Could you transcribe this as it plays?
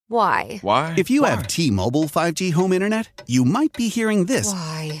Why? Why? If you have T-Mobile 5G home internet, you might be hearing this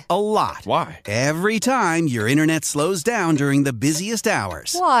Why? a lot. Why? Every time your internet slows down during the busiest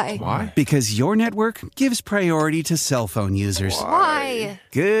hours. Why? Why? Because your network gives priority to cell phone users. Why?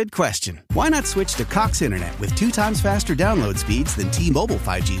 Good question. Why not switch to Cox Internet with 2 times faster download speeds than T-Mobile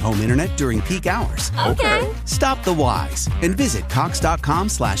 5G home internet during peak hours? Okay. Stop the whys and visit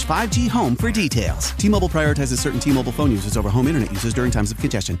cox.com/5G home for details. T-Mobile prioritizes certain T-Mobile phone users over home internet users during times of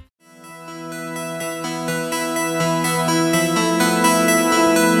congestion.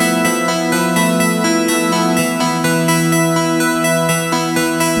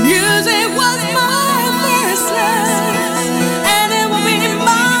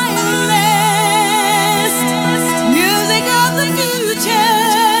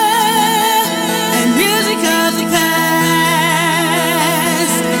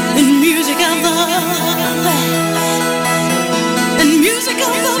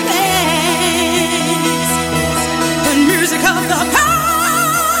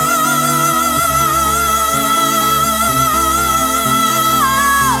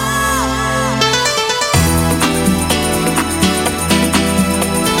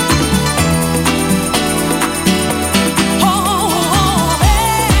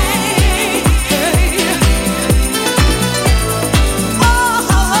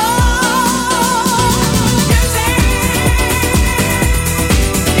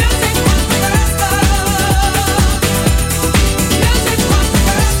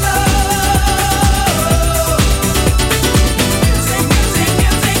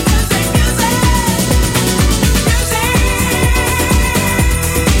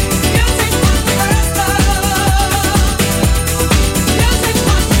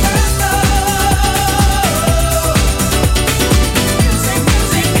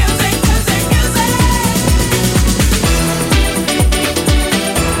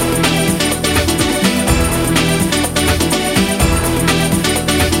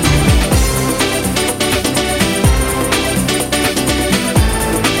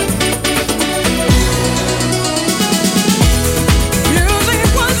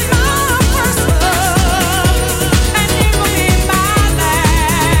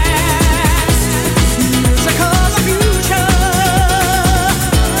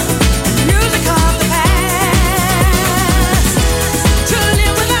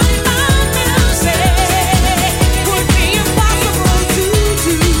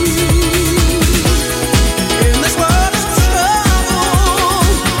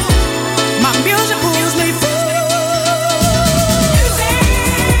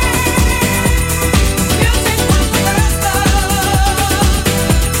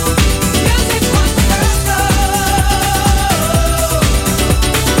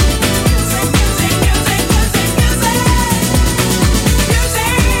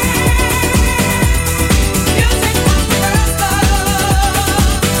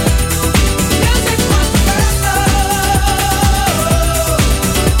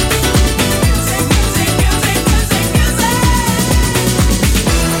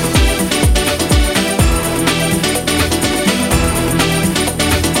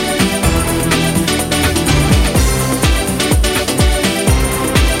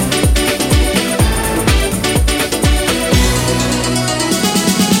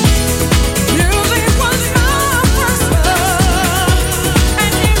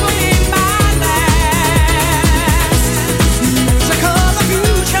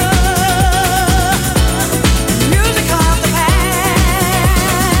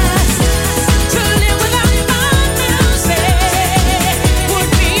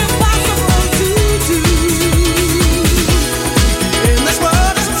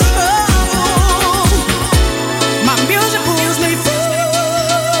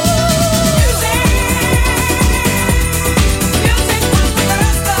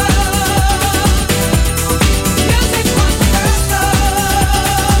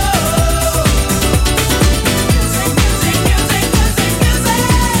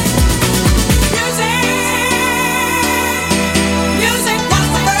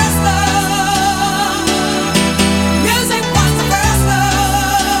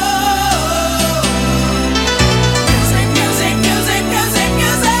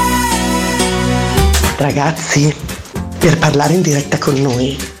 Ragazzi, per parlare in diretta con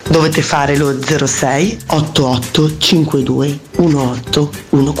noi dovete fare lo 06 88 52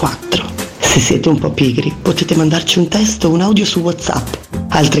 1814. Se siete un po' pigri potete mandarci un testo o un audio su WhatsApp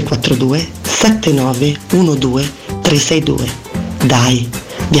al 342 79 12 362. Dai,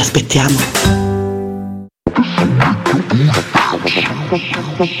 vi aspettiamo.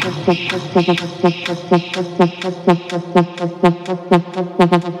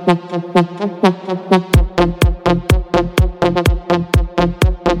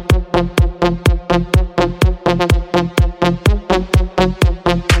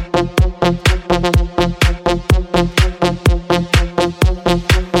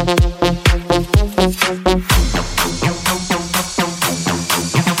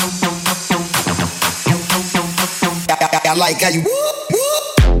 I like how you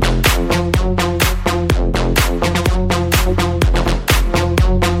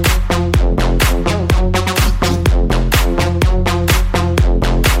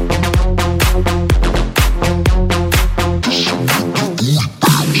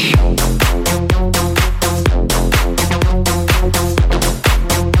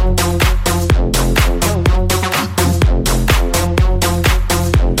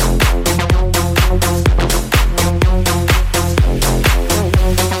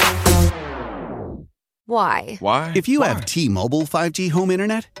Why? Why? If you have T-Mobile 5G home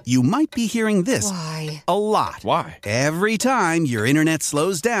internet, you might be hearing this Why? a lot. Why? Every time your internet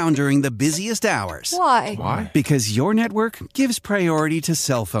slows down during the busiest hours. Why? Why? Because your network gives priority to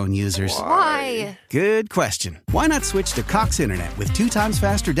cell phone users. Why? Good question. Why not switch to Cox Internet with 2 times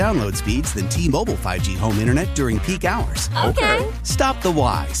faster download speeds than T-Mobile 5G home internet during peak hours? Okay. Stop the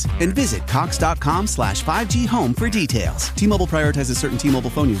whys and visit cox.com/5G home for details. T-Mobile prioritizes certain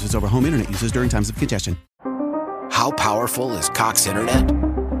T-Mobile phone users over home internet users during times of congestion. How powerful is Cox Internet?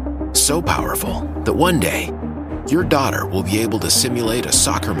 So powerful that one day, your daughter will be able to simulate a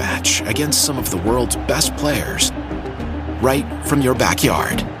soccer match against some of the world's best players right from your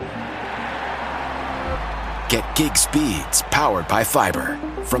backyard. Get gig speeds powered by fiber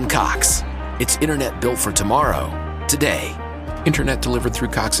from Cox. It's internet built for tomorrow, today. Internet delivered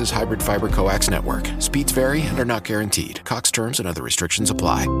through Cox's hybrid fiber coax network. Speeds vary and are not guaranteed. Cox terms and other restrictions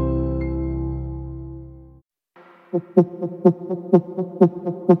apply.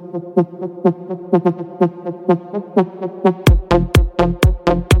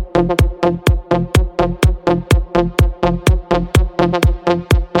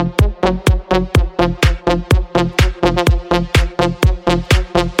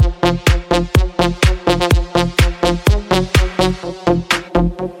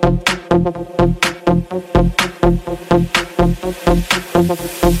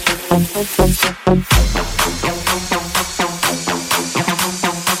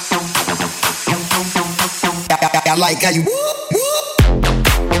 I like how you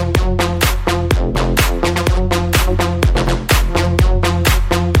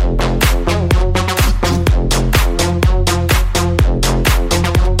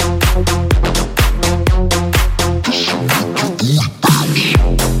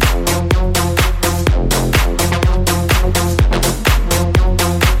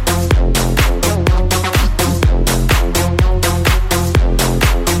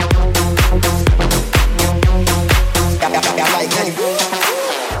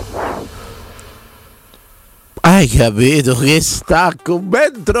Hai capito che stacco?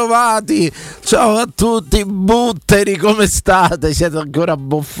 Ben trovati! Ciao a tutti, butteri, come state? Siete ancora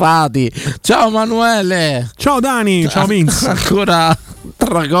abboffati? Ciao Manuele! Ciao Dani, ciao Vince. Ancora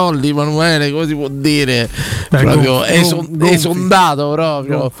tracolli Emanuele, come si può dire? Proprio esondato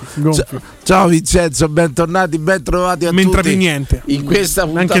proprio. Ciao Vincenzo, bentornati, ben trovati a mentre tutti. Niente. In questa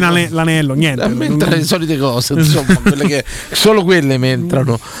puntata, anche l'anello, niente. Mentre le solite cose, insomma, quelle che solo quelle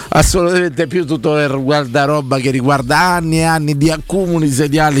mentrano. Assolutamente più tutto che riguarda roba che riguarda anni e anni di accumuli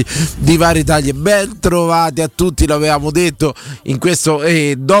seriali di vari tagli. Ben trovati a tutti, l'avevamo detto in questo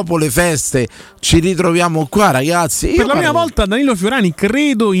dopo le feste ci ritroviamo qua, ragazzi. Per la prima volta Danilo Fiorani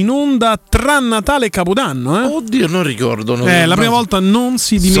credo in onda tra Natale e Capodanno, Oddio, non ricordo. La prima volta non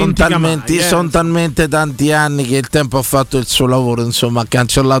si dimentica mai. Sono talmente tanti anni che il tempo ha fatto il suo lavoro, insomma, ha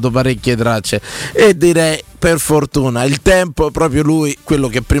cancellato parecchie tracce e direi per fortuna il tempo è proprio lui, quello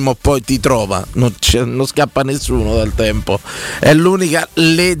che prima o poi ti trova, non scappa nessuno dal tempo, è l'unica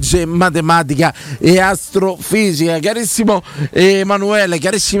legge matematica e astrofisica. Carissimo Emanuele,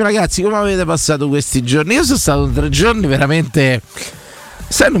 carissimi ragazzi, come avete passato questi giorni? Io sono stato 3 giorni veramente,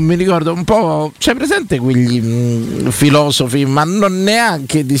 sai, non mi ricordo, un po', c'è presente quegli filosofi, ma non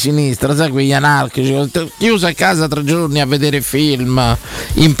neanche di sinistra, sai, quegli anarchici, chiuso a casa 3 giorni a vedere film,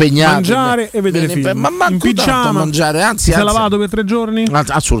 impegnato, mangiare e vedere film, ma manco in tanto a mangiare, anzi, si è lavato per 3 giorni?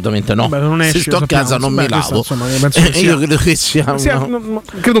 Assolutamente no. Beh, non esci, se sto a casa non mi lavo. Insomma, io credo che sia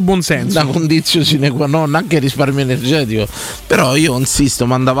credo buon senso, una condizione sine qua non, anche risparmio energetico, però io insisto,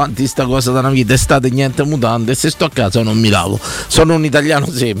 mando avanti sta cosa da una vita, estate niente mutande, se sto a casa non mi lavo, sono un italiano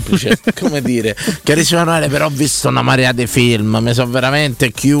semplice, come dire. Carissimo Emanuele, però ho visto una marea di film, mi sono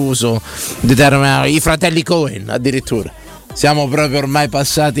veramente chiuso, i fratelli Coen addirittura. siamo proprio ormai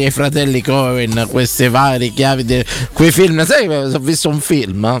passati ai fratelli Coen, queste varie chiavi, quei film. Sai che ho visto un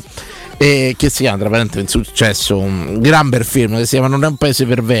film che si chiama, tra parentesi, in successo, un gran bel film che si chiama Non è un paese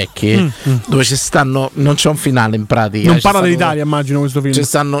per vecchi, dove non c'è un finale in pratica. Non parla dell'Italia, immagino, questo film. Ci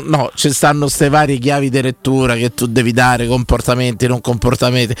stanno queste varie chiavi di lettura che tu devi dare, comportamenti, non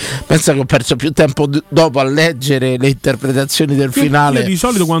comportamenti. Pensa che ho perso più tempo dopo a leggere le interpretazioni del finale. Io di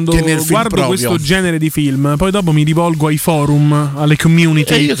solito quando guardo questo genere di film, poi dopo mi rivolgo ai forum, alle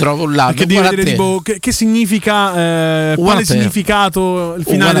community, e io trovo un lato che devi vedere tipo che significa, quale significato il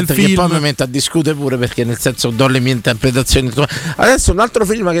finale del film. Mi metto a discutere pure, perché nel senso do le mie interpretazioni. Adesso un altro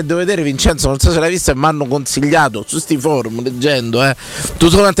film che devo vedere, Vincenzo, non so se l'hai visto e mi hanno consigliato su sti forum leggendo,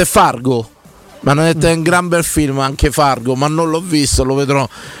 tutto quanto è Fargo. Ma hanno detto è un gran bel film anche Fargo, ma non l'ho visto, lo vedrò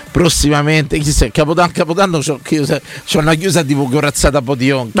prossimamente. Chissà, Capodanno c'ho una chiusa tipo corazzata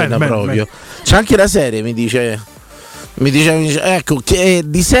Potionchina proprio. Bene. C'è anche la serie, mi dice ecco, che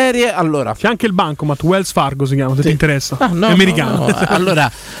di serie, allora c'è anche il Bancomat, Wells Fargo si chiama, se ti interessa. No, è americano. No. Allora,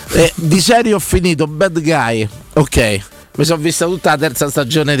 di serie ho finito Bad Guy, ok, mi sono vista tutta la terza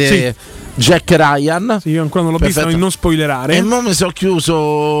stagione di Jack Ryan. Sì, io ancora non l'ho vista, non spoilerare. E mo mi sono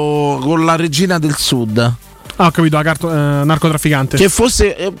chiuso con La Regina del Sud. Ah, ho capito, narcotrafficante. Che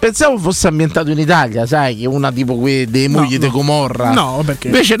pensavo fosse ambientato in Italia, sai, che una tipo dei mogli di Gomorra. No, perché?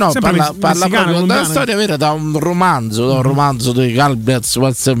 Invece no, parla proprio della storia vera, da un romanzo di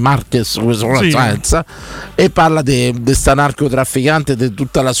Galbraith Marquez, e parla di sta narcotrafficante, di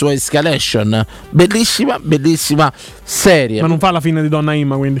tutta la sua escalation. Bellissima serie. Ma non fa la fine di Donna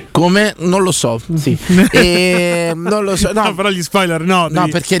Imma, quindi? Come? Non lo so, sì. Non lo so, no. Però gli spoiler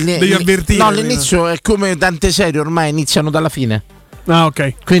perché devi avvertire. No, all'inizio è come tante serie ormai iniziano dalla fine. Ah,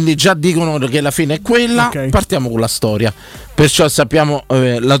 ok. Quindi già dicono che la fine è quella. Okay. Partiamo con la storia. Perciò sappiamo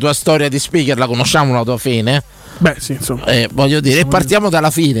la tua storia di speaker, la conosciamo la tua fine. Beh, sì, insomma. Voglio dire, partiamo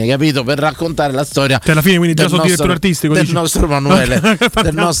dalla fine, capito? Per raccontare la storia. Per la fine, quindi già sono direttore artistico del nostro Emanuele.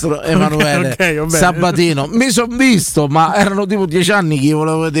 Del nostro Emanuele Sabatino. Mi sono visto, ma erano tipo 10 anni che io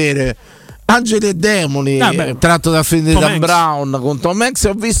volevo vedere. Angeli e Demoni, tratto da film di Dan Brown con Tom Hanks.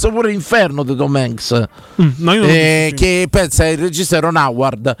 Ho visto pure Inferno di Tom Hanks, che pensa il regista Ron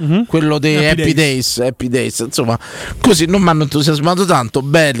Howard, quello di Happy Days. Insomma, così non mi hanno entusiasmato tanto.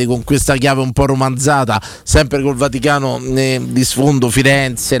 Belli, con questa chiave un po' romanzata, sempre col Vaticano di sfondo,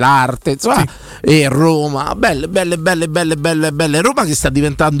 Firenze, l'arte, insomma, e Roma. Belle. Roma che sta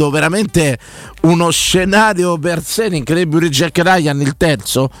diventando veramente uno scenario per sé incredibile. Jack Ryan, il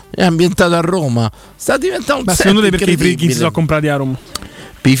terzo, è ambientato a Roma, sta diventando un set secondo te perché i si sono comprati a Roma?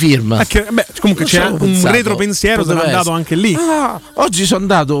 Per firma. Comunque c'è un retro pensiero, sarà andato anche lì. Oggi sono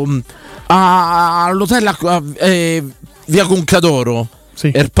andato all'hotel via Concadoro,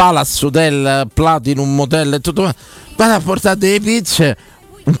 Air Palace Hotel, Platinum Motel e tutto. Vado a portare delle pizze,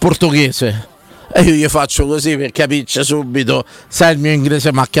 un portoghese. E io gli faccio così per capirci subito, sai, il mio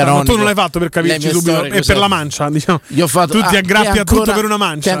inglese maccheronico. Ma tu non l'hai fatto per capirci subito, è per la mancia, diciamo. Io ho fatto, tu ti aggrappi a tutto per una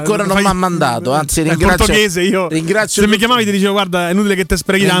mancia. Che ancora non mi ha mandato, anzi ringrazio. Portoghese ringrazio. Se mi chiamavi ti dicevo guarda, è inutile che te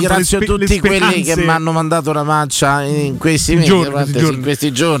sprechi tanto. Ringrazio tutti quelli che mi hanno mandato la mancia in questi in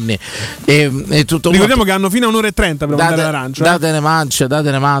questi giorni. E tutto ricordiamo che hanno fino a 1:30 per mandare l'arancia. Date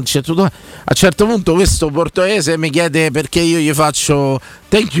le mance. Tutto. A un certo punto questo portoghese mi chiede perché io gli faccio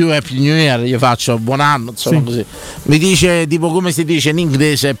thank you, happy new year, gli faccio buon anno, insomma, così. Mi dice tipo come si dice in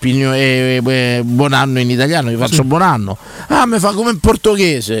inglese happy new year, buon anno in italiano, gli faccio buon anno. Mi fa come in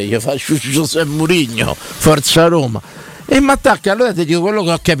portoghese, gli faccio José Mourinho, forza Roma. E mi attacca, allora ti dico quello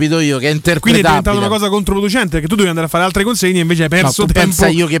che ho capito io, che è interpretabile. Quindi è diventata una cosa controproducente, perché tu devi andare a fare altre consegne e invece hai perso tempo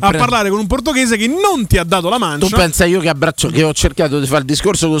a parlare con un portoghese che non ti ha dato la mancia. Tu pensa io che ho cercato di fare il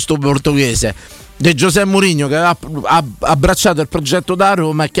discorso con sto portoghese di José Mourinho, che aveva abbracciato il progetto da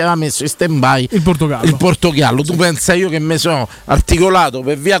Roma e che aveva messo in stand-by il Portogallo. Tu pensa io che mi sono articolato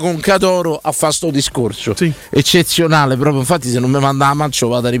per via Concadoro a fare sto discorso eccezionale proprio. Infatti se non mi manda la mancia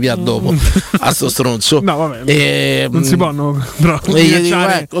vado a ripiare dopo a sto stronzo. No vabbè, non si può e gli dico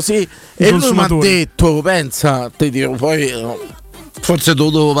così, e lui mi ha detto, pensa, ti dico, poi forse te lo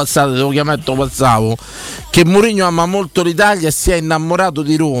devo passare, devo chiamare, te lo passavo, che Mourinho ama molto l'Italia e si è innamorato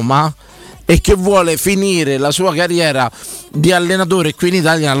di Roma e che vuole finire la sua carriera di allenatore qui in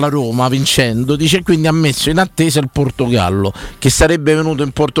Italia alla Roma vincendo, dice, quindi ha messo in attesa il Portogallo, che sarebbe venuto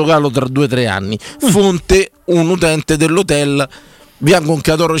in Portogallo tra 2 o 3 anni. Fonte un utente dell'hotel via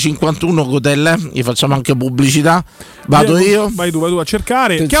Concadoro 51 Hotel, gli facciamo anche pubblicità. Vado io. Vai tu a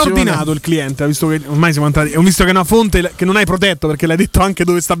cercare. Attenzione. Che ha ordinato il cliente? Visto che ormai siamo entrati, visto che è una fonte che non hai protetto perché l'hai detto anche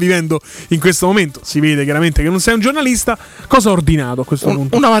dove sta vivendo in questo momento. Si vede chiaramente che non sei un giornalista. Cosa ha ordinato a questo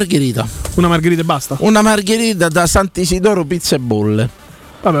punto? Una margherita. Una margherita e basta? Una margherita da Sant'Isidoro Pizza e Bolle.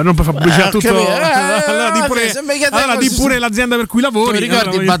 Vabbè, non puoi far pubblicità tutto. Allora di pure l'azienda per cui lavori. Mi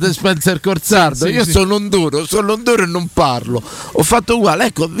ricordi Bud Spencer Corsardo? Io sono Londoro e non parlo. Ho fatto uguale.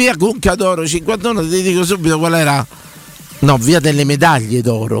 Ecco, via Concadoro 51, ti dico subito qual era. No, via delle Medaglie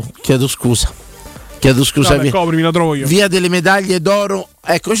d'Oro. Chiedo scusa. Vabbè, coprimi, la trovo io. Via delle Medaglie d'Oro.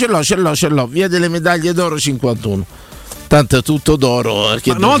 Ecco, ce l'ho. Via delle Medaglie d'Oro 51. Tanto è tutto d'oro.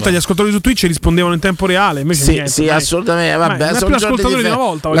 Ma una volta gli ascoltatori su Twitch rispondevano in tempo reale. Invece sì, assolutamente. Vabbè, sono più ascoltatori di una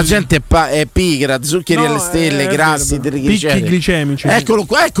volta. La gente è pigra, zuccheri alle stelle, grassi, picchi glicemici. Eccolo,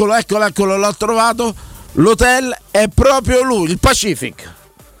 l'ho trovato. L'hotel è proprio lui, il Pacific.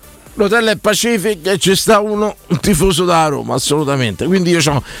 L'hotel è Pacific e ci sta un tifoso da Roma, assolutamente. Quindi io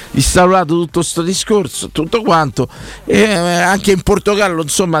ho instaurato tutto sto discorso, tutto quanto. E anche in Portogallo,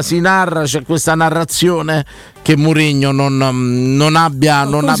 insomma, si narra, c'è questa narrazione che Mourinho non abbia.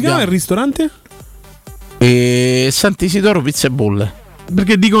 Come si chiama il ristorante? Sant'Isidoro Pizza e Bolle.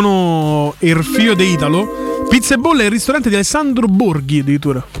 Perché dicono Erfio de Italo. Pizza e Bolle è il ristorante di Alessandro Borghi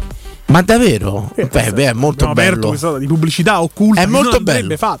addirittura. Ma davvero? È molto bello. Questa di pubblicità occulta. È molto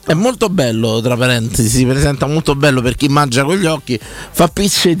bello. È molto bello, tra parentesi, si presenta molto bello per chi mangia con gli occhi. Fa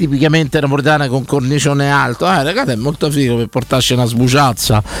pizze tipicamente napoletane con cornicione alto. Ragazzi, è molto figo per portarci una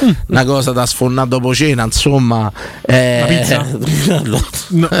sbuciazza, una cosa da sfornare dopo cena, insomma. La pizza? No.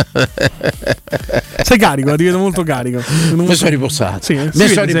 Sei carico, ti vedo molto carico. Mi sono riposato. Mi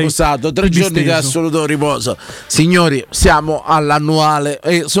sono riposato 3 giorni di assoluto riposo. Signori, siamo all'annuale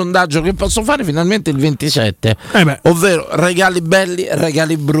sondaggio che posso fare finalmente il 27, ovvero regali belli,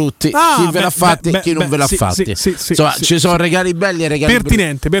 regali brutti, chi ve l'ha fatti, chi non ve l'ha fatti. Insomma, ci sono regali belli e regali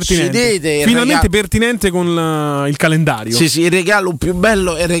pertinente. Finalmente pertinente con il calendario. Sì, il regalo più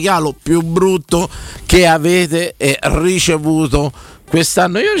bello e il regalo più brutto che avete ricevuto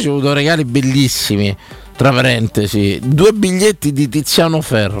quest'anno. Io ho ricevuto regali bellissimi, tra parentesi, 2 biglietti di Tiziano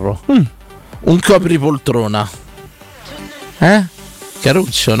Ferro, un copripoltrona.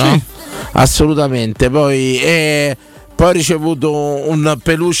 Caruccio, no? Sì. Assolutamente. Poi ho ricevuto un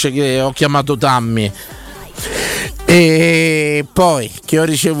peluche che ho chiamato Tammy. E poi che ho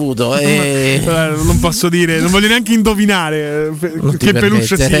ricevuto non posso dire, non voglio neanche indovinare che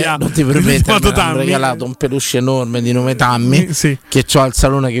peluche sia. Non ti permettere, mi hanno regalato un peluche enorme di nome Tammy, che ho al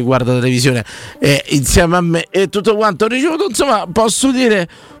salone che guarda televisione insieme a me e tutto quanto ho ricevuto, insomma posso dire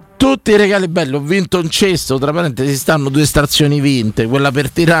tutti i regali belli. Ho vinto un cesto, tra parentesi stanno 2 estrazioni vinte, quella per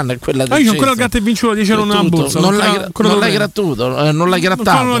Tirana e quella del cesto. Io ancora il gatto e vinciuolo 10 euro nella borsa. Non l'hai grattato, non l'hai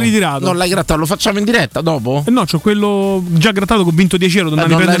grattato. Non l'ho ritirato. Non l'hai grattato, lo facciamo in diretta dopo? No, c'ho quello già grattato che ho vinto 10 euro, non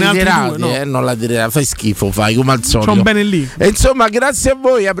ne prendere altri 2. Non la direi, fai schifo, fai come al solito. C'ho un bene lì. E insomma, grazie a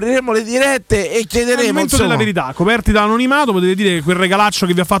voi, apriremo le dirette e chiederemo il momento della verità, coperti dall'anonimato, potete dire che quel regalaccio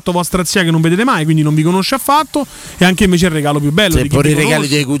che vi ha fatto vostra zia che non vedete mai, quindi non vi conosce affatto, e anche invece il regalo più bello. Poi i regali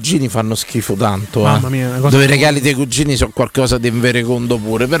dei cugini fanno schifo tanto, mamma mia, dove i regali dei cugini sono qualcosa di inverecondo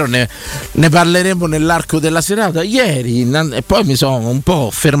pure, però ne parleremo nell'arco della serata. Ieri e poi mi sono un po'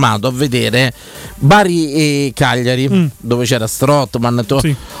 fermato a vedere Bari e Cagliari, dove c'era Strottman.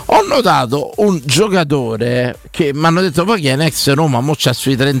 Ho notato un giocatore che mi hanno detto poi che è un ex Roma, mo c'ha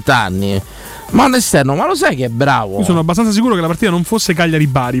sui 30 anni, ma un esterno, ma lo sai che è bravo? Io sono abbastanza sicuro che la partita non fosse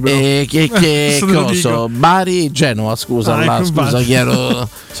Cagliari-Bari, però. Che cosa? Bari-Genova, scusa, che ero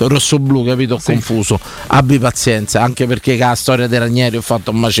rosso-blu, capito? Ho confuso. Abbi pazienza, anche perché con la storia dei Ranieri ho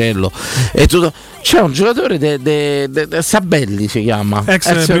fatto un macello e tutto. C'è un giocatore de Sabelli, si chiama,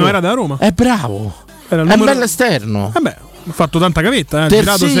 ex Primavera da Roma. È bravo, è un bel esterno. Ha fatto tanta gavetta,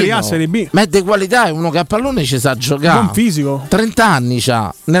 girato Serie A, Serie B. Ma è di qualità, è uno che a pallone ci sa giocare. Buon fisico. 30 anni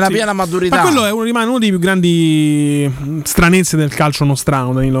c'ha, nella piena maturità. Ma quello rimane uno dei più grandi stranezze del calcio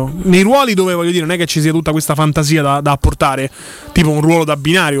nostrano, Danilo. Nei ruoli dove, voglio dire, non è che ci sia tutta questa fantasia da apportare, tipo un ruolo da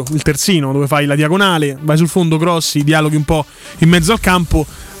binario, il terzino, dove fai la diagonale, vai sul fondo, crossi, dialoghi un po' in mezzo al campo.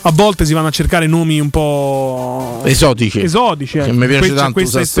 A volte si vanno a cercare nomi un po' esotici. Che mi piace tanto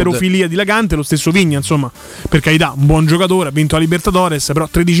questa esterofilia dilagante. Lo stesso Vigna, insomma, per carità, un buon giocatore, ha vinto la Libertadores, però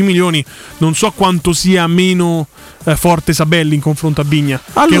 13 milioni non so quanto sia meno forte Sabelli in confronto a Vigna,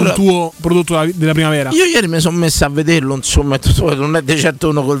 che è un tuo prodotto della primavera. Io ieri mi sono messo a vederlo, insomma, non è di certo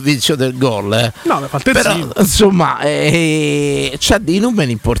uno col vizio del gol, No, però insomma c'ha dei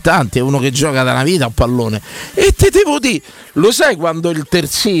numeri importanti, è uno che gioca da una vita a pallone. E te devo dire, lo sai quando il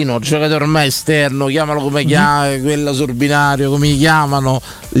terzino terzino, giocatore ormai esterno, chiamalo come chiama, quello sul binario, come li chiamano,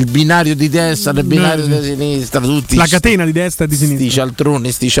 il binario di destra, il binario di sinistra, tutti la catena di destra e di sinistra. Sti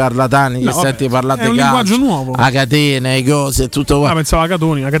cialtroni, sti ciarlatani che senti parlare è un linguaggio nuovo. a catena, le cose, tutto qua. Pensavo a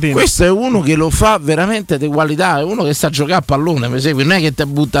Catoni, la catena. Questo è uno che lo fa veramente di qualità, è uno che sa giocare a pallone, per esempio, non è che te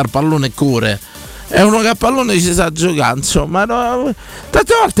butta il pallone e corre. È uno che a pallone ci sa giocare, insomma, no.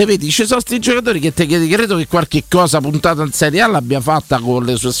 Tante volte vedi, ci sono sti giocatori che te chiedi, credo che qualche cosa puntata in Serie A l'abbia fatta con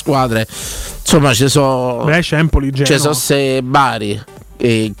le sue squadre. Insomma, ci sono Brescia, Empoli, Genova. Ci sono se Bari,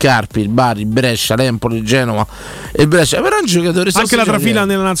 Carpi, il Bari, Brescia, l'Empoli, Genova e Brescia, però è un giocatore anche la trafila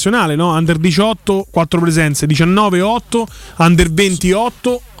nella nazionale, no? Under 18, 4 presenze, 19, 8, Under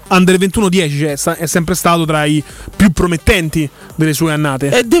 28, Under 21, 10, cioè è sempre stato tra i più promettenti delle sue annate.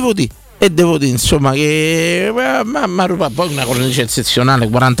 E devo dire insomma che poi una cornice eccezionale,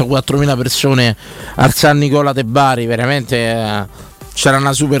 44.000 persone al San Nicola de Bari, veramente c'era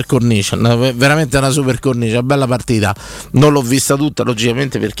una super cornice, veramente una super cornice, una bella partita. Non l'ho vista tutta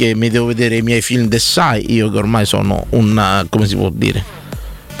logicamente perché mi devo vedere i miei film d'essai, io che ormai sono un, come si può dire,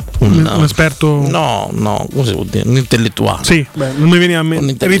 un esperto? No, come si può dire? Un intellettuale. Sì, non mi veniva a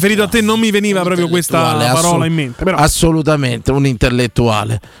mente. Riferito a te non mi veniva proprio questa parola in mente. Però. Assolutamente, un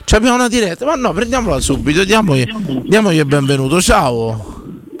intellettuale. Ci abbiamo una diretta, ma no, prendiamola subito, diamogli il benvenuto. Ciao.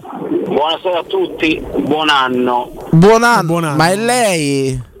 Buonasera a tutti, buon anno. Buon anno. Ma è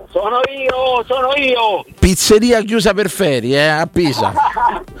lei? Sono io. Pizzeria chiusa per ferie, a Pisa.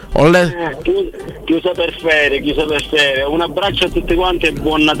 Chiusa per ferie. Un abbraccio a tutti quanti e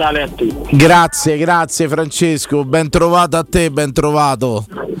buon Natale a tutti. Grazie Francesco, ben trovato a te, ben trovato.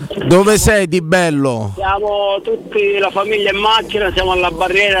 Dove sei di bello? Siamo tutti, la famiglia in macchina, siamo alla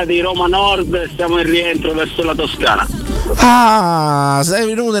barriera di Roma Nord e stiamo in rientro verso la Toscana. Ah, sei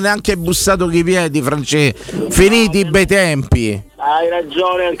venuto e neanche bussato coi piedi, Francesco. Finiti i bei tempi. Hai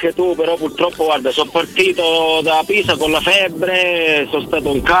ragione anche tu, però purtroppo guarda, sono partito da Pisa con la febbre, sono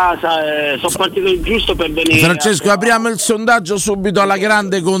stato in casa e sono partito giusto per venire. Francesco, apriamo il sondaggio subito alla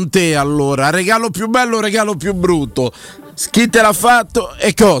grande con te allora. Regalo più bello, regalo più brutto. Chi te l'ha fatto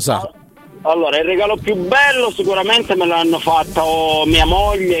e cosa? Allora, il regalo più bello sicuramente me l'hanno fatto mia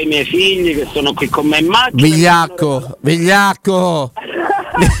moglie e i miei figli che sono qui con me in macchina.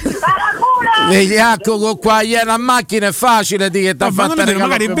 Vigliacco con qua iena a macchina è facile di che t'ha fatto il regalo.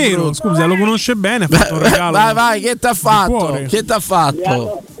 Magari è vero, brutto. Scusa, lo conosce bene, ha fatto un regalo. Vai, che t'ha fatto?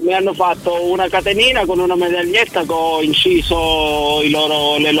 Mi hanno fatto una catenina con una medaglietta che ho inciso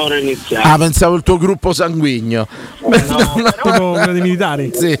le loro iniziali. Ah, pensavo il tuo gruppo sanguigno. Tipo quello dei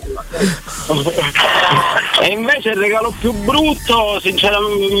militari. Sì. E invece il regalo più brutto,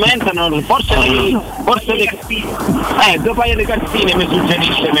 sinceramente, forse due paio di cartine mi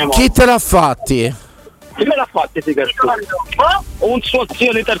suggerisce mia moglie. Chi te l'ha fatti? Chi me l'ha fatta questi cartoni? Un suo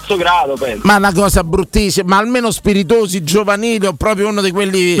zio di terzo grado, penso. Ma una cosa bruttissima, ma almeno spiritosi, giovanili o proprio uno di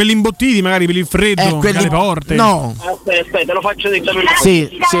quelli imbottiti magari per il freddo, le porte. No. Aspetta, lo faccio direttamente. Sì.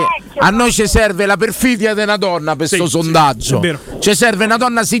 A noi ci serve la perfidia di una donna per questo sondaggio. Ci serve una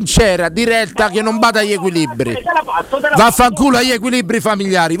donna sincera, diretta, che non bada agli equilibri. Vaffanculo agli equilibri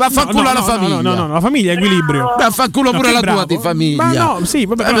familiari, vaffanculo alla famiglia. No, la famiglia è equilibrio. Vaffanculo pure la tua di famiglia. Ma no, sì,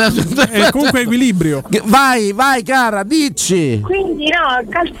 vabbè, è comunque equilibrio. Vai, cara, dici. Quindi no,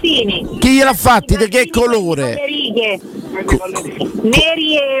 calzini. Chi gliel'ha fatti? Di che colore? Le righe.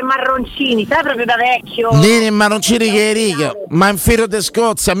 Neri e marroncini, sai, proprio da vecchio. Neri e marroncini che righe. Ma in Fero de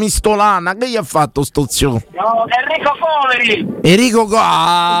Scozia, mistolana. Che gli ha fatto sto zio? No, Enrico Poveri.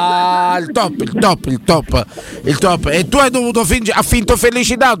 Il top. E tu hai dovuto fingere, ha finto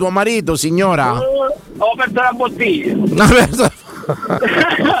felicità tuo marito, signora? Ho aperto la bottiglia.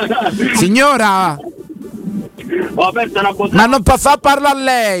 Signora, ho aperto una bottiglia. ma non fa parlare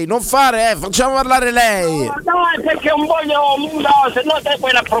lei, non fare, facciamo parlare lei. No, perché non voglio, no, se no te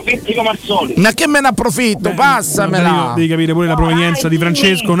poi ne approfitti come al solito. Ma che me ne approfitto? Passamela. Devi capire pure la provenienza di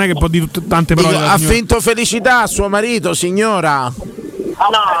Francesco, non è che può dire tante parole. Ha finto felicità a suo marito, signora. È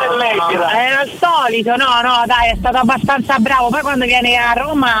il solito, no, dai, è stato abbastanza bravo. Poi quando viene a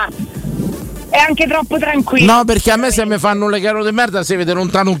Roma è anche troppo tranquillo. No, perché a me se mi fanno le caro di merda si vede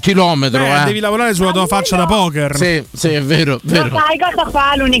lontano 1 chilometro. Devi lavorare sulla tua faccia da poker. Sì, è vero. No, sai cosa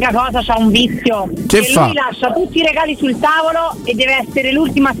fa? L'unica cosa, c'ha un vizio. Che fa? Lui lascia tutti i regali sul tavolo e deve essere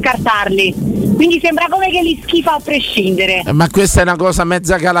l'ultimo a scartarli. Quindi sembra come che li schifa a prescindere. Ma questa è una cosa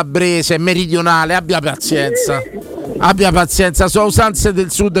mezza calabrese, meridionale, abbia pazienza. Sono usanze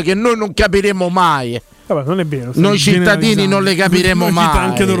del sud che noi non capiremo mai. Vabbè, non è vero. Noi cittadini non le capiremo mai.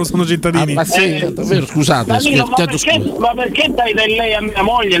 Anche loro sono cittadini. Ma sì, davvero, scusate. Danilo, ma perché dai del lei a mia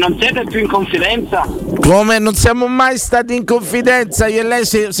moglie? Non siete più in confidenza? Come non siamo mai stati in confidenza io e lei,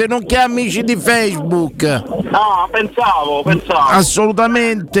 se non che amici di Facebook. No, pensavo.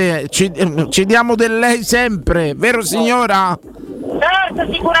 Assolutamente, ci diamo del lei sempre, vero signora?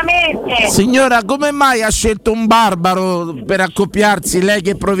 Certo, sicuramente. Signora, come mai ha scelto un barbaro per accoppiarsi, lei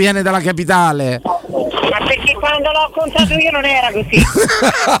che proviene dalla capitale? Ma perché quando l'ho contato io non era così.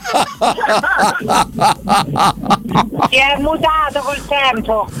 Si è mutato col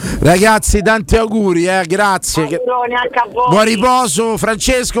tempo. Ragazzi, tanti auguri, grazie. Auguroni anche a voi. Buon riposo,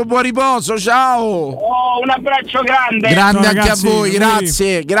 Francesco, buon riposo, ciao. Un abbraccio grande. Grande ciao, anche ragazzi, a voi,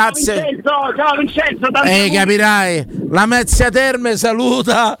 auguri. grazie. Ciao Vincenzo. Capirai, la Mezzia Terme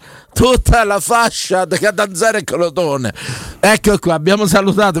saluta tutta la fascia da Catanzaro e Crotone. Ecco qua, abbiamo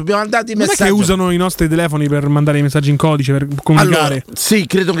salutato, abbiamo mandato i messaggi. Non è che usano i nostri telefoni per mandare i messaggi in codice, per comunicare? Allora, sì,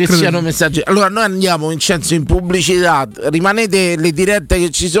 credo siano messaggi. Allora noi andiamo, Vincenzo, in pubblicità. Rimanete, le dirette che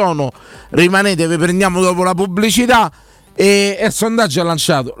ci sono, rimanete, vi prendiamo dopo la pubblicità. E il sondaggio è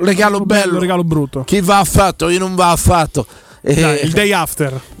lanciato. Regalo bello, regalo brutto. Chi va affatto, chi non va affatto. Dai, il day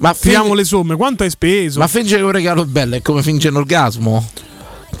after. Ma tiriamo le somme, quanto hai speso? Ma finge che un regalo bello è come finge un orgasmo?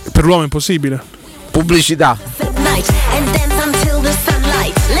 Per l'uomo è impossibile. Pubblicità.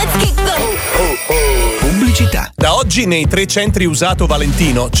 Pubblicità. Da oggi nei 3 centri usato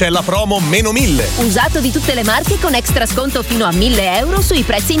Valentino c'è la promo meno 1000. Usato di tutte le marche con extra sconto fino a 1.000 euro sui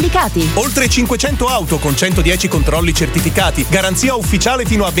prezzi indicati. Oltre 500 auto con 110 controlli certificati, garanzia ufficiale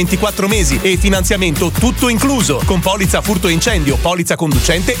fino a 24 mesi e finanziamento tutto incluso, con polizza furto e incendio, polizza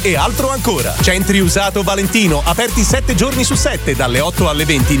conducente e altro ancora. Centri usato Valentino, aperti 7 giorni su 7, dalle 8 alle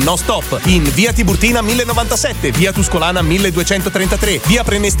 20, no stop, in via Tiburtina 1097, via Tuscolana 1233, via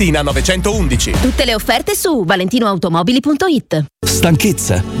Prenestina 911. Tutte le offerte su valentinoautomobili.it.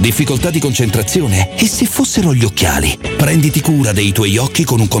 Stanchezza, difficoltà di concentrazione e se fossero gli occhiali? Prenditi cura dei tuoi occhi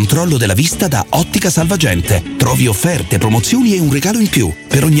con un controllo della vista da Ottica Salvagente. Trovi offerte, promozioni e un regalo in più.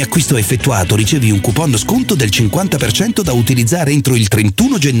 Per ogni acquisto effettuato ricevi un coupon sconto del 50% da utilizzare entro il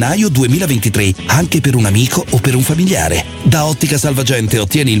 31 gennaio 2023, anche per un amico o per un familiare. Da Ottica Salvagente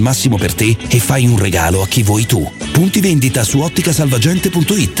ottieni il massimo per te e fai un regalo a chi vuoi tu. Punti vendita su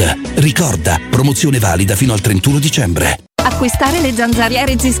otticasalvagente.it. Ricorda, promozione valida fino al 31 dicembre. Acquistare le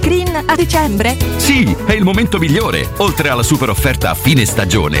zanzariere Z-Screen a dicembre? Sì, è il momento migliore. Oltre alla super offerta a fine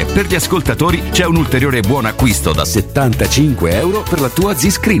stagione, per gli ascoltatori c'è un ulteriore buon acquisto da 75 euro per la tua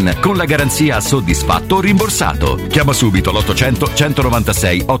Z-Screen, con la garanzia soddisfatto o rimborsato. Chiama subito l'800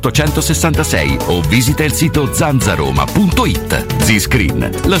 196 866 o visita il sito zanzaroma.it. Z-Screen,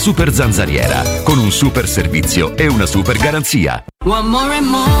 la super zanzariera, con un super servizio e una super garanzia.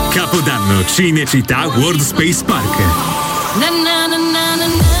 Capodanno Cinecittà World Space Park.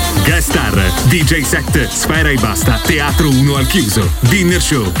 Guest star, DJ set, Sfera e Basta, Teatro 1 al chiuso, Dinner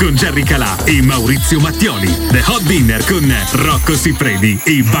Show con Jerry Calà e Maurizio Mattioli, The Hot Dinner con Rocco Siffredi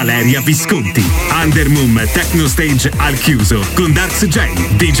e Valeria Visconti, Undermoon Techno Stage al chiuso con Darks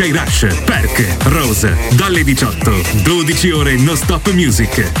J, DJ Rush, Perk, Rose, dalle 18, 12 ore no stop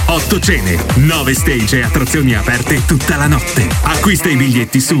music, 8 cene, 9 stage e attrazioni aperte tutta la notte. Acquista i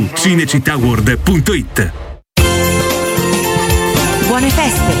biglietti su cinecittàworld.it. Buone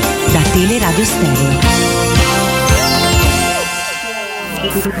feste da Teleradio Stereo.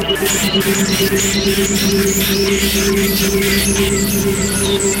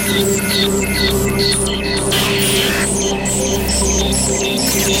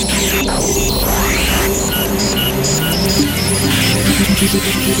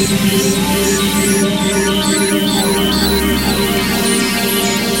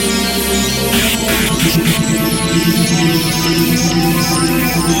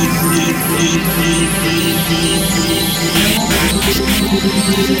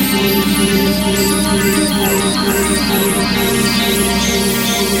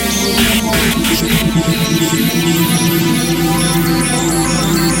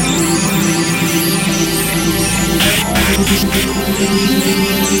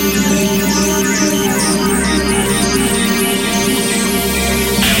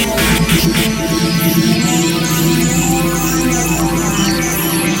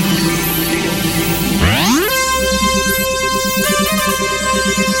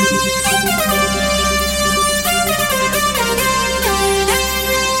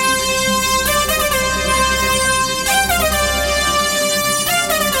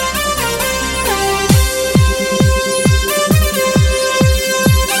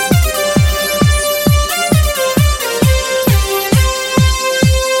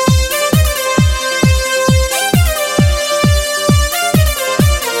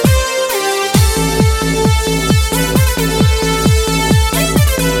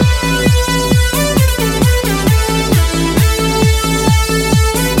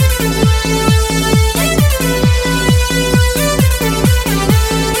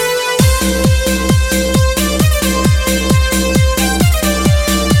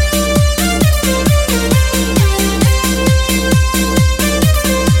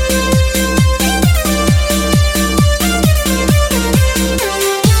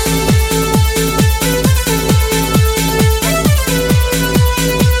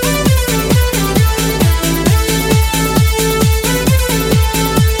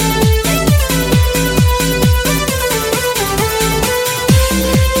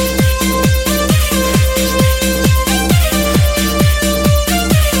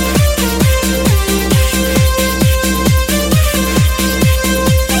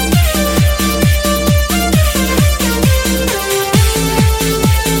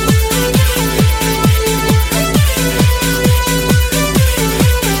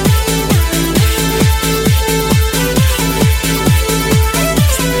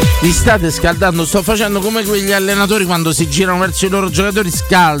 state scaldando, sto facendo come quegli allenatori quando si girano verso i loro giocatori,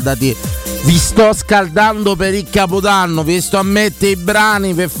 scaldati. Vi sto scaldando per il Capodanno, vi sto a mettere i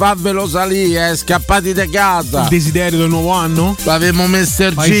brani per farvelo salire, scappati da casa. Il desiderio del nuovo anno? L'avevo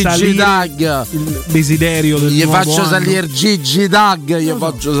Mr. Gigi Dag. Il desiderio del gli nuovo anno. Gli faccio salire Gigi Dag,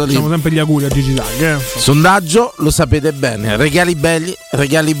 faccio salire. Facciamo sempre gli auguri a Gigi Dag. Sondaggio, lo sapete bene, regali belli,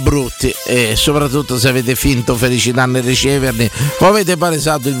 regali brutti e soprattutto se avete finto felicità nel riceverli o avete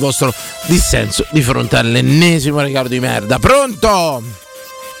palesato il vostro dissenso di fronte all'ennesimo regalo di merda. Pronto?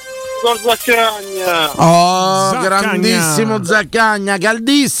 Zaccagna. Oh, Zaccagna. Grandissimo Zaccagna,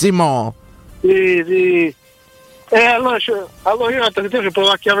 caldissimo. Sì. Allora io l'altra settimana ci provo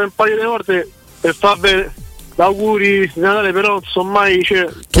a chiamare un paio di volte per farvi auguri di Natale, però non so mai.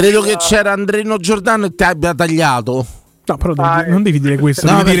 Credo che c'era Andrino Giordano e ti abbia tagliato. No, però non devi dire questo.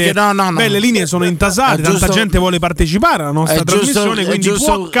 No, devi perché dire, no. Beh, le linee sono intasate, tanta gente vuole partecipare alla nostra trasmissione, quindi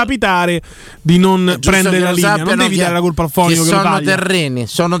può capitare di non prendere la linea. Non devi dare la colpa al fonico che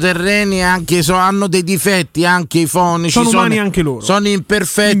sono terreni anche, hanno dei difetti anche i fonici. Sono umani anche loro. Sono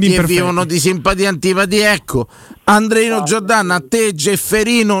imperfetti e vivono di simpatia e antipatia. Ecco, Andrino Giordano, a te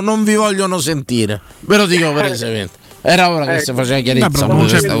Gefferino non vi vogliono sentire. Ve lo dico palesemente. Era ora che si faceva chiarezza.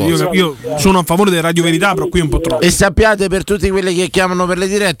 Io sono a favore della Radio Verità, però qui è un po' troppo. E sappiate, per tutti quelli che chiamano per le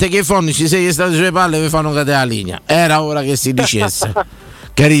dirette, che i fonici, se gli state sulle palle, vi fanno cadere la linea. Era ora che si dicesse.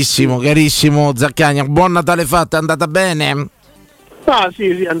 Carissimo Zaccagna, buon Natale fatto, è andata bene? Ah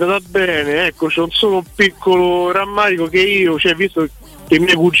sì, è andata bene. Ecco, c'è solo un piccolo rammarico che io, visto che i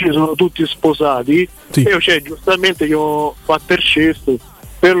miei cugini sono tutti sposati, io giustamente gli ho fatto il cesto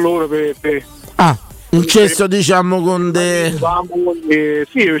per loro un cesto, diciamo, con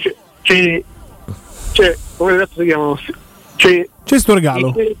come adesso si chiamano? Cesto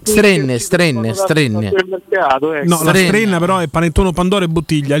regalo. Strenne. No, la strenna però è panettone, pandoro e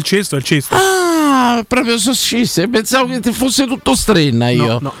bottiglia. Il cesto è il cesto. Ah, proprio sosscisse. Pensavo che fosse tutto strenna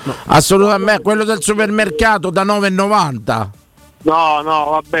io. No. Assolutamente, quello del supermercato da 9,90. No,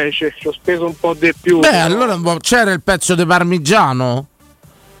 vabbè, ci ho speso un po' di più. Beh, allora c'era il pezzo di parmigiano?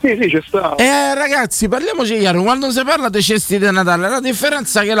 Sì, c'è stato. Ragazzi, parliamoci chiaro, quando si parla dei cesti di Natale, la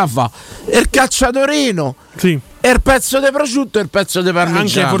differenza che la fa? Il cacciatorino. Sì. E il pezzo di prosciutto e il pezzo di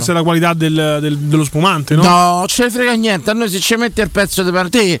parmigiano. Anche forse la qualità dello spumante, no? No, ce ne frega niente. A noi se ci metti il pezzo di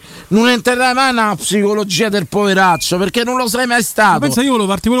parmigiano, non entrerai mai nella psicologia del poveraccio, perché non lo sei mai stato. Ma pensa, io volevo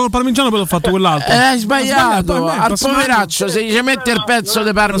farti quello col parmigiano, poi ho fatto quell'altro. Hai sbagliato. Al poveraccio, se gli ci metti il pezzo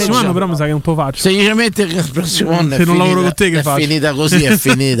di parmigiano. Il prossimo anno però mi sa che non può farci. Se gli ci metti il prossimo anno se non lavoro con te, che è faccio? finita così, è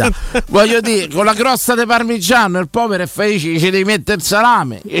finita. Voglio dire, con la crosta di parmigiano il povero è felice, ci devi mettere il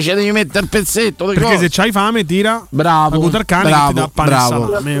salame, ci devi mettere il pezzetto di perché cosa. se c'hai fame tira. Bravo.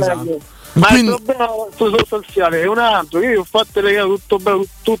 Bravo. Ma il problema sostanziale è un altro, che io ho fatto il regalo tutto bello,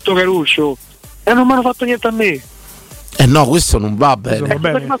 tutto caruccio e non mi hanno fatto niente a me. No, questo non va bene. È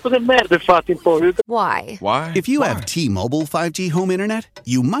rimasto del merda, infatti, un po'. Why? If you have T-Mobile 5G home internet,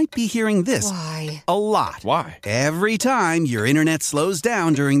 you might be hearing this a lot. Why? Every time your internet slows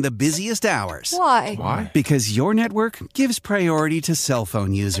down during the busiest hours. Why? Because your network gives priority to cell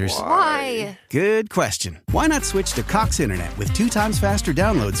phone users. Why? Good question. Why not switch to Cox Internet with 2 times faster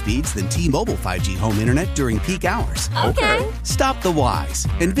download speeds than T-Mobile 5G home internet during peak hours? Okay. Stop the whys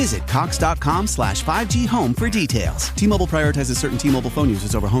and visit cox.com/5G home for details. T-Mobile prioritizes certain T-Mobile phone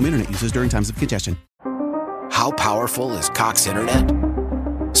users over home internet users during times of congestion. How powerful is Cox Internet?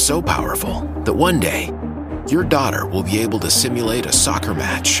 So powerful that one day, your daughter will be able to simulate a soccer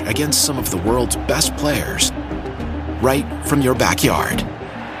match against some of the world's best players right from your backyard.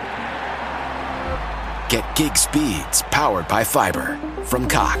 Get gig speeds powered by fiber from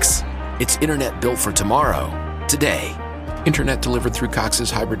Cox. It's internet built for tomorrow, today. Internet delivered through Cox's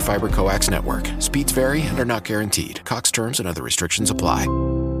hybrid fiber coax network. Speeds vary and are not guaranteed. Cox terms and other restrictions apply.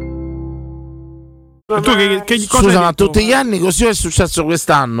 Tu che scusa, ma tutti gli anni così è successo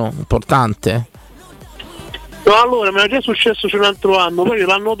quest'anno? Importante. No, allora, mi era già successo un altro anno, poi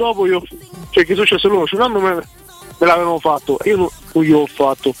l'anno dopo che è successo loro, un anno me l'avevano fatto, io non gliel'ho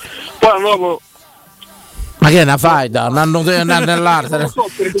fatto. Poi l'anno dopo. Ma che è una faida? Un anno nell'altro.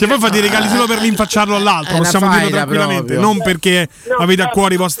 Se poi fate i regali solo per rinfacciarlo all'altro, possiamo dirlo tranquillamente, non perché avete a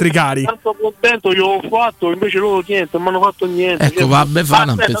cuore i vostri cari. Tanto contento, gliel'ho fatto, invece loro niente, non mi hanno fatto niente. Ecco, vabbè, fa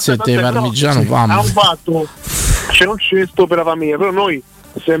un pezzetto di parmigiano, fame. Hanno fatto, c'è un cesto per la famiglia, però noi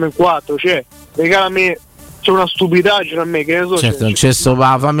siamo in 4, regala a me, c'è una stupidaggine a me, che ne so. Certo, un cesto per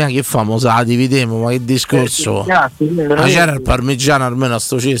la famiglia, che famo, se la dividiamo, ma che discorso. Ma c'era il parmigiano almeno a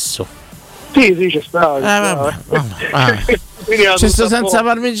sto cesto. Sì, Sì, c'è stato. Cesto senza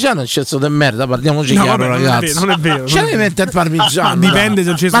parmigiano è cesto di merda, parliamoci chiaro, ragazzi. Non è vero. Ce ne mette il parmigiano. Dipende se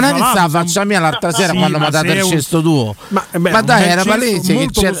il cesto ma non è salato. che sta faccia mia l'altra sera quando mi ha dato il cesto tuo. Ma dai, era palese che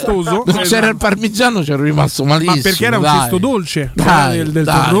c'era, costoso. non c'era il parmigiano, c'ero rimasto malissimo. Ma perché era un cesto dolce, del dai.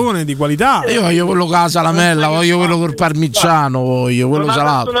 torrone di qualità. Io voglio quello con la salamella, voglio quello col parmigiano, voglio quello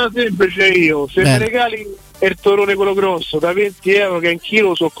salato. Una semplice io, se mi regali il torrone quello grosso da 20 euro che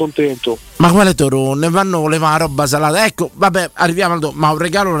anch'io sono contento. Ma quale torrone? Vanno voleva la roba salata. Ecco, vabbè, arriviamo al ma un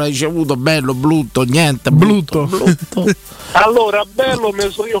regalo l'hai ricevuto bello, brutto, niente, brutto. Allora, bello, mi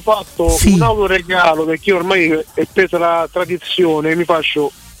sono io fatto un autoregalo, perché io ormai è presa la tradizione, mi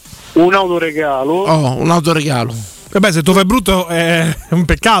faccio un autoregalo. Oh, un autoregalo. Vabbè, se tu fai brutto è un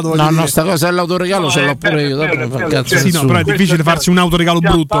peccato. No, sta cosa dell'autoregalo ce l'ho pure io. Sì, no, però è difficile farsi un autoregalo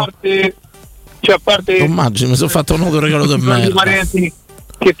brutto. A parte immagino, mi sono fatto un autoregalo di merda.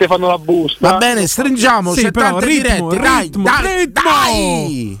 Che ti fanno la busta. Va bene, stringiamo, c'è tante dirette.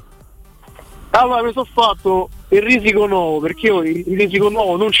 Dai! Allora mi sono fatto il risico nuovo, perché io il risico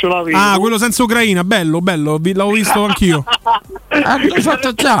nuovo non ce l'avevo. Ah, quello senza Ucraina, bello, l'avevo visto anch'io. Hanno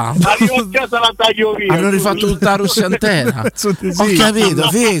rifatto già. Arrivo a casa la taglio via. Hanno rifatto tutta la Russia intera. Ho capito,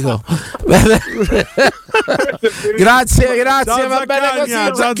 figo. Grazie, va bene così.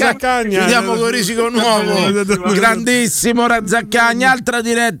 Zaccagna. Chiudiamo con risico nuovo. Grandissimo Razzaccagna. Altra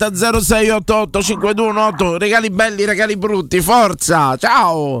diretta 06885218. Regali belli, regali brutti. Forza,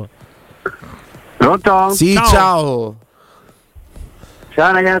 ciao. Pronto? Sì, ciao.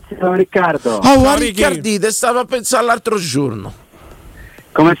 Ciao ragazzi, sono Riccardo. Oh, Riccardi, te stavo a pensare l'altro giorno.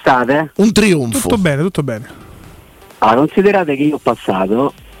 Come state? Un trionfo. Tutto bene. Allora, considerate che io ho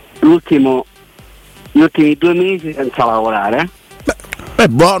passato gli ultimi 2 mesi senza lavorare. Beh, è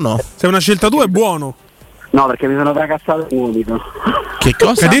buono. Se è una scelta tua è buono. No, perché mi sono fracassato un gomito. Che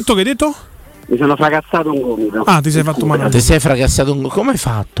cosa? Che hai detto? Mi sono fracassato un gomito. Ah, ti sei fatto male. Ti sei fracassato un gomito? Come hai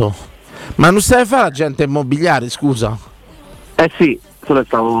fatto? Ma non stai a fare l'agente immobiliare, scusa? Sì, solo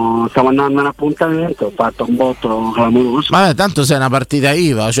stavo andando a un appuntamento, ho fatto un botto clamoroso. Ma tanto sei una partita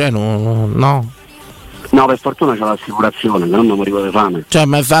IVA, cioè no. No, per fortuna c'ho l'assicurazione, se no mi morivo di fame. Cioè,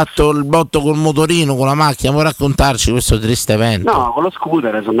 mi hai fatto il botto col motorino, con la macchina, vuoi raccontarci questo triste evento? No, con lo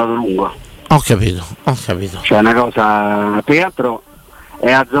scooter sono andato lungo. Ho capito. Cioè, una cosa, più che altro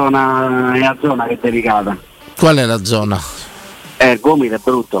è la zona che è delicata. Qual è la zona? Il gomito è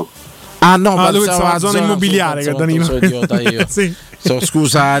brutto. Ah no, lui pensa alla zona immobiliare, che Danilo. Sono idiota io. Sì.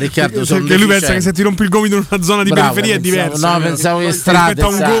 Scusa Riccardo, perché lui pensa che se ti rompi il gomito in una zona di periferia è diverso. No, pensavo che strada rispetto a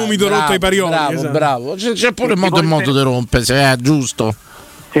un gomito rotto ai parioli. Bravo. C'è pure modo e modo di rompere, se è giusto.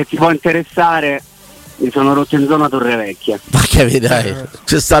 Se ti può interessare, mi sono rotto in zona Torre Vecchia. Ma che dai,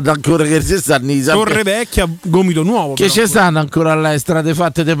 c'è stato ancora che ci stanno Torre Vecchia, gomito nuovo. Che ci stanno ancora là strade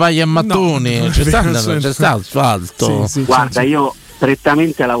fatte di paglia e mattoni? No, c'è sta asfalto. Sì, guarda, io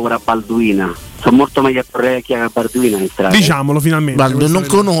prettamente lavoro a Balduina. Sono molto meglio a Torre Vecchia che a Balduina in strada. Diciamolo finalmente. Guarda, non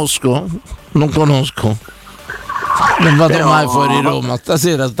conosco. Non vado mai fuori Roma.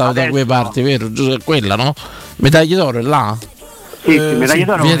 Stasera stavo da quelle parti, vero? Giusto, quella, no? Medaglia d'oro è là? Sì, medaglia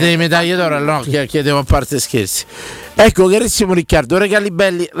d'oro. Medaglia d'oro, no, chiedevo a parte scherzi. Ecco, carissimo Riccardo, regali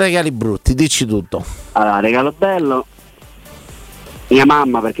belli, regali brutti, dici tutto. Allora, regalo bello. Mia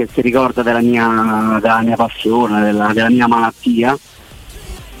mamma, perché si ricorda della mia passione, della mia malattia.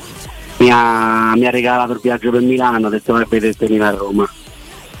 Mi ha regalato il viaggio per Milano, ha detto che vedete venire a Roma.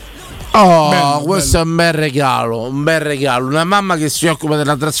 Oh, questo è un bel regalo. Una mamma che si occupa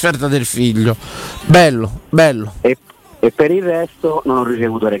della trasferta del figlio. Bello. E per il resto non ho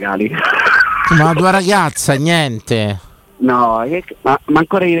ricevuto regali. Ma la tua ragazza, niente. No, ma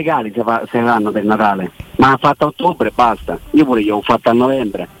ancora i regali se fanno per Natale. Ma ha fatto a ottobre e basta. Io pure io ho fatto a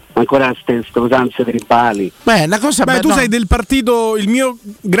novembre. Ancora queste usanze tribali. Una cosa tu sei del partito il mio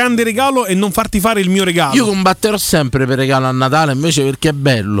grande regalo e non farti fare il mio regalo. Io combatterò sempre per regalo a Natale invece, perché è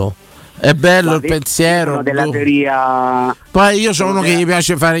bello. È bello il pensiero della teoria. Poi io sono uno che gli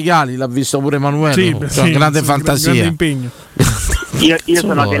piace fare regali, l'ha visto pure Emanuele. Grande fantasia. Grande impegno. Io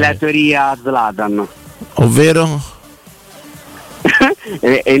sono della teoria Zlatan. Ovvero?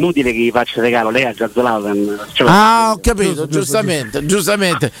 È inutile che gli faccia regalo, lei ha già Zlatan. Ho capito, giustamente.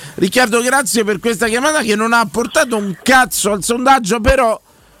 Riccardo, grazie per questa chiamata che non ha portato un cazzo al sondaggio, però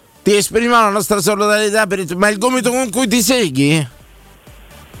ti esprimiamo la nostra solidarietà ma il gomito con cui ti segui?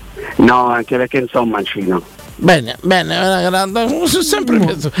 No, anche perché insomma mancino. Bene, sono sempre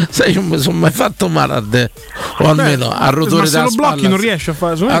penso, sai, io mi sono mai fatto male a te, o almeno a rotore da spalla. Se lo blocchi non riesce a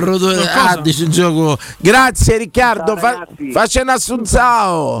fare a rotore, dici il gioco. Grazie Riccardo, faccia un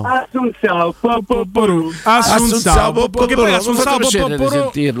assunzao. Che poi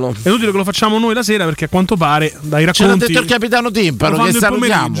sentirlo. È inutile che lo facciamo noi la sera, perché a quanto pare dai racconti. Ce l'ha detto il capitano Timpano, che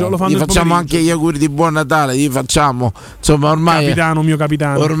salutiamo. Gli facciamo anche gli auguri di buon Natale, gli facciamo, insomma, ormai mio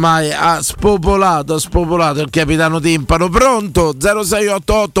capitano. Ormai ha spopolato il capitano Timpano. Pronto?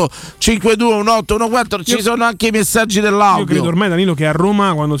 0688 521814. Ci sono anche i messaggi dell'audio. Io credo ormai, Danilo, che a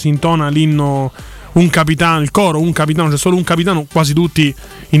Roma quando si intona l'inno un capitano, il coro un capitano, c'è solo un capitano, quasi tutti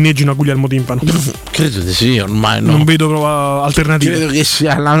inneggino a Guglielmo Timpano. Credo di sì, ormai no. Non vedo proprio alternative. Credo che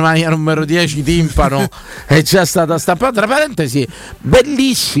sia la maglia numero 10 Timpano è già stata stampata. Tra parentesi,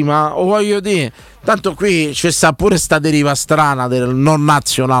 bellissima, o voglio dire. Tanto qui c'è sta pure sta deriva strana del non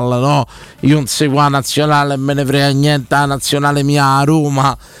nazionale, no? Io non seguo la nazionale, me ne frega niente, la nazionale mia a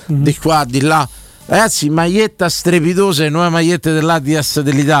Roma, di qua, di là. Ragazzi, maglietta strepitose, nuove magliette dell'Adidas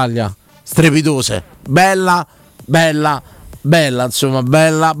dell'Italia. Strepitose. Bella, insomma,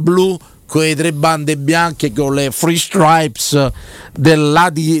 bella, blu, con le 3 bande bianche, con le free stripes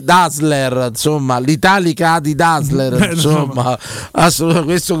dell'Adi Dazzler, insomma, l'italica Adi Dazzler, insomma,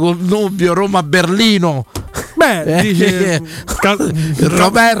 questo connubio Roma-Berlino. Dice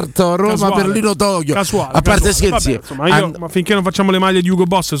Roberto, Roma-Berlino-Tokyo. A parte scherzi, ma finché non facciamo le maglie di Hugo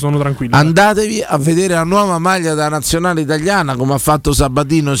Boss sono tranquillo. Andatevi a vedere la nuova maglia della nazionale italiana, come ha fatto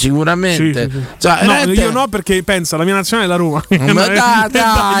Sabatino sicuramente. Sì. Cioè, no, io no, perché pensa, la mia nazionale è la Roma. Ma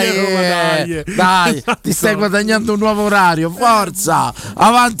dai, ti stai guadagnando un nuovo orario, forza,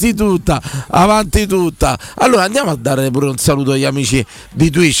 avanti tutta. Allora andiamo a dare pure un saluto agli amici di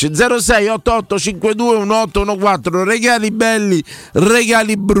Twitch. 0688 521814. Regali belli,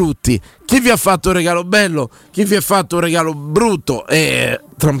 regali brutti. Chi vi ha fatto un regalo bello, chi vi ha fatto un regalo brutto, e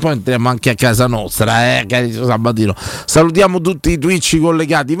tra un po' entriamo anche a casa nostra, carissimo Sabatino. Salutiamo tutti i Twitch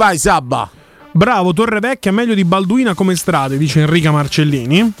collegati. Vai Sabba. Bravo, Torre Vecchia meglio di Balduina come strade, dice Enrica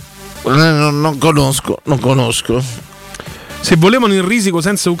Marcellini. Non conosco. Se volevano il risico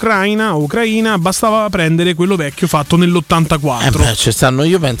senza Ucraina, bastava prendere quello vecchio fatto nell'84. Ci stanno,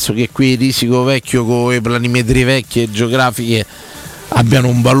 io penso che qui il risico vecchio con le planimetrie vecchie geografiche abbiano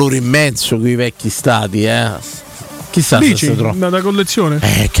un valore immenso quei vecchi stati, Chissà Dici, se trovo. Da collezione?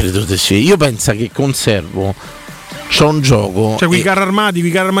 Credo di sì. Io penso che conservo. C'è un gioco. Cioè, quei carri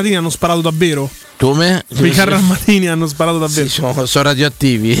armatini hanno sparato davvero? Come? Quei carri armatini hanno sparato davvero? Sì, sono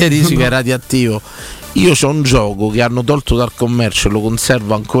radioattivi. Il risico è radioattivo. Io c'ho un gioco che hanno tolto dal commercio e lo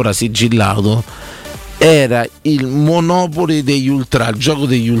conservo ancora sigillato. Era il Monopoli degli Ultra, il gioco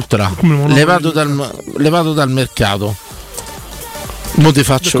degli Ultra, levato dal mercato. Mo ti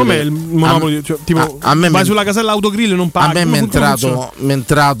faccio com'è il Monopoli? Tipo, vai sulla casella autogrill e non paghi. A me mi è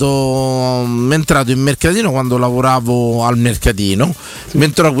entrato in mercatino quando lavoravo al mercatino. Mi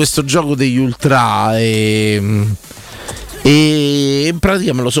entrò questo gioco degli Ultra e in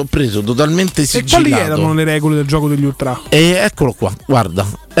pratica me lo sono preso totalmente sigillato. E quali erano le regole del gioco degli Ultra? Eccolo qua, guarda,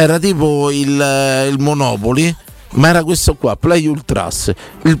 era tipo il Monopoli, ma era questo qua, Play Ultras,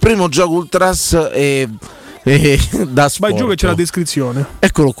 il primo gioco Ultras da sport. Vai giù che c'è la descrizione.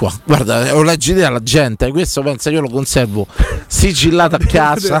 Eccolo qua, guarda, ho l'idea alla gente, questo pensa io lo conservo sigillato a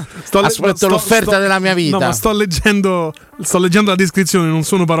casa. Aspetto l'offerta della mia vita. No, ma sto leggendo la descrizione, non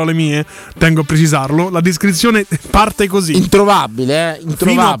sono parole mie, tengo a precisarlo. La descrizione parte così: introvabile.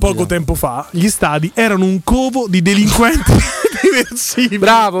 Fino a poco tempo fa gli stadi erano un covo di delinquenti eversivi.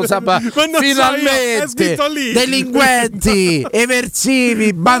 Bravo finalmente, è scritto lì. Delinquenti,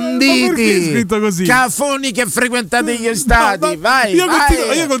 eversivi, banditi, cafoni che frequentate gli stadi. Io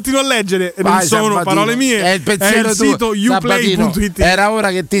continuo a leggere, e non sono Sabatino. Parole mie, è il pensiero è il sito uplay.it. Era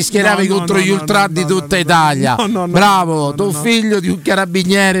ora che ti schieravi contro gli ultra di tutta Italia. Bravo, tuo figlio di un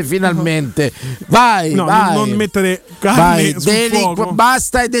carabiniere finalmente. Vai. Non mettere carne sul fuoco.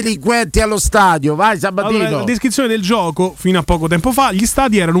 Basta i delinquenti allo stadio. Vai Sabatino. Allora, la descrizione del gioco: fino a poco tempo fa gli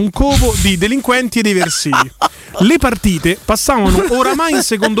stadi erano un covo di delinquenti ed eversivi. Le partite passavano oramai in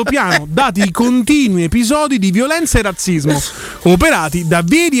secondo piano, dati i continui episodi di violenza e razzismo operati da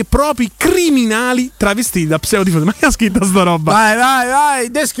veri e propri criminali travestiti da pseudotifosi. Ma che ha scritto sta roba? Vai,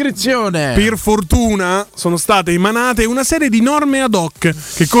 descrizione. Per fortuna sono state emanate una serie di norme ad hoc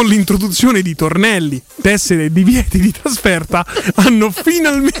che, con l'introduzione di tornelli, tessere e divieti di trasferta, hanno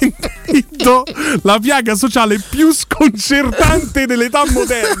finalmente vinto la piaga sociale più sconcertante dell'età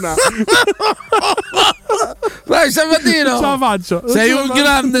moderna. Vai Sabatino. Ce la faccio. Sei un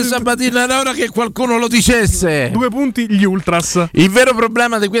grande Sabatino, era ora che qualcuno lo dicesse. 2 punti gli Ultras. Il vero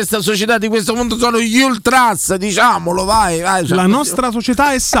problema di questa società, di questo mondo, sono gli Ultras, diciamolo, vai. La nostra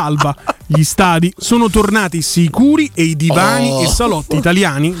società è salva. Gli stadi sono tornati sicuri e i divani e salotti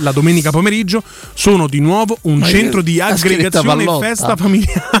italiani la domenica pomeriggio sono di nuovo un centro di aggregazione e festa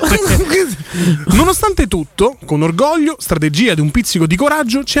familiare. Nonostante tutto, con orgoglio, strategia ed un pizzico di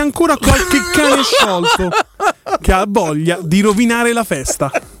coraggio, c'è ancora qualche cane sciolto che ha voglia di rovinare la festa.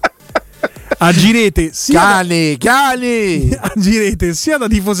 Agirete sia agirete sia da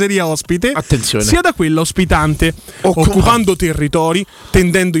tifoseria ospite, attenzione, sia da quella ospitante, occupando territori,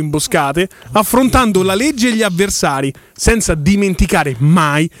 tendendo imboscate, affrontando la legge e gli avversari, senza dimenticare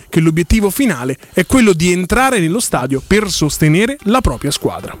mai che l'obiettivo finale è quello di entrare nello stadio per sostenere la propria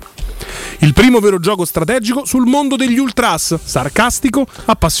squadra. Il primo vero gioco strategico sul mondo degli Ultras, sarcastico,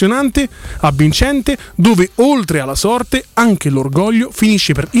 appassionante, avvincente, dove oltre alla sorte anche l'orgoglio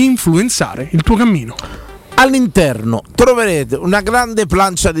finisce per influenzare il tuo cammino. All'interno troverete una grande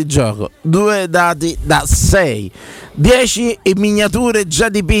plancia di gioco, 2 dadi da 6, 10 miniature già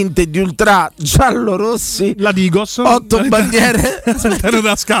dipinte di ultra giallo-rossi, la Digos, 8 bandiere all'interno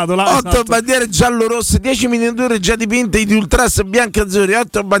della scatola, 8 bandiere giallo-rosse, 10 miniature già dipinte di ultras biancazzurri,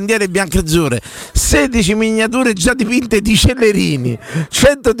 8 bandiere biancazzurre, 16 miniature già dipinte di cellerini,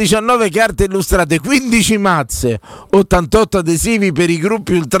 119 carte illustrate, 15 mazze, 88 adesivi per i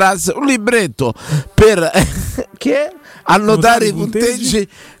gruppi ultras, un libretto per che annotare i punteggi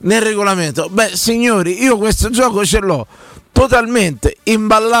nel regolamento. Beh, signori, io questo gioco ce l'ho totalmente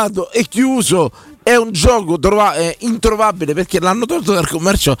imballato e chiuso. È un gioco introvabile perché l'hanno tolto dal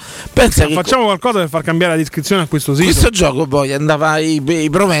commercio. Pensa che facciamo qualcosa per far cambiare la descrizione a questo sito. Questo gioco poi andava i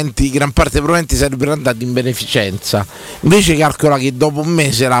proventi, gran parte dei proventi sarebbero andati in beneficenza. Invece calcola che dopo un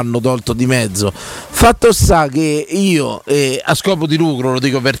mese l'hanno tolto di mezzo. Fatto sta che io a scopo di lucro, lo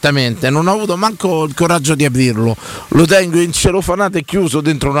dico apertamente, non ho avuto manco il coraggio di aprirlo. Lo tengo in celofanato e chiuso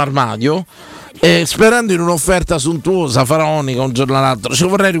dentro un armadio. Sperando in un'offerta sontuosa, faraonica, un giorno all'altro. Ci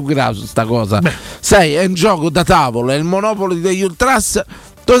vorrei recuperare su sta cosa. Sai, è un gioco da tavolo, è il Monopoli degli Ultras,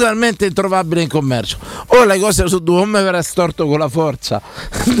 totalmente introvabile in commercio. Ora le cose su due, me verrà storto con la forza.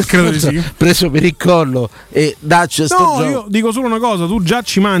 Credo di sì. Preso per il collo e dacci sto gioco. Io dico solo una cosa, tu già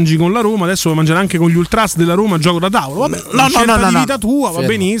ci mangi con la Roma, adesso vuoi mangiare anche con gli Ultras della Roma gioco da tavolo. Vabbè, no, di vita tua, fermo, va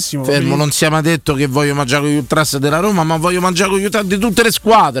benissimo. Fermo, non siamo detto che voglio mangiare con gli Ultras della Roma, ma voglio mangiare con gli Ultras di tutte le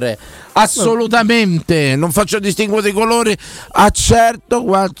squadre. Assolutamente, non faccio distinguo dei colori, accetto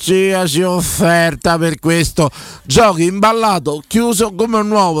qualsiasi offerta per questo gioco imballato, chiuso come un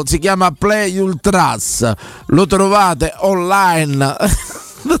nuovo, si chiama Play Ultras, lo trovate online.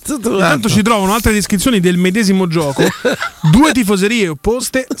 Intanto ci trovano altre descrizioni del medesimo gioco. 2 tifoserie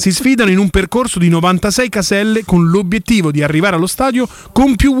opposte si sfidano in un percorso di 96 caselle con l'obiettivo di arrivare allo stadio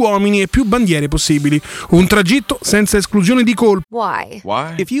con più uomini e più bandiere possibili. Un tragitto senza esclusione di colpo. Why?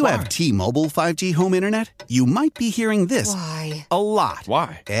 If you have T-Mobile 5G home internet, you might be hearing this a lot.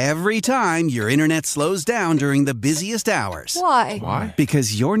 Why? Every time your internet slows down during the busiest hours. Why?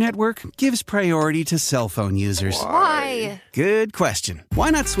 Because your network gives priority to cell phone users. Why? Good question.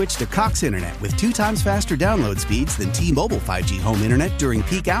 Why not switch to Cox Internet with 2 times faster download speeds than T-Mobile 5G home internet during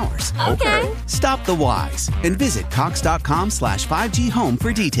peak hours? Okay. Stop the whys and visit cox.com/5G home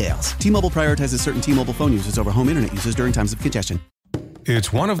for details. T-Mobile prioritizes certain T-Mobile phone users over home internet users during times of congestion.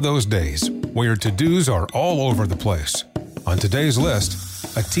 It's one of those days where your to-dos are all over the place. On today's list,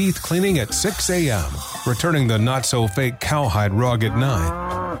 a teeth cleaning at 6 a.m., returning the not-so-fake cowhide rug at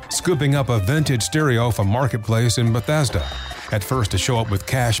 9, scooping up a vintage stereo from Marketplace in Bethesda, at first to show up with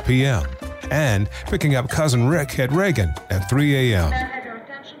cash PM, and picking up Cousin Rick at Reagan at 3 a.m.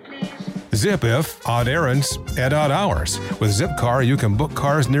 Zip if odd errands at odd hours. With Zipcar, you can book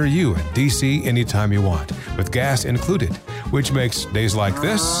cars near you in DC anytime you want, with gas included, which makes days like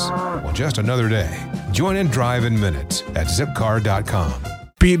this, well, just another day. Join and drive in minutes at zipcar.com.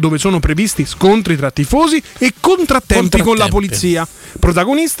 Dove sono previsti scontri tra tifosi e contrattempi con la polizia.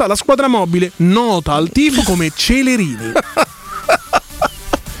 Protagonista la squadra mobile, nota al tifo come Celerini.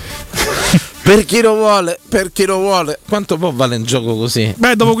 Per chi lo vuole, quanto può vale un gioco così?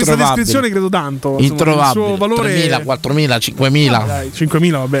 Beh, dopo questa descrizione credo tanto. Introvabile. Il suo valore 3.000, 4.000, 5.000. Dai,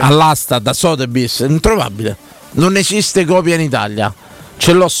 5.000 va bene. All'asta da Sotheby's, introvabile. Non esiste copia in Italia.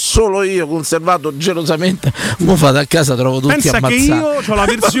 Ce l'ho solo io conservato gelosamente. Mo fate a casa, trovo tutti pensa ammazzati. Che io ho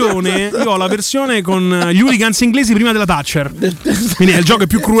la versione con gli hooligans inglesi prima della Thatcher. Quindi il gioco è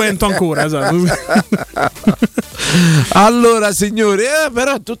più cruento ancora, esatto. Allora signori,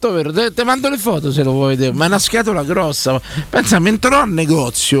 però è tutto vero, te mando le foto se lo vuoi vedere, ma è una scatola grossa. Pensa, mi entrò al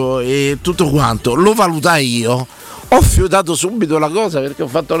negozio e tutto quanto, lo valutai io. Ho fiutato subito la cosa perché ho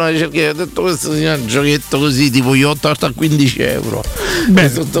fatto una ricerca e ho detto questo sia un giochetto così tipo io ho tolto a 15 euro.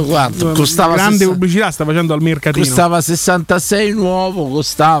 Beh, tutto quanto costava grande pubblicità sta facendo al mercatino. Costava 66 nuovo,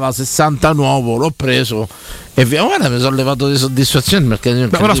 costava 60 nuovo, l'ho preso e via. Guarda, mi sono levato di soddisfazione perché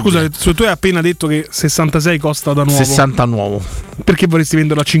però scusa, tu hai appena detto che 66 costa da nuovo. 60 nuovo. Perché vorresti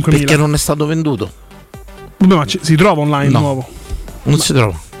venderlo a 5.000? Perché non è stato venduto. Vabbè, ma si trova online nuovo? Non si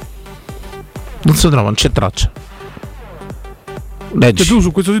trova. Non c'è traccia. Leggi. Cioè tu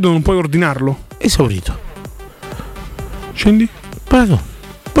su questo sito non puoi ordinarlo? Esaurito. Scendi? Prego.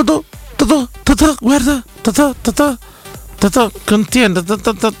 Guarda. Contiene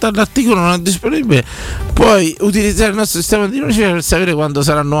l'articolo non è disponibile. Puoi utilizzare il nostro sistema di notifica per sapere quando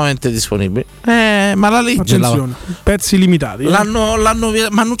sarà nuovamente disponibile. Ma la legge. Attenzione, pezzi limitati. L'hanno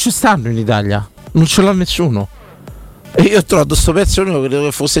ma non ci stanno in Italia. Non ce l'ha nessuno. E io ho trovato sto pezzo unico, credevo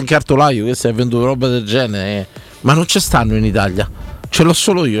che fosse in cartolaio, che si è venduto roba del genere. Ma non ci stanno in Italia. Ce l'ho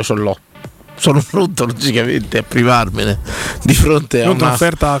solo io, ce l'ho. Sono pronto logicamente a privarmene di fronte a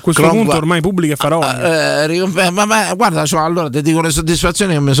un'offerta a questo punto ormai pubblica e faraonica. Ma guarda, allora ti dico le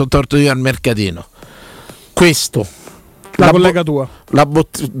soddisfazioni che mi sono torto io al mercatino. Questo. La collega tua. La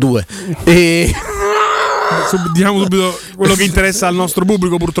 2. E diciamo subito quello che interessa al nostro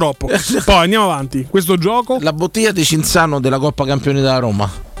pubblico purtroppo. Poi andiamo avanti. Questo gioco. La bottiglia di Cinzano della Coppa Campioni della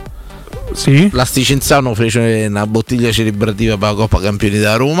Roma. Sì. L'Asti Cinzano fece una bottiglia celebrativa per la Coppa Campioni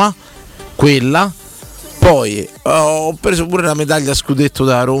della Roma, quella. Poi ho preso pure la medaglia scudetto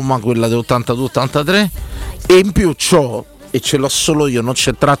della Roma, quella del 82-83, e in più c'ho, e ce l'ho solo io, non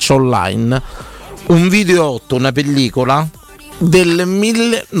c'è traccia online, un videootto, una pellicola del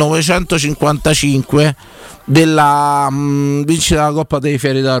 1955 della vincita della Coppa dei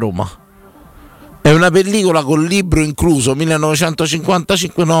Fieri da Roma. È una pellicola col libro incluso,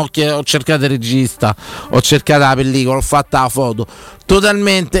 1955. No, ho cercato il regista, ho cercato la pellicola, ho fatta la foto,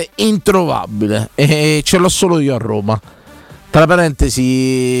 totalmente introvabile e ce l'ho solo io a Roma. Tra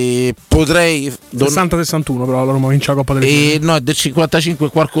parentesi, potrei 60-61 però la Roma vince la Coppa delle Fiere. No, è del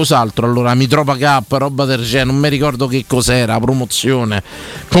 55 qualcos'altro. Allora mi trova K, roba del genere, non mi ricordo che cos'era, promozione.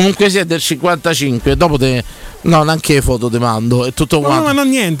 Comunque sia del 55. Dopo no, neanche le foto te mando, è tutto quanto. No,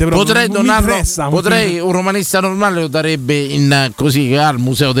 niente, però potrei donarlo. Potrei, un romanista normale lo darebbe in così al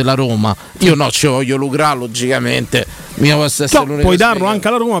Museo della Roma. Io no, ci voglio lucrare logicamente. Mica posso essere l'unico. Puoi darlo anche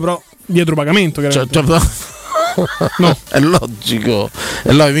alla Roma, però dietro pagamento, no, è logico,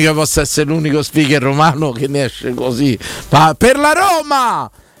 mica posso essere l'unico speaker romano che ne esce così per la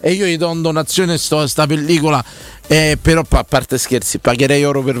Roma e io gli do in donazione sta pellicola, però a parte scherzi, pagherei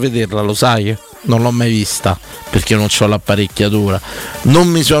oro per vederla, lo sai? Non l'ho mai vista perché non ho l'apparecchiatura, non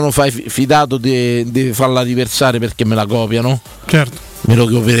mi sono fidato di farla riversare perché me la copiano. Certo. Me lo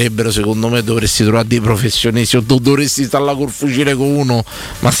copierebbero, secondo me dovresti trovare dei professionisti o dovresti stare là col fucile con uno,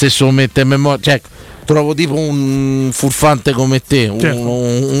 ma se lo mette in memoria, cioè trovo tipo un furfante come te, certo.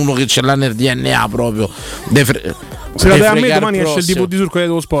 uno che ce l'ha nel DNA proprio. Se la dai a me domani esce il tipo di sul Corriere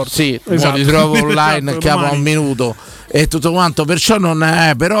dello Sport. Sì, esatto. Ti trovo online, chiamo a un minuto e tutto quanto, perciò non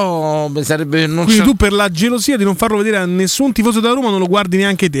è, però sarebbe non. Quindi tu per la gelosia di non farlo vedere a nessun tifoso della Roma non lo guardi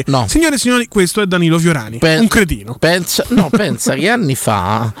neanche te. No. Signore e signori, questo è Danilo Fiorani, un cretino. Pensa che anni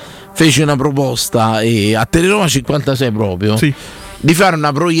fa fece una proposta a Teleroma 56 proprio. Sì. Di fare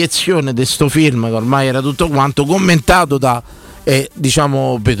una proiezione di sto film che ormai era tutto quanto commentato da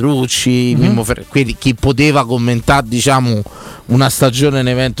diciamo Petrucci, Mimmo Ferrari, chi poteva commentare diciamo una stagione, un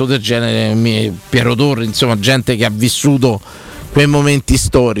evento del genere, Piero Torri, insomma gente che ha vissuto quei momenti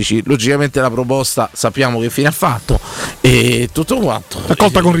storici. Logicamente la proposta sappiamo che fine ha fatto e tutto quanto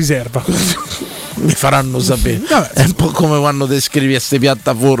accolta con riserva. Mi faranno sapere. È un po' come quando descrivi a queste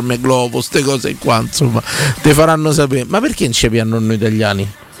piattaforme Globo, queste cose qua, insomma, te faranno sapere. Ma perché non ci piano noi italiani?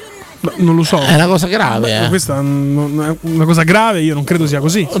 Non lo so. È una cosa grave. Questa è una cosa grave, io non credo sia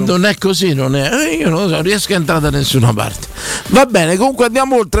così. Non è così, non è. Io non lo so, non riesco a entrare da nessuna parte. Va bene, comunque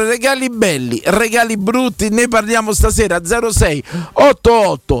andiamo oltre. Regali belli, regali brutti, ne parliamo stasera. 06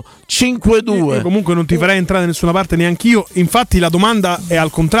 88 52. Io comunque non ti farei entrare da nessuna parte neanch'io. Infatti la domanda è al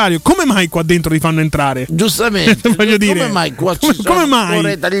contrario: come mai qua dentro ti fanno entrare? Giustamente. Voglio dire, come mai qua ci sono come mai?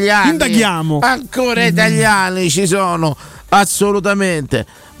 ancora italiani? Indaghiamo. Ancora italiani ci sono, assolutamente.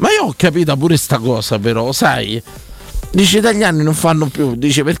 Ma io ho capito pure sta cosa, però, sai, Dice italiani non fanno più,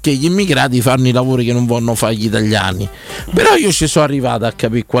 dice perché gli immigrati fanno i lavori che non vogliono fare gli italiani. Però io ci sono arrivato a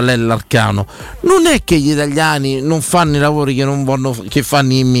capire qual è l'arcano. Non è che gli italiani non fanno i lavori che non vogliono, che fanno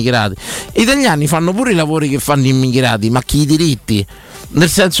gli immigrati. Gli italiani fanno pure i lavori che fanno gli immigrati, ma chi i diritti? Nel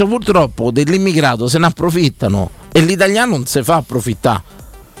senso, purtroppo dell'immigrato se ne approfittano e l'italiano non si fa approfittare.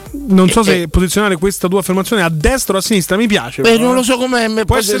 Non so se posizionare questa tua affermazione a destra o a sinistra, mi piace. Non lo so come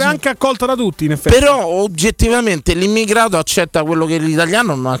può essere anche accolta da tutti, in effetti. Però oggettivamente l'immigrato accetta quello che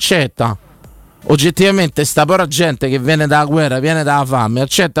l'italiano non accetta. Oggettivamente sta povera gente che viene dalla guerra, viene dalla fame,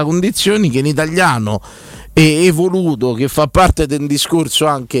 accetta condizioni che l'italiano è evoluto, che fa parte del discorso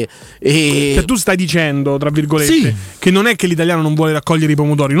anche Cioè tu stai dicendo, tra virgolette, sì, che non è che l'italiano non vuole raccogliere i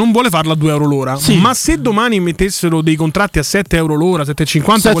pomodori, non vuole farlo a 2 euro l'ora, sì, ma se domani mettessero dei contratti a 7 euro l'ora,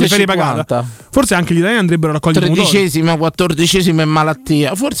 7,50 con le ferie pagate, forse anche gli italiani andrebbero a raccogliere i pomodori. 13esima, 14esima in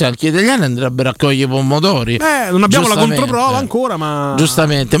malattia, forse anche gli italiani andrebbero a raccogliere i pomodori. Non abbiamo la controprova ancora, ma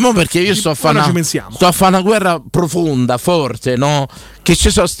giustamente, mo perché io sto a fare una guerra profonda, forte, no? Che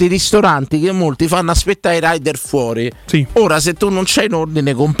ci sono sti ristoranti che molti fanno aspettare i rider fuori. Sì. Ora se tu non c'hai in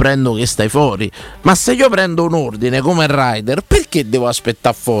ordine comprendo che stai fuori, ma se io prendo un ordine come rider, perché devo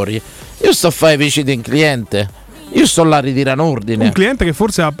aspettare fuori? Io sto a fare visite in cliente, io sto là a ritirare un ordine. Un cliente che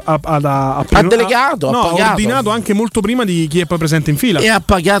forse ha delegato, ha pagato, ha ordinato anche molto prima di chi è poi presente in fila e ha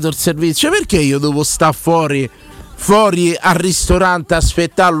pagato il servizio. Perché io devo stare fuori al ristorante,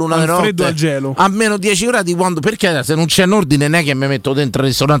 aspettarlo una notte freddo al gelo a meno 10 gradi, quando, perché se non c'è un ordine non è che mi metto dentro il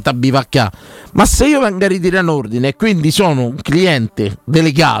ristorante a bivaccare, ma se io vengo a ritirare un ordine e quindi sono un cliente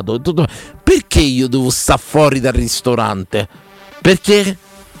delegato e tutto, perché io devo stare fuori dal ristorante? Perché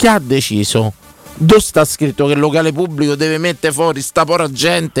chi ha deciso? Dove sta scritto che il locale pubblico deve mettere fuori sta povera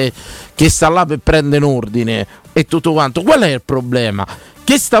gente che sta là per prendere un ordine e tutto quanto? Qual è il problema?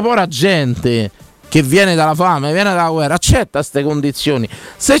 Che sta povera gente che viene dalla fame, viene dalla guerra, accetta queste condizioni.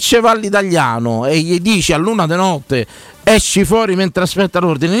 Se ci va l'italiano e gli dici a luna di notte esci fuori mentre aspetta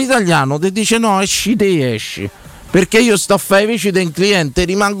l'ordine, l'italiano ti dice no, esci te, esci. Perché io sto a fare visite in cliente,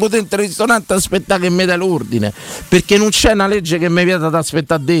 rimango dentro il ristorante a aspettare che mi dai l'ordine, perché non c'è una legge che mi vieta ad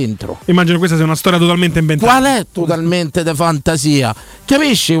aspettare dentro. Immagino questa sia una storia totalmente inventata. Qual è totalmente di fantasia?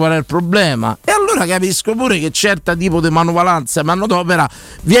 Capisci qual è il problema? E allora capisco pure che certa tipo di manovalanza e manodopera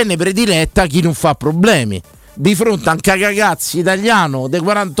viene prediletta a chi non fa problemi. Di fronte a un cagagazzi italiano di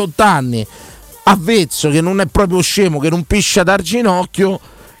 48 anni, avvezzo, che non è proprio scemo, che non piscia dal ginocchio,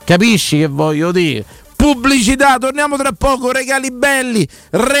 capisci che voglio dire? Pubblicità, torniamo tra poco, regali belli,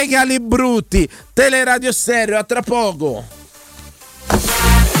 regali brutti, Teleradio Stereo, a tra poco.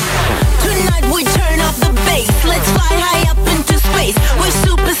 Tonight we turn off the bass, let's fly high up into space, we're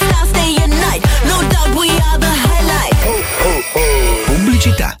superstars day and night, no doubt we are the highlight.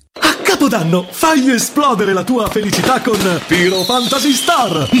 Pubblicità. A Capodanno fai esplodere la tua felicità con Piro Fantasy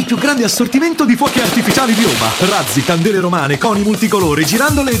Star, il più grande assortimento di fuochi artificiali di Roma, razzi, candele romane, coni multicolori,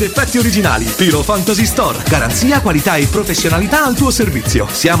 girandole ed effetti originali. Piro Fantasy Store, garanzia, qualità e professionalità al tuo servizio.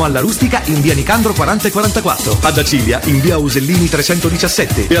 Siamo alla Rustica in via Nicandro 40 e 44, ad Acilia in via Usellini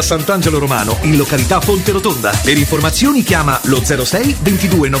 317 e a Sant'Angelo Romano in località Fonte Rotonda. Per informazioni chiama lo 06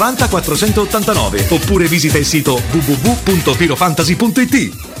 22 90 489 oppure visita il sito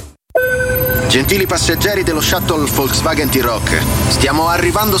www.pirofantasy.it. Gentili passeggeri dello shuttle Volkswagen T-Roc, stiamo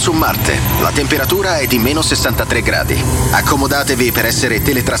arrivando su Marte. La temperatura è di meno 63 gradi. Accomodatevi per essere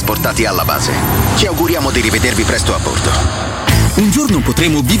teletrasportati alla base. Ci auguriamo di rivedervi presto a bordo. Un giorno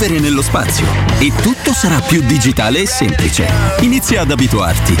potremo vivere nello spazio e tutto sarà più digitale e semplice. Inizia ad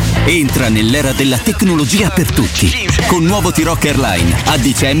abituarti. Entra nell'era della tecnologia per tutti. Con nuovo T-Roc Airline, a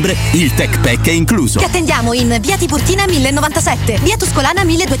dicembre il Tech Pack è incluso. Ti attendiamo in via Tiburtina 1097, via Tuscolana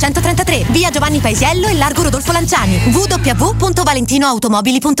 1233, via Giovanni Paisiello e largo Rodolfo Lanciani.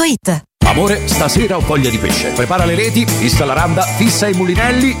 www.valentinoautomobili.it. Amore, stasera ho voglia di pesce. Prepara le reti, fissa la randa, fissa i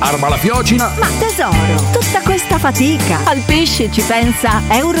mulinelli, arma la fiocina. Ma tesoro, tutta questa fatica. Al pesce ci pensa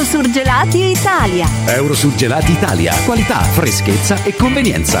Eurosurgelati Italia. Eurosurgelati Italia. Qualità, freschezza e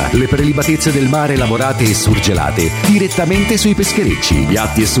convenienza. Le prelibatezze del mare lavorate e surgelate direttamente sui pescherecci.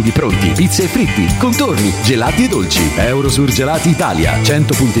 Piatti e sughi pronti, pizze e fritti, contorni, gelati e dolci. Eurosurgelati Italia.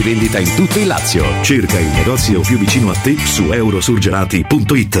 100 punti vendita in tutto il Lazio. Cerca il negozio più vicino a te su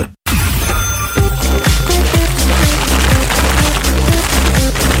eurosurgelati.it.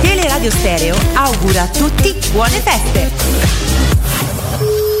 Radio Stereo augura a tutti buone feste.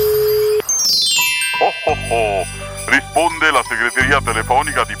 Risponde la segreteria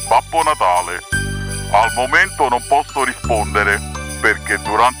telefonica di Babbo Natale. Al momento non posso rispondere perché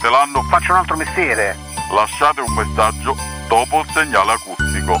durante l'anno faccio un altro mestiere. Lasciate un messaggio dopo il segnale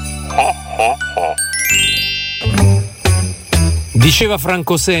acustico. Diceva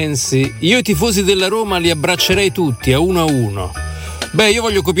Franco Sensi: io i tifosi della Roma li abbraccerei tutti a uno. Beh, io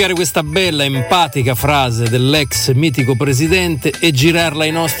voglio copiare questa bella, empatica frase dell'ex mitico presidente e girarla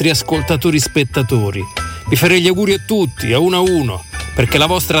ai nostri ascoltatori spettatori. Vi farei gli auguri a tutti, a uno, perché la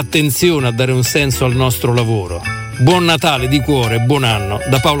vostra attenzione a dare un senso al nostro lavoro. Buon Natale di cuore, buon anno,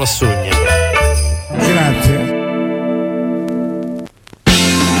 da Paolo Assogna. Grazie.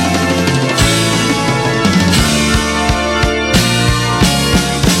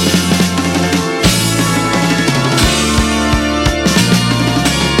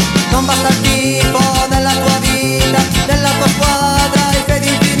 Non basta il tipo della tua vita, della tua squadra, i fedi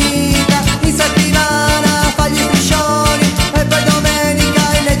infinita. In settimana fagli i striscioni e poi domenica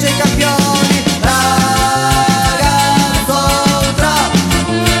inneggia i campioni. Ragazzo ultra,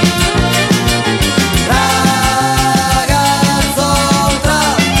 ragazzo ultra.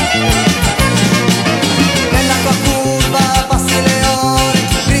 Nella tua curva passi le ore,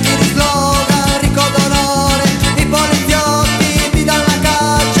 gridi di slogan, ricco d'onore. I poliziotti ti danno la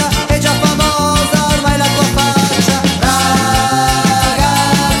caccia, è già famosa ormai la tua faccia.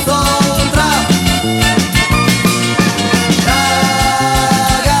 Ragazzo ultra,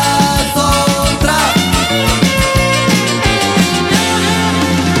 ragazzo ultra.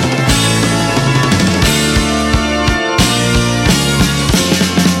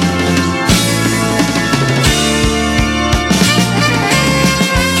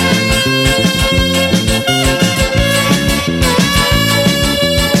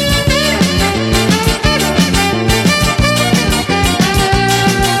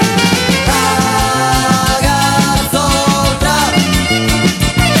 Ragazzo ultra,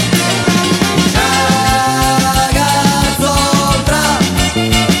 ragazzo ultra.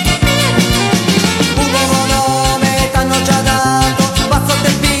 Un nuovo nome t'hanno già dato, pazzo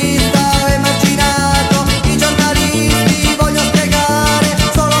teppista emarginato. I giornalisti vogliono spiegare,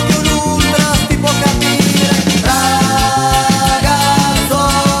 solo che un ultra ti può capire. Ragazzo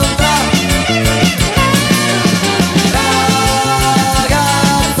ultra,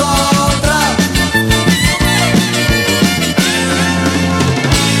 ragazzo ultra.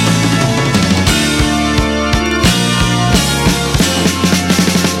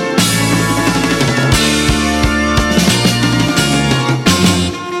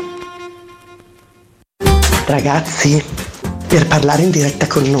 Ragazzi, per parlare in diretta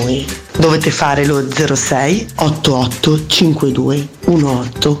con noi dovete fare lo 06 88 52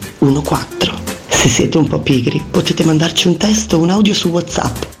 1814. Se siete un po' pigri potete mandarci un testo o un audio su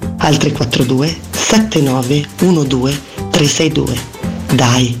WhatsApp al 342 79 12 362.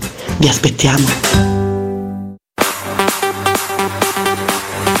 Dai, vi aspettiamo.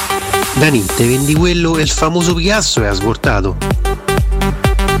 Dani, te vendi quello e il famoso Picasso è svoltato.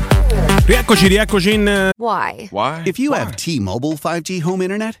 Rieccoci in Why? If you have T-Mobile 5G home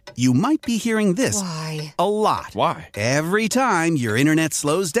internet, you might be hearing this Why? a lot. Why? Every time your internet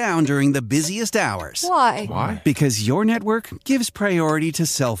slows down during the busiest hours. Why? Because your network gives priority to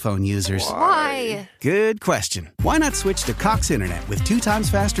cell phone users. Why? Good question. Why not switch to Cox Internet with 2 times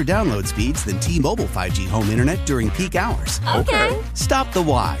faster download speeds than T-Mobile 5G home internet during peak hours? Okay. Stop the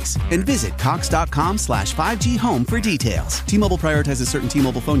whys and visit cox.com/5G home for details. T-Mobile prioritizes certain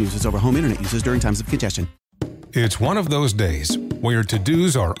T-Mobile phone users over home internet users during times of congestion. It's one of those days where your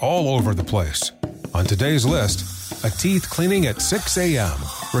to-dos are all over the place. On today's list, a teeth cleaning at 6 a.m.,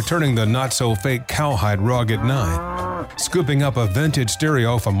 returning the not-so-fake cowhide rug at 9, scooping up a vintage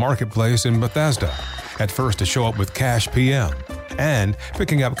stereo from Marketplace in Bethesda, at first to show up with cash PM, and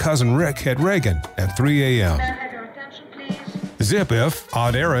picking up Cousin Rick at Reagan at 3 a.m. Zip if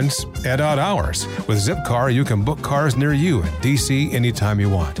odd errands at odd hours. With Zipcar, you can book cars near you in DC anytime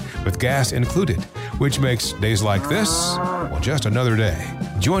you want, with gas included, which makes days like this, well, just another day.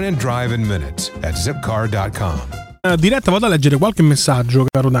 Join and drive in minutes at zipcar.com. diretta vado a leggere qualche messaggio,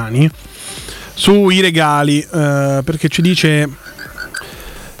 caro Dani, sui regali, perché ci dice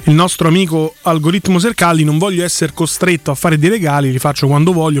il nostro amico Algoritmo Sercalli: non voglio essere costretto a fare dei regali, li faccio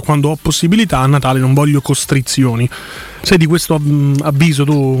quando voglio, quando ho possibilità. A Natale non voglio costrizioni. Sei di questo avviso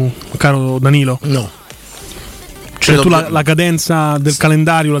tu, caro Danilo? No. Cioè tu la cadenza del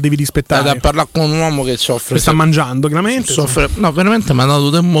calendario la devi rispettare. Da parlare con un uomo che soffre. Che sta mangiando, chiaramente. No, veramente mi ha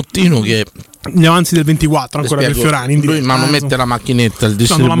dato del mottino che gli avanzi del 24 ancora per Fiorani. Lui manomette la macchinetta, il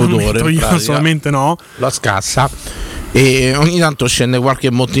distributore. Io solamente no. La scassa. E ogni tanto scende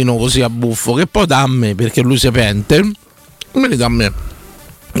qualche mottino così a buffo che poi dà a me, perché lui si pente, me li dà a me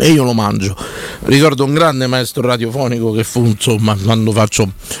e io lo mangio. Ricordo un grande maestro radiofonico che fu, insomma, quando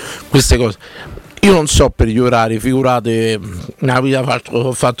faccio queste cose, io non so per gli orari, figurate, nella vita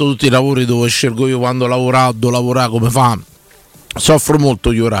ho fatto tutti i lavori dove scelgo io quando lavorare, come fa. soffro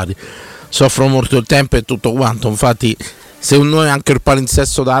molto gli orari, soffro molto il tempo e tutto quanto. Infatti secondo me anche il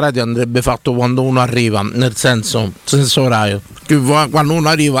palinsesto da radio andrebbe fatto quando uno arriva, nel senso orario, che quando uno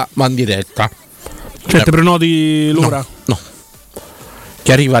arriva va in diretta. Cioè te prenoti l'ora? No.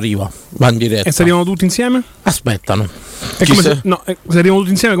 Chi arriva va in diretta. E se arrivano tutti insieme? Aspettano. Se arrivano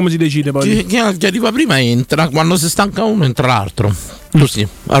tutti insieme come si decide poi? Chi arriva prima entra, quando si stanca uno entra l'altro. Così,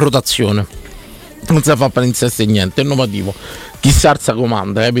 a rotazione. Non si fa palinsesto e niente, è innovativo. Chi si alza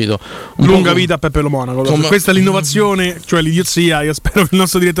comanda, capito? Lunga vita a Peppe Lo Monaco. Questa è l'innovazione, cioè l'idiozia. Io spero che il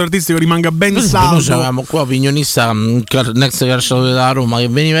nostro direttore artistico rimanga ben saldo. Noi avevamo qua opinionista, un ex calciatore della Roma che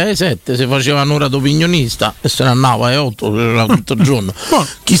veniva alle 7, si faceva un'ora d'opinionista e se ne andava alle 8 tutto il giorno.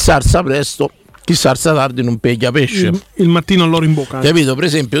 Chi si alza presto, chi si alza tardi non piglia pesce. Il mattino all'oro in bocca. Capito? Per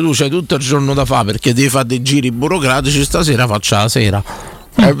esempio tu c'hai tutto il giorno da fare perché devi fare dei giri burocratici, stasera faccia la sera.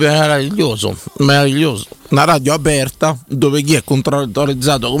 È meraviglioso. Una radio aperta dove chi è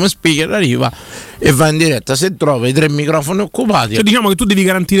contrattualizzato come speaker arriva e va in diretta. Se trovi i 3 microfoni occupati, cioè diciamo che tu devi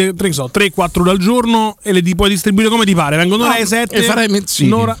garantire 3-4 al giorno e le puoi distribuire come ti pare. Vengono ore 7 e farai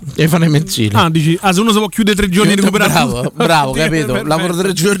mensili. Dici, se uno si può chiudere 3 giorni e recuperare. Bravo, capito? Lavoro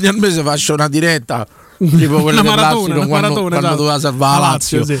 3 giorni al mese, faccio una diretta. Tipo quelle dell'Assino quando doveva salvare la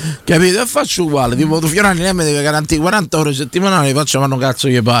Lazio, sì. Capito? E faccio uguale, tipo Fiorani lei mi deve garantire 40 ore settimanali, facciamo cazzo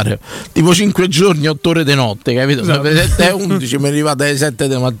gli pare, tipo 5 giorni 8 ore di notte, capito? Esatto. 7 e 11 mi arrivate alle 7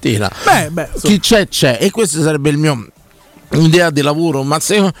 di mattina. Chi c'è e questo sarebbe il mio idea di lavoro, ma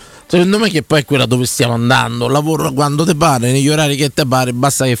secondo me che poi è quella dove stiamo andando. Lavoro quando ti pare, negli orari che ti pare,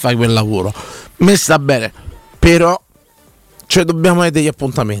 basta che fai quel lavoro. Me sta bene, però dobbiamo avere degli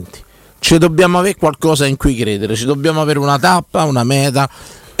appuntamenti. Dobbiamo avere qualcosa in cui credere, dobbiamo avere una tappa, una meta.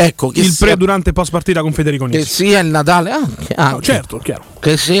 Ecco, che il pre, durante e post partita con Federico Nisi. Che sia il Natale anche. No, certo, chiaro.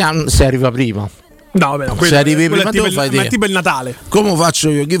 Che sia se arriva prima. No, vabbè, se arrivi prima tu fai te. Ma tipo il Natale. Come faccio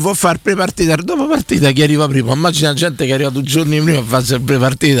io? Chi vuol fare pre-partita e dopo partita chi arriva prima? Immagina gente che arriva 2 giorni prima a farsi il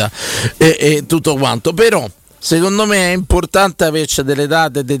pre-partita e tutto quanto. Però secondo me è importante averci delle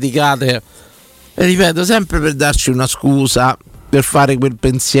date dedicate, e ripeto, sempre per darci una scusa, per fare quel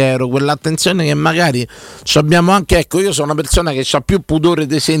pensiero, quell'attenzione che magari abbiamo anche. Ecco, io sono una persona che ha più pudore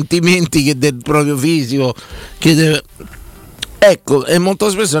dei sentimenti che del proprio fisico, ecco, e molto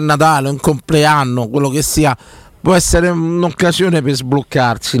spesso è Natale, un compleanno, quello che sia, può essere un'occasione per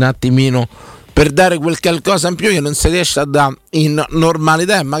sbloccarsi un attimino, per dare quel qualcosa in più che non si riesce a dare in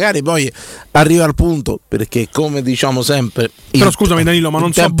normalità, e magari poi arriva al punto, perché come diciamo sempre, però scusami Danilo, ma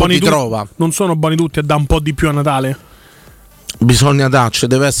non sono buoni tutti a dare un po' di più a Natale? Bisogna darci,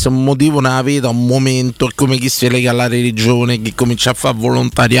 deve essere un motivo nella vita, un momento, è come chi si lega alla religione, chi comincia a fare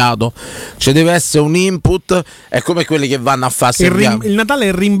volontariato, cioè deve essere un input, è come quelli che vanno a fare il Natale è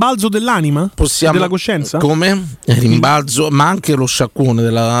il rimbalzo dell'anima? Della coscienza? Come? Il rimbalzo, ma anche lo sciacquone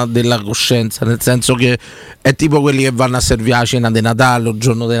della coscienza, nel senso che è tipo quelli che vanno a servire la cena di Natale, il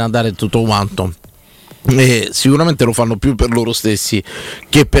giorno di Natale e tutto quanto. E sicuramente lo fanno più per loro stessi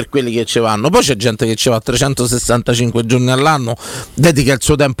che per quelli che ci vanno. Poi c'è gente che ci va 365 giorni all'anno, dedica il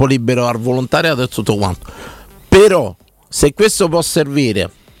suo tempo libero al volontariato e tutto quanto. Però se questo può servire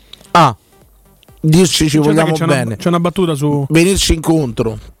a dirci ci vogliamo bene, c'è una battuta su venirci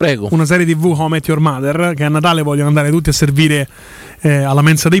incontro, prego. Una serie TV, How I Met Your Mother, che a Natale vogliono andare tutti a servire alla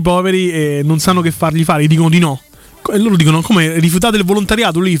mensa dei poveri e non sanno che fargli fare, gli dicono di no. E loro dicono: come rifiutate il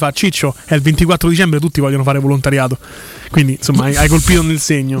volontariato? Lui fa: Ciccio, è il 24 dicembre, tutti vogliono fare volontariato. Quindi insomma hai colpito nel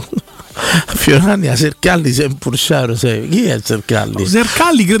segno. Fiorani a Sercalli sei un porciaro, sei. Chi è Sercalli?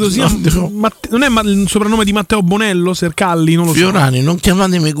 Sercalli credo sia non è il soprannome di Matteo Bonello, Sercalli, non lo Fiorani, so. Non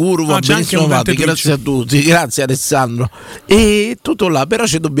chiamatemi guru, va benissimo, grazie a tutti, grazie Alessandro. E tutto là, però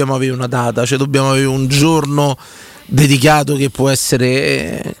ci dobbiamo avere una data, ci dobbiamo avere un giorno dedicato che può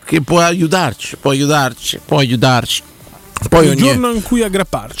essere, che può aiutarci. Poi il giorno in cui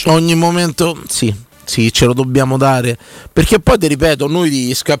aggrapparci. Ogni momento, sì, ce lo dobbiamo dare, perché poi ti ripeto,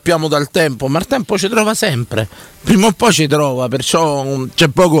 noi scappiamo dal tempo, ma il tempo ci trova sempre, prima o poi ci trova, perciò c'è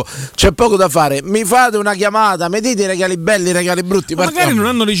poco da fare. Mi fate una chiamata, mi dite regali belli, regali brutti, ma magari non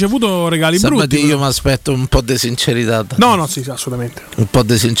hanno ricevuto regali brutti. Io mi aspetto un po' di sincerità. No, sì, assolutamente. Un po'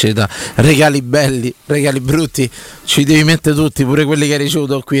 di sincerità. Regali belli, regali brutti, ci devi mettere tutti, pure quelli che hai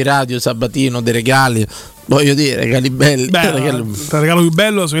ricevuto qui radio Sabatino, dei regali. voglio dire, regali belli. Il regalo più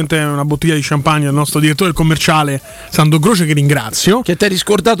bello è sicuramente una bottiglia di champagne al nostro direttore commerciale Sandro Croce, che ringrazio. Che ti hai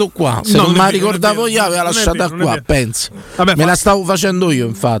riscordato qua. Se non me la ricordavo io, aveva lasciata qua, penso. Vabbè, me la stavo facendo io,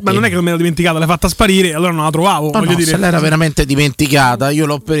 infatti. Ma non è che me l'ho dimenticata, l'hai fatta sparire, allora non la trovavo. No, dire. Se l'era veramente dimenticata, io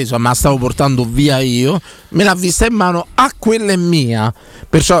l'ho preso, ma la stavo portando via io. Me l'ha vista in mano, quella è mia.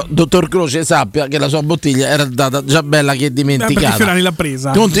 Perciò, dottor Croce, sappia che la sua bottiglia era data già bella che è dimenticata. Perché Fiorani l'ha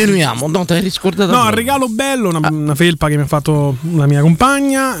presa. Continuiamo, non ti hai riscordato. No, il regalo bello, una felpa che mi ha fatto la mia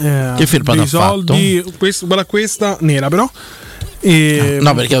compagna. Che felpa ti ha soldi, guarda questa, nera però.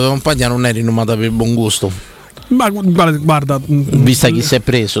 No, perché la tua compagna non è rinomata per il buon gusto. Ma guarda, vista chi si è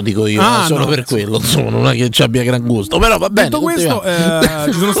preso, dico io, solo per quello, insomma, non è che ci abbia gran gusto, però va bene. Detto questo,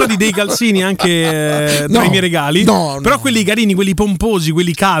 ci sono stati dei calzini anche tra i miei regali, però quelli carini, quelli pomposi,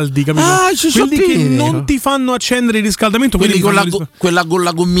 quelli caldi, capito? Quelli che non ti fanno accendere il riscaldamento, quelli quella con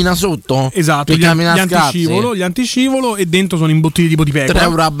la gommina sotto? Esatto, gli antiscivolo, e dentro sono imbottiti tipo di pecora. 3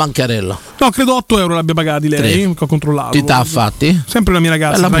 euro a bancarella. No, credo 8 euro l'abbia pagati lei, che ho controllato. Ti t'ha fatti? Sempre la mia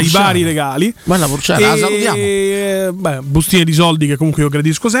ragazza, tra i vari regali. Bella porciata, la salutiamo. Bustine di soldi che comunque io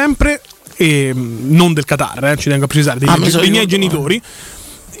gradisco sempre, e non del Qatar, ci tengo a precisare, dei miei genitori.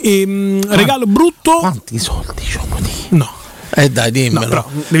 Regalo brutto. Quanti soldi? No. Dai, dimmelo. No, però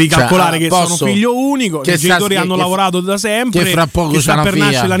devi calcolare che sono figlio unico, i genitori hanno lavorato da sempre, che fra poco che sta per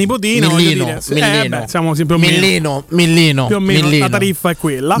nascere la nipotina, Millino. siamo più o meno più o meno la tariffa è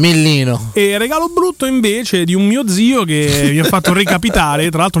quella. Millino. E regalo brutto invece di un mio zio che mi ha fatto recapitare,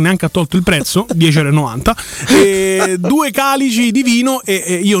 tra l'altro neanche ha tolto il prezzo, 10,90 €, 2 calici di vino,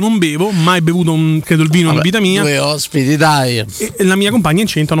 e io non bevo, mai bevuto credo il vino in vita mia. 2 ospiti, dai. E la mia compagna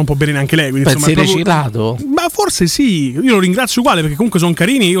incinta non può bere neanche lei, quindi insomma, riciclato? Ma forse sì, io lo ringrazio uguale perché comunque sono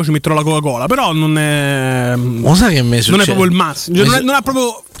carini, io ci metterò la Coca-Cola, però non è, sai che mi non è proprio il massimo, non ha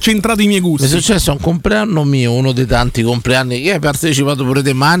proprio centrato i miei gusti. Mi è successo a un compleanno mio, uno dei tanti compleanni che hai partecipato pure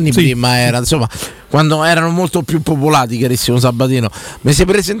te, ma anni prima era, insomma, quando erano molto più popolati, carissimo Sabatino, mi si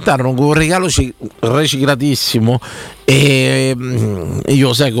presentarono con un regalo riciclatissimo, e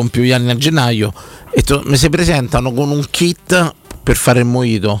io sai compio gli anni a gennaio, e mi si presentano con un kit per fare il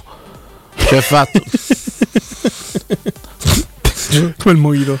mojito, cioè fatto quel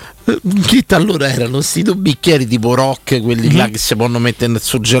mojito. Un kit, allora erano sti 2 bicchieri tipo rock, quelli là che si possono mettere nel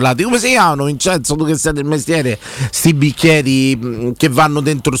surgelati. Come si chiamano, Vincenzo, tu che sei del mestiere? Sti bicchieri che vanno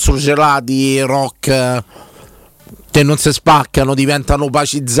dentro il surgelati rock, che non si spaccano, diventano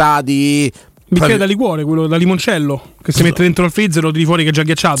opacizzati. Bicchiere da liquore, quello da limoncello, che si mette dentro il freezer e lo tiri fuori che è già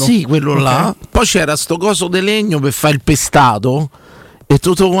ghiacciato. Sì, quello là. Poi c'era sto coso di legno per fare il pestato e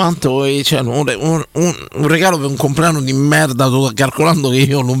tutto quanto, e cioè, un regalo per un compleanno di merda, calcolando che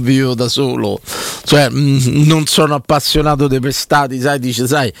io non vivo da solo, cioè non sono appassionato dei pestati, sai, dice,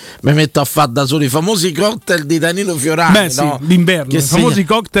 sai, mi metto a fare da solo i famosi cocktail di Danilo Fiorani. Beh sì, d'inverno, i famosi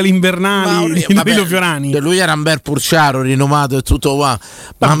cocktail invernali di Danilo Fiorani. Lui era un bel purciaro rinomato e tutto qua,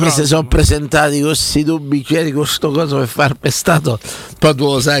 ma mi si sono presentati con questi 2 bicchieri con sto coso per far pestato, poi tu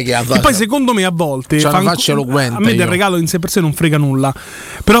lo sai che e poi secondo me a volte faccia eloquente, a me del regalo in sé per sé non frega nulla,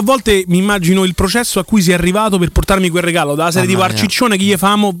 però a volte mi immagino il processo a cui si è arrivato per portarmi quel regalo, dalla serie tipo Arciccione che gli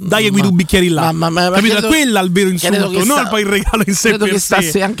famo, dai quei 2 bicchieri là, capito? È quella il vero insulto, non poi il regalo in sé credo per che sé.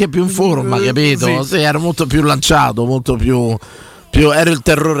 stassi anche più in forma, capito? Sì, ero molto più lanciato, molto più ero il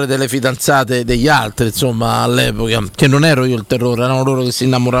terrore delle fidanzate degli altri, insomma, all'epoca, che non ero io il terrore, erano loro che si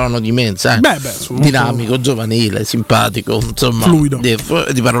innamoravano di me, sai? Dinamico, giovanile, simpatico, insomma, fluido,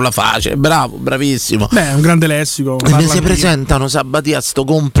 di parola facile, bravo, bravissimo. È un grande lessico. E mi si presentano Sabatia a sto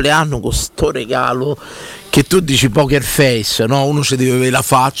compleanno con sto regalo che tu dici poker face, no? Uno ci deve avere la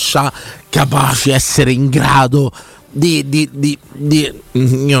faccia capace, essere in grado di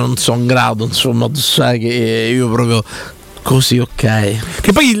io non sono in grado, insomma, tu sai che io proprio così, ok.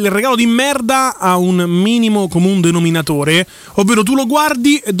 Che poi il regalo di merda ha un minimo comune denominatore, ovvero tu lo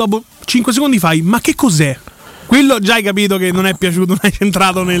guardi e dopo 5 secondi fai, ma che cos'è? Quello già hai capito che non è piaciuto, non hai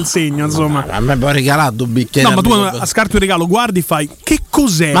centrato nel segno, insomma. A me poi regalato un bicchiere. No, ma tu a scarto il regalo guardi e fai, che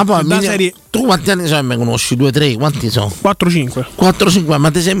cos'è? Ma poi serie... tu quanti anni sai, me conosci? 2, 3, quanti sono? 4-5. 4-5, ma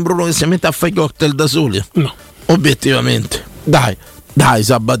ti sembra uno che si mette a fare i cocktail da soli? No. Obiettivamente. Dai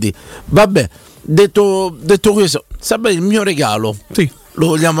Sabati. Vabbè, detto questo, Sabati, il mio regalo. Sì. Lo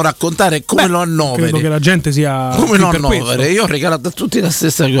vogliamo raccontare come lo annoveri? Credo che la gente sia come lo annoveri. Io ho regalato a tutti la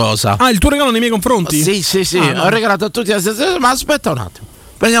stessa cosa. Ah, il tuo regalo nei miei confronti? Sì, ho regalato a tutti la stessa cosa. Ma aspetta un attimo,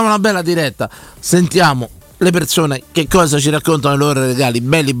 prendiamo una bella diretta, sentiamo le persone che cosa ci raccontano i loro regali,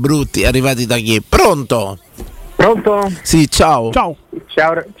 belli, brutti, arrivati da chi. Pronto? Sì, ciao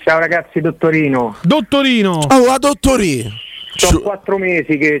ragazzi, dottorino. Oh, la dottorino. Sono 4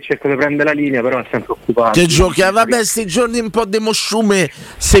 mesi che cerco di prendere la linea, però è sempre occupato. Che giochi? Vabbè, sti giorni un po' di mosciume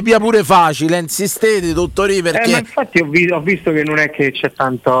si pia pure facile, insistete, dottori, perché... Ma infatti ho visto che non è che c'è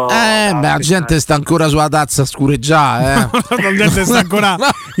tanto... la gente sta ancora sulla tazza a scureggiare, La gente sta ancora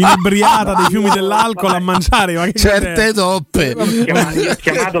inebriata dei fiumi dell'alcol a mangiare. Ma che certe toppe. Ho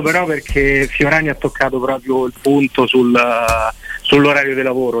chiamato però perché Fiorani ha toccato proprio il punto sull'orario di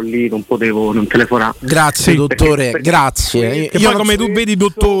lavoro, lì non potevo non telefonare. Grazie, dottore, grazie. Che poi come tu vedi,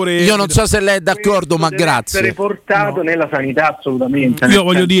 dottore, io non so se lei è d'accordo, ma grazie. Essere portato nella sanità, assolutamente. Io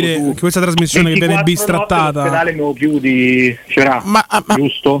voglio dire che questa trasmissione che viene bistrattata, l'ospedale me lo chiudi,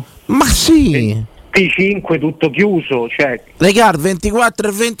 giusto? Ma sì. P5 tutto chiuso, cioè le gare 24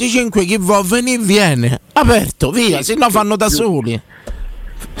 e 25, chi vuole venire viene, aperto, via, se no fanno da soli.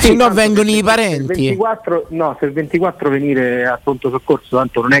 Se no vengono i parenti. Se il 24 venire a pronto soccorso,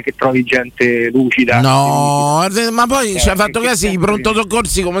 tanto non è che trovi gente lucida. No, ma poi ci ha fatto caso i pronto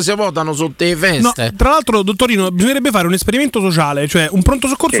soccorsi come si votano sotto le feste. No, tra l'altro, dottorino, bisognerebbe fare un esperimento sociale, cioè un pronto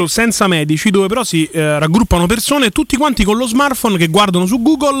soccorso senza medici, dove però si raggruppano persone tutti quanti con lo smartphone che guardano su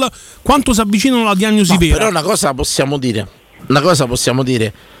Google quanto si avvicinano alla diagnosi vera. Però una cosa possiamo dire.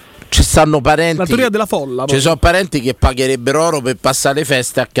 Ci stanno parenti. La teoria della folla. Ci sono parenti che pagherebbero oro per passare le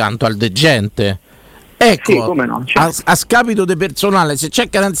feste accanto al degente. Ecco, sì, come no, a scapito di personale, se c'è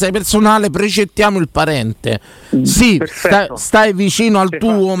carenza di personale, precettiamo il parente. Sì, stai vicino al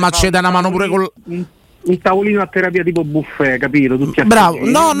tuo, ma c'è da una mano pure col. Un tavolino a terapia tipo buffet, capito? Tutti bravo,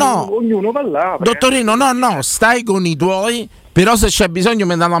 no. Ognuno va là. Dottorino, no, stai con i tuoi, però se c'è bisogno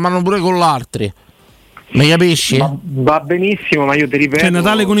mi dà la mano pure con l'altri. Mi capisci? Va benissimo, ma io ti ripeto. Cioè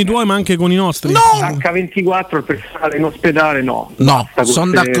Natale con i tuoi, ma anche con i nostri. No! H24 il personale in ospedale no. No,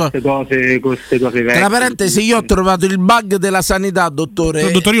 sono d'accordo. Queste cose vecchie. Tra parentesi, io ho trovato il bug della sanità, dottore.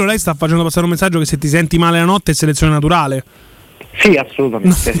 Però, dottorino, lei sta facendo passare un messaggio che se ti senti male la notte è selezione naturale. Sì,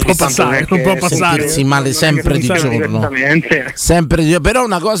 assolutamente. Non può passare. Sentirsi male sempre di giorno. Però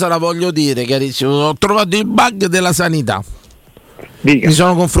una cosa la voglio dire, carissimo. Ho trovato il bug della sanità. Dica. Mi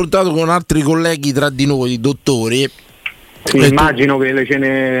sono confrontato con altri colleghi tra di noi, dottori. Sì, immagino che le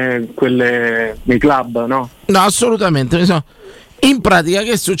cene quelle nei club, no? No, assolutamente. In pratica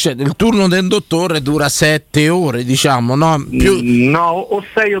che succede? Il turno del dottore dura 7 ore, diciamo, no? No, o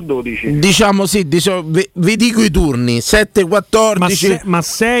 6 o 12. Diciamo sì, vi dico i turni, 7, 14. Ma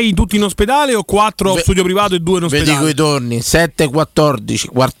 6 tutti in ospedale o 4 studio privato e 2 in ospedale? Vi dico i turni, 7, 14,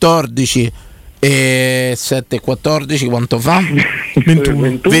 14 e 7 e 14 quanto fa?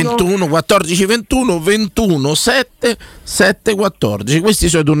 21, 14, 21, 7, 14. Questi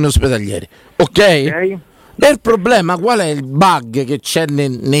sono i turni ospedalieri. Ok? E il problema qual è? Il bug che c'è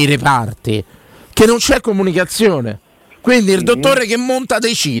nei reparti? Che non c'è comunicazione. Quindi il dottore che monta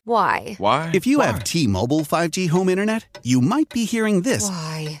decide. Why? If you have T-Mobile 5G home internet, you might be hearing this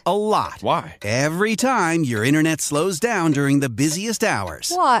a lot. Why? Every time your internet slows down during the busiest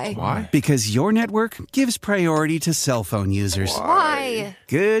hours. Why? Because your network gives priority to cell phone users. Why?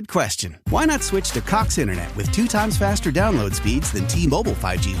 Good question. Why not switch to Cox Internet with 2 times faster download speeds than T-Mobile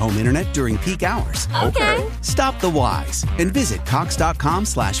 5G home internet during peak hours? Okay. Stop the whys and visit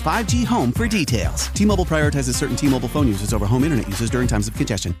cox.com/5G home for details. T-Mobile prioritizes certain T-Mobile phone users over home internet users during times of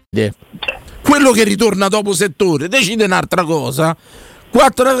congestion. Quello che ritorna dopo 7 ore decide un'altra cosa.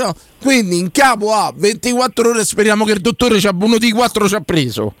 4, quindi in capo a 24 ore speriamo che il dottore uno di 4 ci ha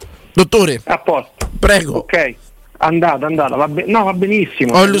preso. Dottore, a posto. Prego. Ok. Andata, va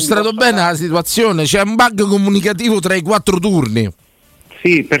benissimo. Ho illustrato bene la situazione, c'è un bug comunicativo tra i 4 turni.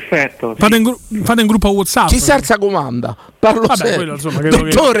 Sì, perfetto. Fate in gruppo a WhatsApp. Chi si alza comanda? Parlo serio. Quello, insomma,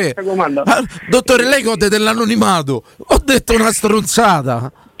 dottore, lei gode dell'anonimato. Ho detto una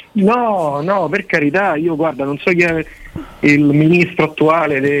stronzata. No, per carità, io guarda, non so chi è il ministro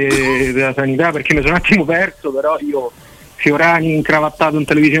attuale della sanità, perché mi sono un attimo perso, però io Fiorani incravattato in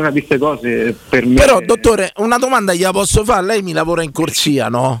televisione a queste cose per me. Però dottore, una domanda gliela posso fare? Lei mi lavora in corsia,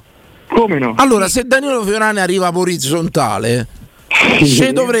 no? Come no? Allora, se Danilo Fiorani arriva per orizzontale,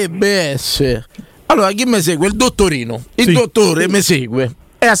 ci dovrebbe essere. Allora, chi mi segue? Il dottorino. Il dottore mi segue.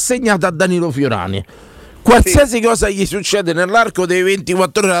 È assegnato a Danilo Fiorani. Qualsiasi cosa gli succede nell'arco dei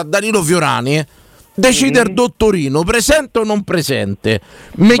 24 ore a Danilo Fiorani, decide il dottorino, presente o non presente.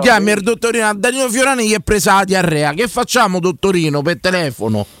 Mi chiama il dottorino a Danilo Fiorani, gli è presa la diarrea. Che facciamo, dottorino, per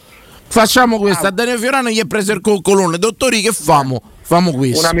telefono? Facciamo questo, a Danilo Fiorani gli è preso il coccolone. Dottori, che famo? Famo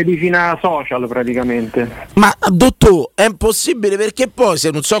questo. Una medicina social praticamente. Ma dottore, è impossibile, perché poi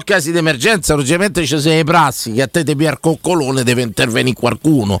se non so casi di emergenza, logicamente ci sono le prassi che a te ti pia il coccolone, deve intervenire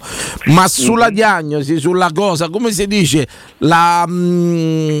qualcuno. Ma sulla diagnosi, sulla cosa, come si dice, la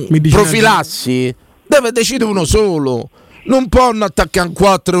profilassi, deve decidere uno solo. non possono attaccare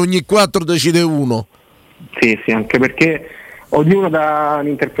 4 e ogni 4 decide uno. Sì, anche perché ognuno dà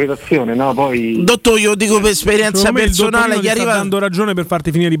un'interpretazione, no? Poi dottore, io dico per esperienza personale, gli arriva dando ragione per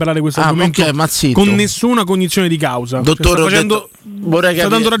farti finire di parlare di questo argomento, okay, ma zitto. Con nessuna cognizione di causa. Dottore, sta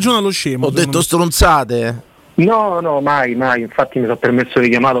dando ragione allo scemo. Ho detto stronzate. No, mai, infatti mi sono permesso di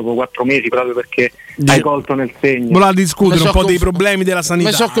chiamare dopo 4 mesi proprio perché hai colto nel segno. Voleva discutere un po' dei problemi della sanità.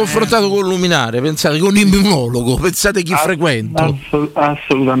 Mi sono confrontato con Luminare, pensate, con l'immunologo, pensate chi frequento.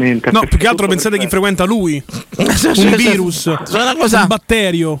 Assolutamente. No, più che altro pensate chi frequenta lui. Un virus, un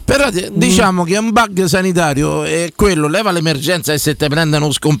batterio. Però diciamo che un bug sanitario è quello, leva l'emergenza e se te prendono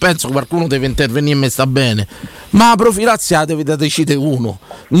uno scompenso qualcuno deve intervenire e me sta bene. Ma la profilazia devi decide uno.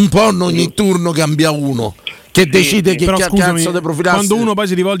 Un po' ogni turno cambia uno. Che decide che cazzo di profilassi. Quando uno poi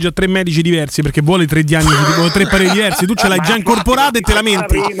si rivolge a 3 medici diversi perché vuole 3 diagnosi, 3 pareri diversi, tu ce l'hai già incorporata e te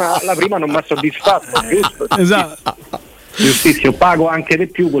lamenti. La prima non mi ha soddisfatto, giusto? Esatto. Giustissimo, pago anche di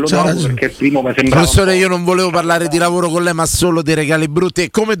più quello dopo perché il primo mi sembrava. Professore, io non volevo parlare di lavoro con lei, ma solo di regali brutti. E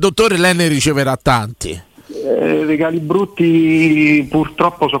come dottore lei ne riceverà tanti. Regali brutti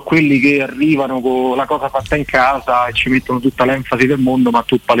purtroppo sono quelli che arrivano con la cosa fatta in casa e ci mettono tutta l'enfasi del mondo, ma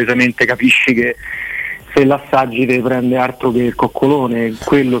tu palesemente capisci che se l'assaggi te prende altro che il coccolone.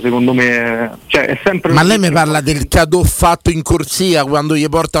 Quello secondo me è sempre. Ma lei mi parla del cadeau fatto in corsia quando gli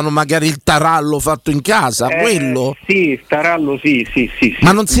portano magari il tarallo fatto in casa, quello? Sì, tarallo sì.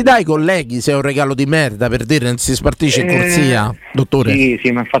 Ma non si dà ai colleghi se è un regalo di merda, per dire, non si spartisce in corsia, dottore?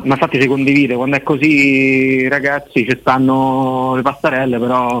 Sì, ma infatti si condivide. Quando è così, ragazzi, ci stanno le pastarelle,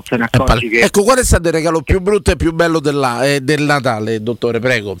 però se ne accorgi che. Ecco, qual è stato il regalo più brutto e più bello del Natale, dottore,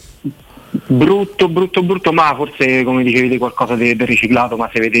 prego? Brutto, ma forse come dicevi qualcosa del riciclato, ma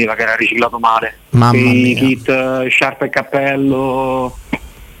si vedeva che era riciclato male. Mamma mia. Kit, sciarpa e cappello,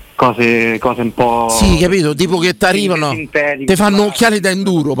 cose un po'. Sì, capito, tipo che ti arrivano, ti fanno occhiali da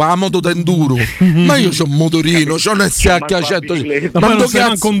enduro, ma la moto da enduro. Ma io c'ho un motorino, c'ho un SH100.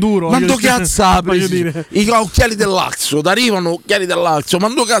 Mando cazzo apri i occhiali dell'Axo, ti arrivano occhiali dell'Axo,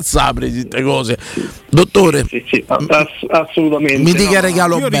 mando cazzo apri queste cose. Dottore, sì, assolutamente. Mi dica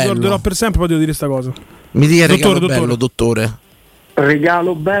regalo io bello. Ricorderò per sempre, poi devo dire sta cosa. Mi dica regalo bello, dottore.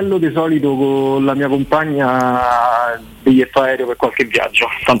 Regalo bello di solito con la mia compagna, biglietto aereo per qualche viaggio,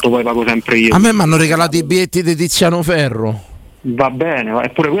 tanto poi pago sempre io. A me mi hanno regalato i biglietti di Tiziano Ferro. Va bene,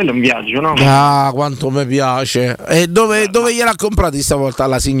 eppure quello è un viaggio, no? Ah, quanto mi piace. E dove gliel'ha comprati stavolta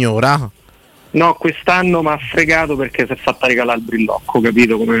la signora? No, quest'anno mi ha fregato perché si è fatta regalare il brillocco,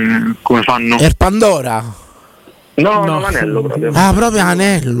 capito come fanno? È il Pandora? No, l'anello proprio. Ah, proprio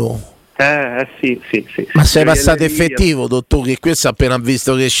anello. Sì. Ma sei passato effettivo, dottore, che questo appena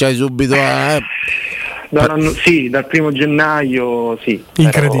visto che c'hai subito sì, dal 1 gennaio sì.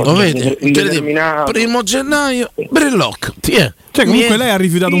 Incredibile. Primo gennaio, brillocco. Cioè comunque lei ha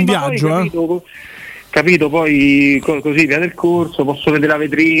rifiutato un viaggio, capito, poi così via del corso, posso vedere la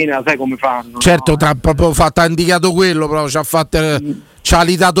vetrina, sai come fanno. Certo, proprio ha indicato quello, proprio ci ha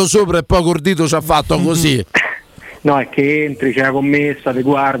litato sopra e poi col dito ci ha fatto così. No, è che entri, c'è la commessa, ti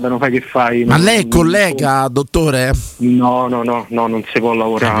guardano, fai che fai. Ma lei è collega, dottore? No, non si può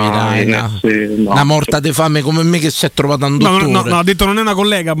lavorare. Una morta di fame come me che si è trovata un dottore. No, ha detto non è una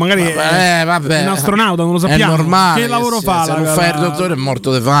collega, magari è un astronauta, non lo sappiamo. È normale. Che lavoro fa? Se non fai il dottore è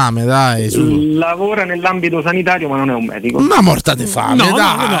morto di fame, dai. Lavora nell'ambito sanitario, ma non è un medico. Una morta di fame,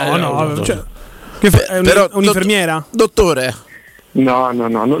 dai. No. Cioè, è un'infermiera? Dottore. No,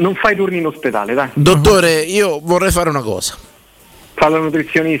 non fai turni in ospedale, dai. Dottore, io vorrei fare una cosa. Fa la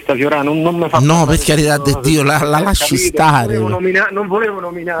nutrizionista, Fiorano, non mi fa. No, per carità di Dio, la lasci stare. Non volevo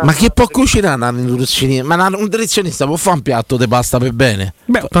nominare. Ma che può cucinare una nutrizionista? Ma una nutrizionista può fare un piatto di pasta per bene?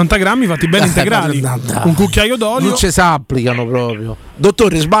 Beh, 80 grammi fatti bene integrali. Un cucchiaio d'olio. Non ci si applicano proprio.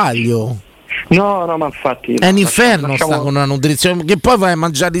 Dottore, sbaglio? No, ma infatti è un inferno sta con una nutrizione, che poi vai a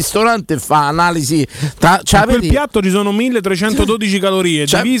mangiare al ristorante e fa analisi. In quel piatto ci sono 1312 calorie,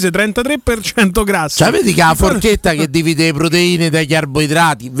 divise 33% grassi. Vedi che la forchetta che divide le proteine dai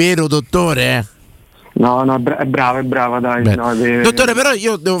carboidrati, vero dottore? No, è brava, dai. Dottore, però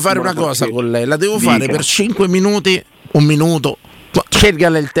io devo fare una cosa con lei, la devo fare per 5 minuti, un minuto,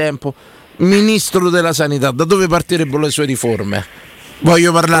 cercale il tempo. Ministro della Sanità, da dove partirebbero le sue riforme?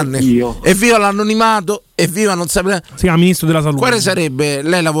 Voglio parlarne. Evviva l'anonimato, evviva non sapere. Si chiama Ministro della Salute. Quale sarebbe?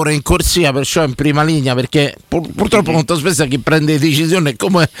 Lei lavora in corsia, perciò è in prima linea, perché purtroppo molto spesso chi prende le decisioni è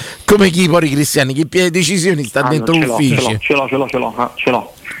come chi poi i cristiani, chi prende le decisioni sta dentro l'ufficio. Ce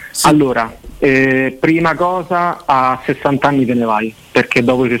l'ho. Sì. Allora, Prima cosa, a 60 anni te ne vai, perché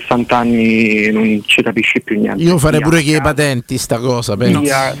dopo i 60 anni non ci capisci più niente. Io farei pure che i patenti sta cosa, penso.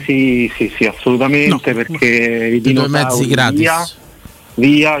 Sì, assolutamente, perché i mezzi gratis.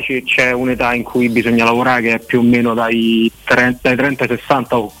 Via, c'è un'età in cui bisogna lavorare che è più o meno dai 30 ai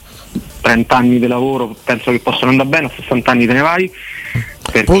 60 o 30 anni di lavoro, penso che possono andare bene, a 60 anni te ne vai.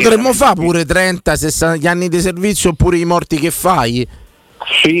 Potremmo fare pure 30, 60 anni di servizio oppure i morti che fai?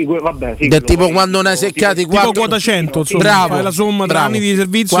 Sì, vabbè, sì, tipo quando ne hai seccati 4 quota 100, insomma, bravo, fai la somma tra anni di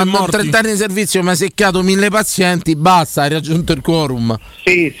servizio quando e morti. 30 anni di servizio mi hai seccato 1000 pazienti, basta, hai raggiunto il quorum.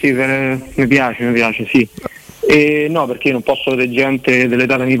 Sì, mi piace, sì. No, perché non posso vedere gente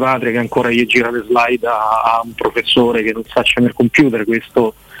dell'età di mio padre che ancora gli gira le slide a un professore che non sa nel computer,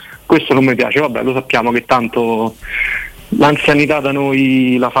 questo non mi piace. Vabbè, lo sappiamo che tanto l'anzianità da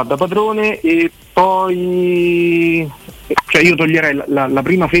noi la fa da padrone. E poi io toglierei la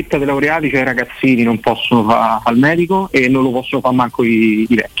prima fetta dei laureati, cioè i ragazzini non possono fare al medico e non lo possono fare manco i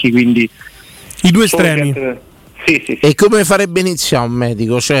vecchi, quindi i due estremi. Sì. E come farebbe iniziare un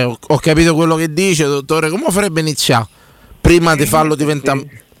medico? Cioè, ho capito quello che dice, dottore, come farebbe iniziare? Prima di farlo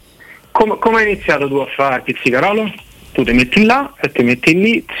diventare... Come hai iniziato tu a fare pizzicarolo? Tu ti metti là e ti metti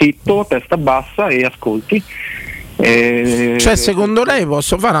lì, zitto, testa bassa e ascolti. Cioè, secondo lei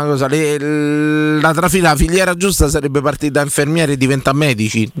posso fare una cosa? La filiera giusta sarebbe partita da infermieri e diventa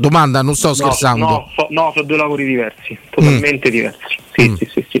medici? Domanda, non sto scherzando. No, sono due lavori diversi, totalmente diversi.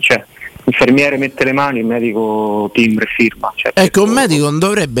 Sì, cioè, l'infermiere mette le mani, il medico timbra e firma. Cioè, ecco, un medico non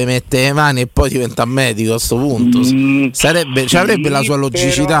dovrebbe mettere le mani e poi diventa medico a sto punto. Avrebbe la sua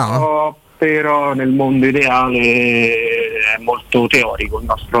logicità. Però nel mondo ideale è molto teorico il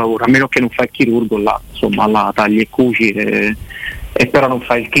nostro lavoro, a meno che non fai il chirurgo, là tagli e cuci e però non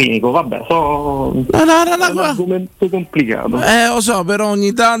fai il clinico. Vabbè, è un argomento complicato. Lo so, però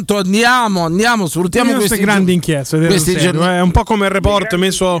ogni tanto andiamo, sfruttiamo queste grandi inchieste. È un po' come il report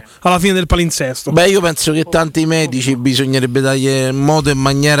messo alla fine del palinsesto. Beh, io penso che tanti medici bisognerebbe dargli modo e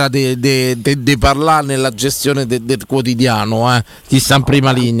maniera di parlare nella gestione del quotidiano, chi sta in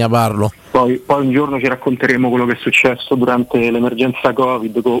prima linea, parlo. Poi un giorno ci racconteremo quello che è successo durante l'emergenza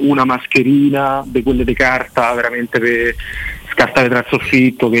Covid, con una mascherina di quelle di carta veramente per scartare tra il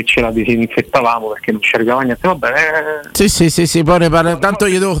soffitto, che ce la disinfettavamo perché non ci arrivava niente. Vabbè. Sì, poi ne parla. Tanto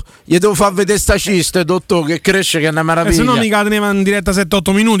gli devo far vedere sta ciste, dottore, che cresce, che è una meraviglia. Se no mica teneva in diretta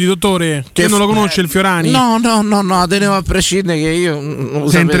 7-8 minuti, dottore. Che non lo conosce il Fiorani? No, tenevo a prescindere, che io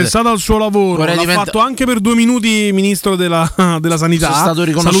sei interessato al suo lavoro. L'ha fatto anche per 2 minuti ministro della sanità. Sono stato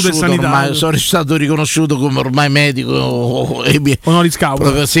riconosciuto, salute e sanità. Sono stato riconosciuto come ormai medico honoris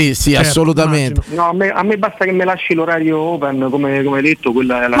causa. Sì, certo, assolutamente. Immagino. No, a me basta che mi lasci l'orario open, come hai detto,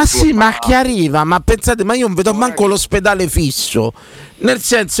 quella è la ma chi arriva? Ma pensate, ma io non vedo manco l'ospedale fisso, nel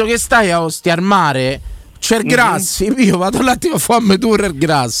senso che stai a Ostia al mare, c'è il Grassi, io vado un attimo a farmi tour il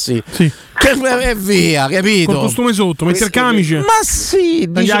Grassi, e via, capito? Col costume sotto, metti il camice. Ma sì,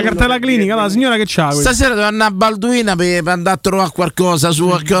 la cartella clinica, la signora che c'ha stasera devo andare a Balduina per andare a trovare qualcosa su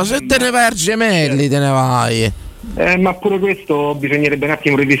qualcosa, e te ne vai a Gemelli, te ne vai. Ma pure questo bisognerebbe un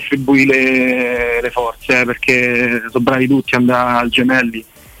attimo ridistribuire le forze, perché sono bravi tutti ad andare al Gemelli.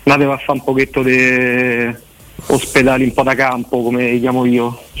 Andate a fare un pochetto di ospedali un po' da campo, come li chiamo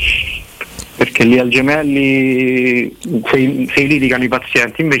io, perché lì al Gemelli si litigano i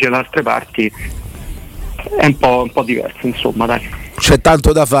pazienti, invece da altre parti è un po' diverso, insomma, dai. C'è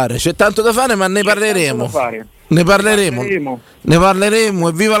tanto da fare, ma ne parleremo. Ne parleremo,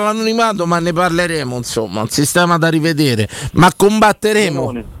 e viva l'anonimato, ma ne parleremo, insomma, un sistema da rivedere, ma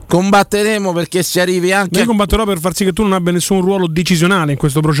combatteremo perché si arrivi anche Io combatterò per far sì che tu non abbia nessun ruolo decisionale in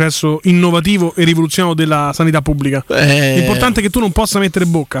questo processo innovativo e rivoluzionario della sanità pubblica. L'importante è che tu non possa mettere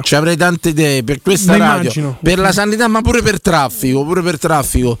bocca. Ci avrei tante idee per questa radio, immagino. Per la sanità, ma pure per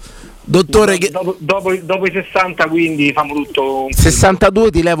traffico. Dottore, dopo i 60, quindi famo tutto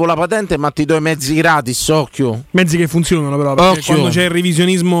 62 ti levo la patente, ma ti do i mezzi gratis, occhio. Mezzi che funzionano, però, perché quando c'è il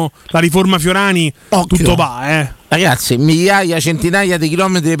revisionismo, la riforma Fiorani, tutto va, Ragazzi, migliaia, centinaia di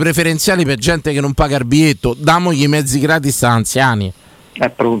chilometri preferenziali per gente che non paga il biglietto. Damogli i mezzi gratis a anziani. È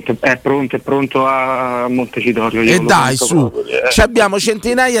pronto a Montecitorio. E dai, su, abbiamo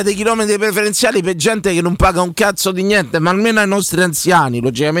centinaia di chilometri preferenziali per gente che non paga un cazzo di niente, ma almeno ai nostri anziani,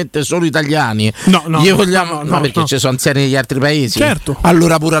 logicamente solo italiani. No, perché ci sono anziani degli altri paesi. Certo.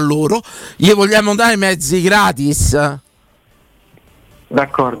 Allora pure a loro gli vogliamo dare mezzi gratis.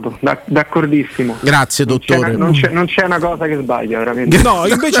 D'accordissimo. Grazie dottore. Non c'è una cosa che sbaglia veramente. No,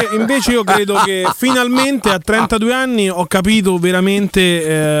 invece io credo che finalmente a 32 anni ho capito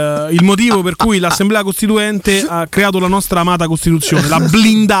veramente il motivo per cui l'Assemblea Costituente ha creato la nostra amata Costituzione, l'ha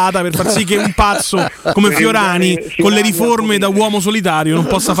blindata per far sì che un pazzo come Fiorani con le riforme da uomo solitario non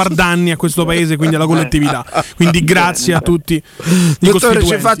possa far danni a questo paese, quindi alla collettività. Quindi grazie a tutti i dottore, ci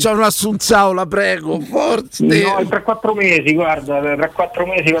costituenti. faccia un'assunzao, la prego, forza. No, tra 4 mesi, guarda, tra 4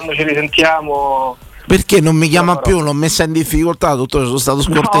 mesi quando ci risentiamo. Perché non mi chiama più? L'ho messa in difficoltà, dottore, sono stato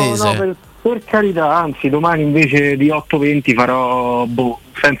scortese. No, per carità, anzi domani invece di 8:20 farò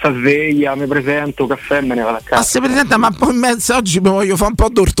senza sveglia, mi presento, caffè e me ne vado a casa. Ma si presenta, ma poi in mezzo oggi mi voglio fare un po'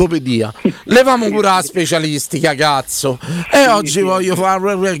 d'ortopedia. Levamo pure la specialistica, cazzo. E oggi voglio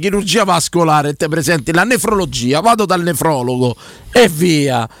fare chirurgia vascolare, te presenti la nefrologia, vado dal nefrologo e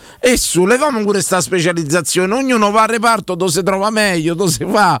via. E su, levamo pure sta specializzazione, ognuno va al reparto dove si trova meglio, dove si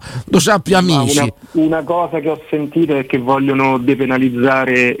fa, dove c'ha più amici. Una cosa che ho sentito è che vogliono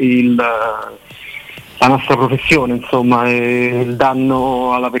depenalizzare la nostra professione, insomma, e il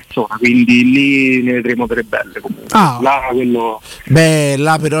danno alla persona, quindi lì ne vedremo delle belle comunque.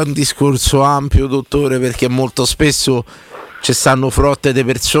 Là però è un discorso ampio, dottore, perché molto spesso ci stanno frotte di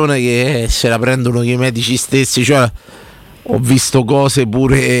persone che se la prendono che i medici stessi, cioè ho visto cose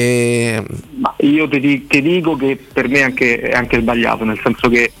pure. Ma io ti dico che per me è anche sbagliato, nel senso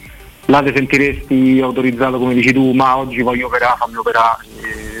che là ti sentiresti autorizzato, come dici tu, ma oggi voglio operare, fammi operare.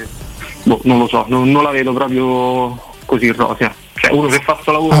 Non lo so, non la vedo proprio così rosea. Cioè uno che fa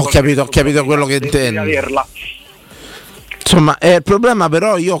sto lavoro. Ho capito quello che intendi. Insomma, il problema,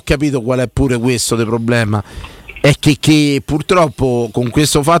 però io ho capito qual è pure questo del problema. È che purtroppo con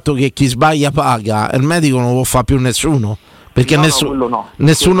questo fatto che chi sbaglia paga, il medico non lo può fare più nessuno. Perché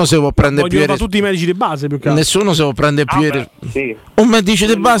nessuno se può prendere più. Vogliono tutti i medici di base più che altro. Nessuno se può prendere più. Un medico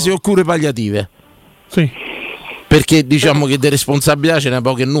di base o cure palliative. Sì. Perché diciamo che di responsabilità ce n'è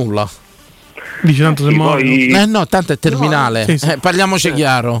poco e nulla. Dice tanto se muori. No, tanto è terminale. No, sì. Parliamoci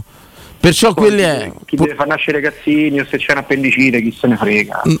chiaro. Perciò poi quelli è. Chi deve far nascere cazzini o se c'è un'appendicite, chi se ne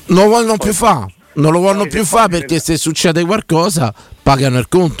frega. Non lo vogliono più fare. Non lo vogliono più fare perché se succede qualcosa pagano il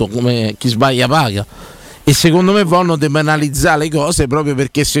conto, come chi sbaglia paga. E secondo me vogliono depenalizzare le cose proprio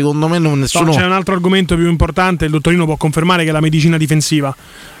perché secondo me nessuno. C'è un altro argomento più importante, il dottorino può confermare, che è la medicina difensiva.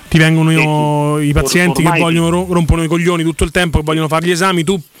 Ti vengono i pazienti che vogliono rompono i coglioni tutto il tempo, che vogliono fare gli esami,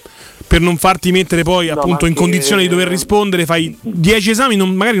 tu per non farti mettere poi appunto in condizione di dover rispondere fai 10 esami,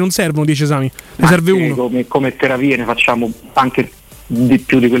 magari non servono 10 esami, ne serve uno. Come terapie ne facciamo anche di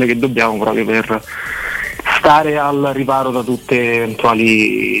più di quelle che dobbiamo, proprio per stare al riparo da tutte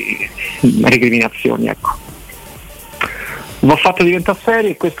eventuali recriminazioni, ecco. L'ho fatto diventare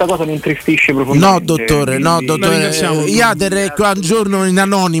serio e questa cosa mi intristisce profondamente. No dottore, Iader qua un giorno in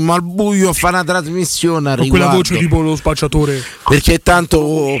anonimo al buio a fare una trasmissione con quella voce tipo lo spacciatore. Perché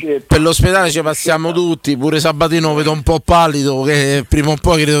tanto per l'ospedale ci passiamo tutti, pure Sabatino vedo un po' pallido, che prima o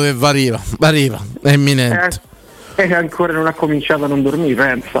poi credo che va arriva, è imminente. E ancora non ha cominciato a non dormire,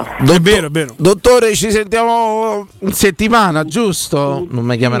 pensa. È vero. Dottore, ci sentiamo in settimana, giusto? Non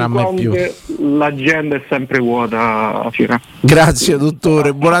mi chiamerà mai più. L'agenda è sempre vuota, Fiorani. Grazie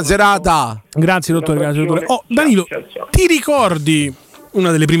dottore, buona serata. Grazie dottore. Oh, Danilo, ti ricordi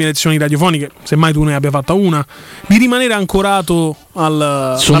una delle prime lezioni radiofoniche, semmai tu ne abbia fatta una, di rimanere ancorato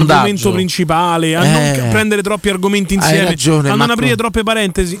all'argomento principale, a non prendere troppi argomenti insieme, a non aprire troppe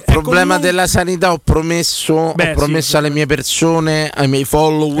parentesi. Il problema della sanità ho promesso alle mie persone, ai miei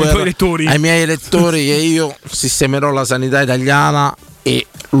follower, ai miei elettori che io sistemerò la sanità italiana e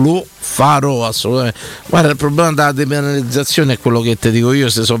lo farò assolutamente. Guarda, il problema della depenalizzazione è quello che ti dico io,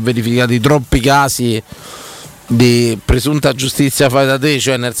 se sono verificati troppi casi di presunta giustizia fai da te,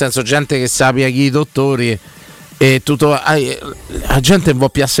 cioè nel senso gente che sappia chi i dottori e tutto, la gente non può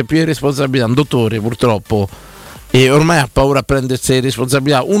più essere più di responsabilità, un dottore purtroppo e ormai ha paura a prendersi le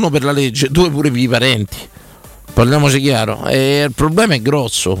responsabilità, uno per la legge, due pure per i parenti, parliamoci chiaro, e il problema è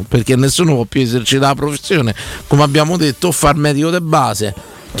grosso perché nessuno può più esercitare la professione, come abbiamo detto, o far medico di base,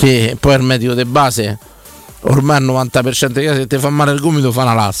 che poi il medico di base ormai il 90% dei casi, se ti fa male il gomito fa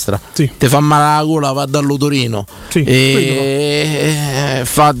una lastra, ti fa male la gola va dall'otorino, e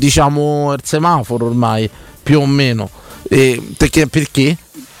fa diciamo il semaforo ormai più o meno, perché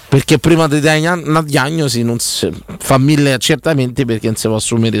prima di dare una diagnosi non si fa 1000 accertamenti perché non si può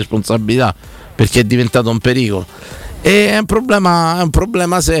assumere responsabilità, perché è diventato un pericolo. È un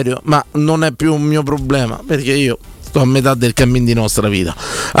problema serio, ma non è più un mio problema perché io sto a metà del cammino di nostra vita.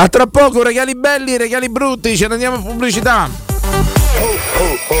 A tra poco, regali belli, regali brutti, ce ne andiamo a pubblicità.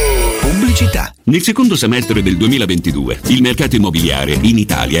 pubblicità. Nel secondo semestre del 2022 il mercato immobiliare in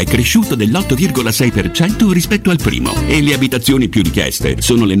Italia è cresciuto dell'8,6% rispetto al primo e le abitazioni più richieste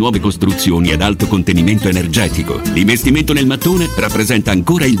sono le nuove costruzioni ad alto contenimento energetico. L'investimento nel mattone rappresenta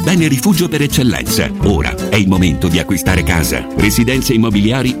ancora il bene rifugio per eccellenza. Ora è il momento di acquistare casa. Residenze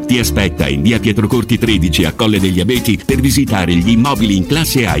Immobiliari ti aspetta in via Pietrocorti 13 a Colle degli Abeti per visitare gli immobili in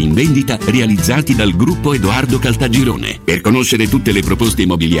classe A in vendita realizzati dal gruppo Edoardo Caltagirone. Per conoscere tutte le proposte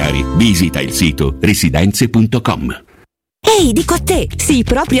immobiliari visita il sito residenze.com. Ehi, dico a te, sì,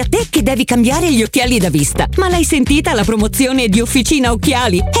 proprio a te che devi cambiare gli occhiali da vista. Ma l'hai sentita la promozione di Officina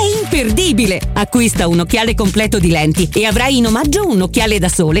Occhiali? È imperdibile! Acquista un occhiale completo di lenti e avrai in omaggio un occhiale da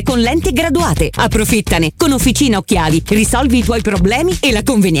sole con lenti graduate. Approfittane! Con Officina Occhiali risolvi i tuoi problemi e la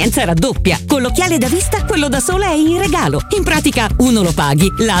convenienza raddoppia. Con l'occhiale da vista, quello da sole è in regalo. In pratica, uno lo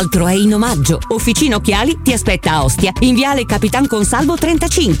paghi, l'altro è in omaggio. Officina Occhiali ti aspetta a Ostia, in viale Capitan Consalvo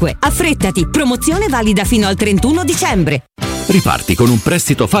 35. Affrettati, promozione valida fino al 31 dicembre. Riparti con un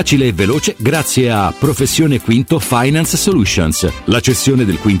prestito facile e veloce grazie a Professione Quinto Finance Solutions, la cessione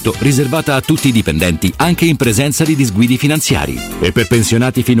del quinto riservata a tutti i dipendenti anche in presenza di disguidi finanziari. E per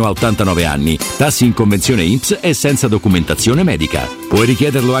pensionati fino a 89 anni, tassi in convenzione INPS e senza documentazione medica. Puoi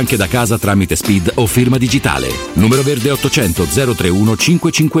richiederlo anche da casa tramite SPID o firma digitale. Numero verde 800 031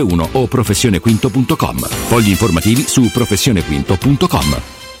 551 o professionequinto.com. Fogli informativi su professionequinto.com.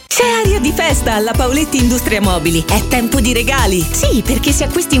 C'è aria di festa alla Paoletti Industria Mobili. È tempo di regali. Sì, perché se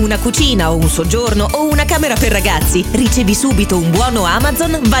acquisti una cucina o un soggiorno o una camera per ragazzi, ricevi subito un buono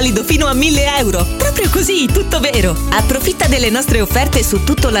Amazon valido fino a 1.000 euro. Proprio così, tutto vero. Approfitta delle nostre offerte su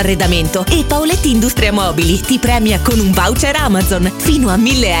tutto l'arredamento e Paoletti Industria Mobili ti premia con un voucher Amazon fino a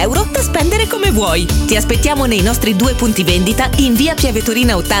 1.000 euro da spendere come vuoi. Ti aspettiamo nei nostri 2 punti vendita in via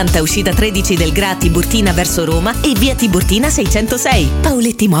Piavetorina 80, uscita 13 del Gra Tiburtina verso Roma e via Tiburtina 606.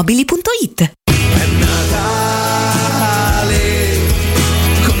 Paolettimobili.it. È Natale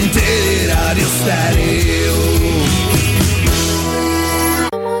con Teleradio Stereo.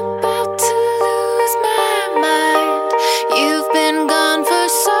 I'm about to lose my mind. You've been gone for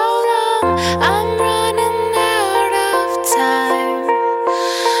so long. I'm running out of time.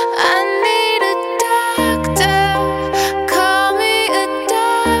 I need a doctor. Call me a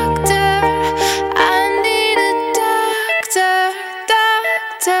doctor. I need a doctor.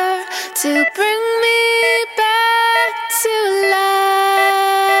 To bring me back to life.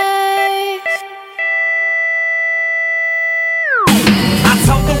 I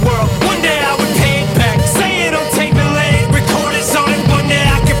told the world one day I would pay it back. Say it on tape and let it record it on it. One day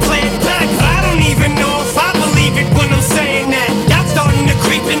I could play it back. But I don't even know if I believe it when I'm saying that. Y'all starting to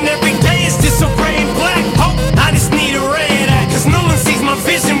creep and every day it's just so gray and black. Hope I just need a ray of that. Cause no one sees my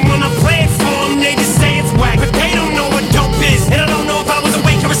vision when I play it for them. They just say it's whack. But they don't know what dope is. And I don't know if I was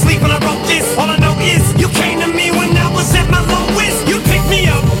awake or asleep when I wrote this. All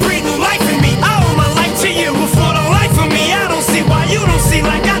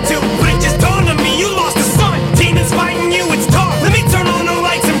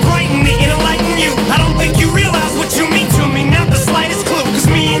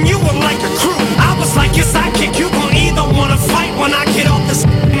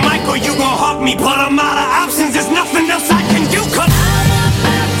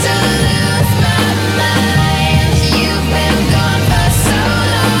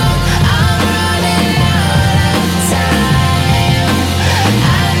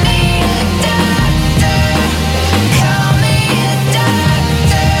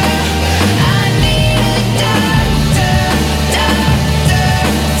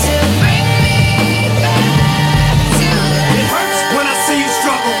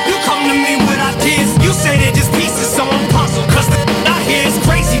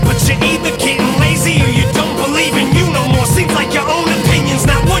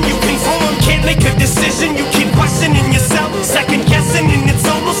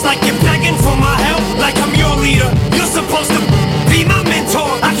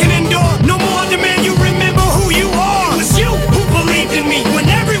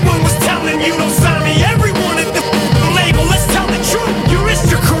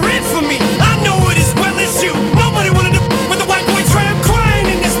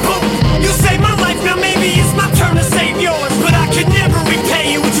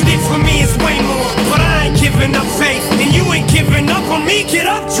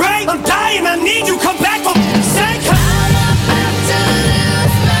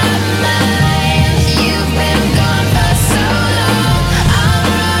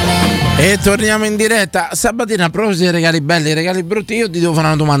E torniamo in diretta. Sabatino, a proposito dei regali belli e regali brutti, io ti devo fare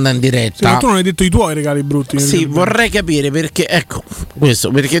una domanda in diretta. Sì, ma tu non hai detto i tuoi regali brutti. Sì, vorrei capire perché, ecco,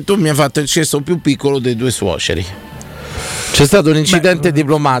 questo, perché tu mi hai fatto il cesto più piccolo dei due suoceri. C'è stato un incidente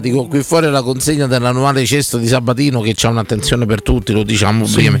diplomatico, qui fuori la consegna dell'annuale cesto di Sabatino che c'ha un'attenzione per tutti, lo diciamo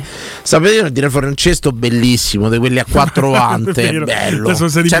prima. Sabatino tira fuori un cesto bellissimo, di quelli a quattro ante, bello.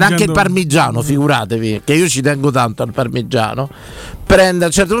 C'era anche il parmigiano, figuratevi, che io ci tengo tanto al parmigiano. Prende a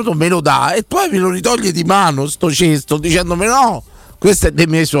un certo punto, me lo dà e poi me lo ritoglie di mano sto cesto dicendomi no, questo è dei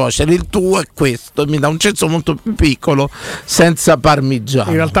miei suoceri, il tuo è questo, e mi dà un cesto molto più piccolo senza parmigiano.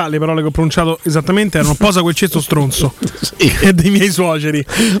 In realtà le parole che ho pronunciato esattamente erano posa quel cesto stronzo. Sì. È dei miei suoceri.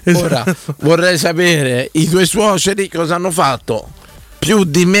 Ora vorrei sapere i tuoi suoceri cosa hanno fatto più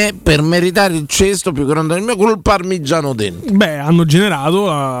di me per meritare il cesto più grande del mio con il parmigiano dentro. Beh, hanno generato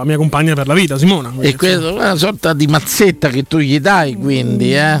la mia compagna per la vita, Simona. E questo è una sorta di mazzetta che tu gli dai,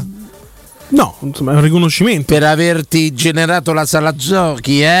 quindi, No, insomma, è un riconoscimento. Per averti generato la sala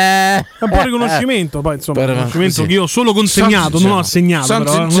giochi, È un po' riconoscimento, poi insomma, un riconoscimento che io ho solo consegnato, non ho assegnato,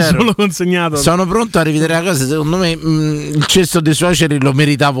 però solo consegnato. Sono pronto a rivedere la cosa, secondo me il cesto dei suoceri lo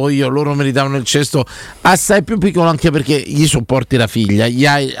meritavo io, loro meritavano il cesto assai più piccolo, anche perché gli sopporti la figlia, gli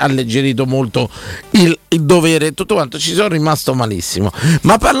hai alleggerito molto il dovere e tutto quanto, ci sono rimasto malissimo.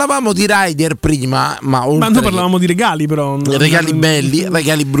 Ma parlavamo di rider prima, ma noi parlavamo di regali, però regali belli,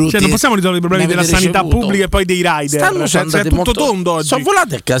 regali brutti. Cioè non possiamo risolvere i problemi della sanità pubblica e poi dei rider. Cioè, è tutto molto tondo oggi. Sono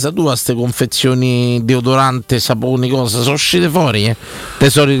volate a casa tua ste confezioni deodorante, saponi, cosa? Sono uscite fuori?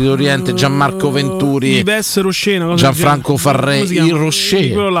 Tesori di Oriente, Gianmarco Venturi, Ives Roscena, Gianfranco Farré, il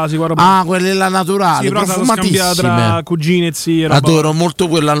Rocher. Quello là, quelle là naturali, sì, profumatissime. Tra cugine e zie. Adoro molto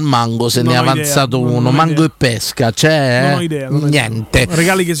quella al mango, se ne è avanzato uno. Mango e pesca, c'è? Non ho idea. Niente.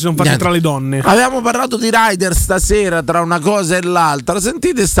 Regali che si sono fatti tra le donne. Abbiamo parlato di rider stasera, tra una cosa e l'altra.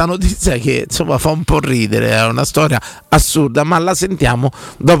 Sentite sta notizia che insomma fa un po' ridere, è una storia assurda, ma la sentiamo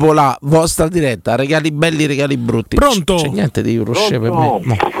dopo la vostra diretta. Regali belli, regali brutti. Pronto? C'è niente di Rocher per me.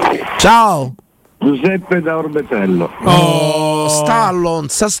 No. Ciao. Giuseppe da Orbetello. Stallon,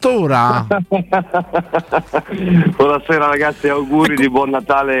 Sastora. Buonasera ragazzi, auguri di buon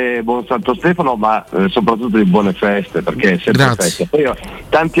Natale e buon Santo Stefano, ma soprattutto di buone feste, perché è sempre festa. Poi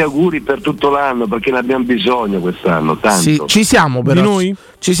tanti auguri per tutto l'anno, perché ne abbiamo bisogno quest'anno, tanto. Sì, ci siamo però. Di noi?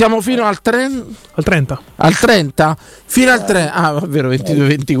 Ci siamo fino al 30? Al 30? Fino al 30? Ah, è vero, 22,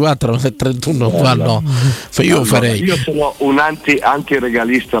 24, 31 qua no. Io farei. Io sono un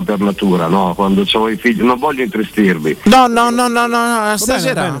anti-regalista per natura, no? Quando ho i figli, non voglio intristirvi. No,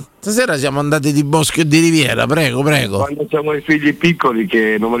 stasera siamo andati di bosco e di riviera, prego. Quando c'erano i figli piccoli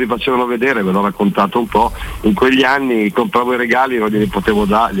che non me li facevano vedere, ve l'ho raccontato un po', in quegli anni compravo i regali, non glieli potevo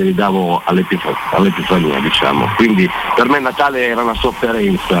dare, glieli davo all'Epifania, diciamo. Quindi per me Natale era una sofferenza.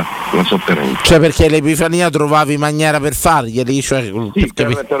 Cioè perché l'Epifania trovavi maniera per farglieli? Cioè, sì,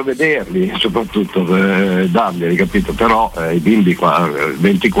 per vederli, soprattutto per darglieli, capito? Però i bimbi qua,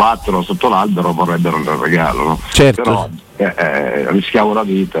 24 sotto l'albero vorrebbero il regalo, no? Certo. Però rischiavo la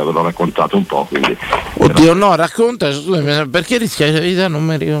vita, ve l'ho raccontato un po', quindi. Oddio, no, racconta, perché rischiavi la vita? Non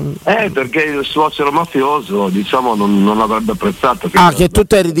mi ricordo. Perché il suocero mafioso, diciamo, non avrebbe apprezzato. Che tu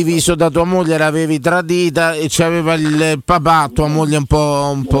eri diviso da tua moglie, l'avevi tradita e c'aveva il papà, tua moglie un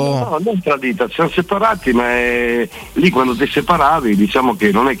po'. No, non tradita, ci siamo separati, ma lì quando ti separavi, diciamo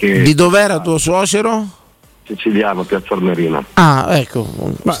che non è che. Di dov'era tuo suocero? Siciliano, Piazza Armerina. Ecco,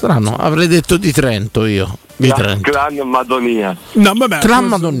 strano, avrei detto di Trento io. Clan Madonia. No, vabbè, Clan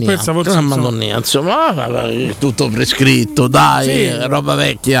Madonia, insomma, tutto prescritto, dai, sì, roba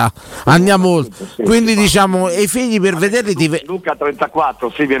vecchia. Andiamo. Quindi diciamo, i figli per vederli Luca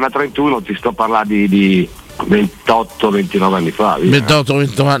 34, sì, viene a 31, ti sto parlando di 28-29 anni fa.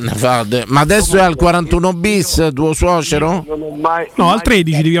 28-29 anni fa. Ma adesso è al 41 bis tuo suocero? No, al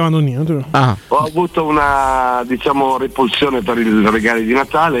 13 di via Madonia. Ho avuto una, diciamo, repulsione per i regali di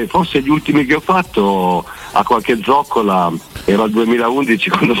Natale. Forse gli ultimi che ho fatto a qualche zoccola era il 2011,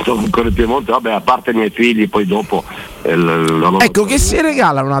 quando stavo ancora in Piemonte, vabbè, a parte i miei figli, poi dopo ecco, che si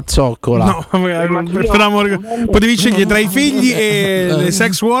regala una zoccola? No, potevi scegliere tra i figli e le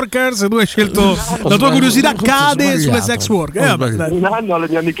sex workers, tu hai scelto, la tua curiosità cade sulle sex worker. Un anno alle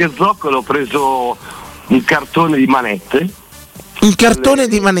mie amiche zoccole ho preso un cartone di manette. Un cartone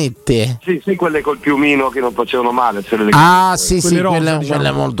di manette? Sì, quelle col piumino che non facevano male. Sì,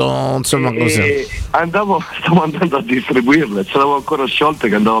 quelle molto, insomma, così. Stavo andando a distribuirle, ce l'avevo ancora sciolte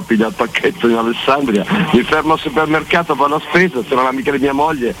che andavo a pigliare il pacchetto in Alessandria. Mi fermo al supermercato, fa la spesa, c'era l'amica di mia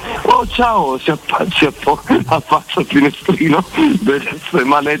moglie. Oh ciao, si affaccia al finestrino, delle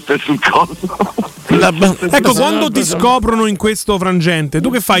manette sul collo. Ecco, quando ti scoprono in questo frangente,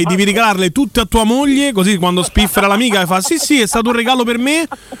 tu che fai? Devi regalarle tutte a tua moglie, così quando spiffera l'amica e fa sì, è stato un regalo per me,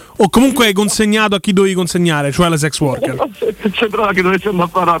 o comunque hai consegnato a chi dovevi consegnare, cioè alla sex worker? Sembrava che dovesse andare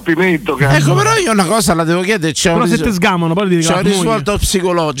a fare rapimento. Ecco, però io una cosa la devo chiedere, Però se te sgamano, poi devi c'è un regalare a tua moglie. risvolto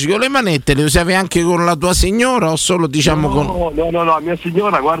psicologico. Le manette le usavi anche con la tua signora o solo con... No, mia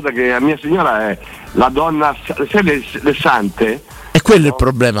signora, guarda che mia signora è la donna, sai le sante? È quello il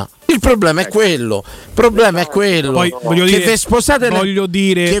problema. Il problema è quello. Poi, voglio che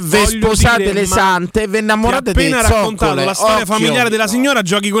dire, ve sposate le sante e vi innamorate dei zoccole. Appena raccontato la storia familiare della signora,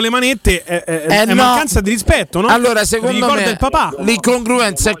 giochi con le manette, è no. mancanza di rispetto, no? Allora, secondo me il papà.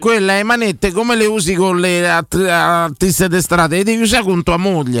 L'incongruenza è quella, le manette come le usi con le artiste d'estrada, le devi usare con tua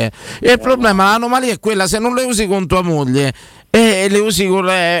moglie. E il problema, l'anomalia è quella, se non le usi con tua moglie e le usi con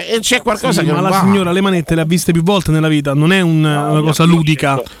e c'è qualcosa che ma non la va. signora le manette le ha viste più volte nella vita, non è una cosa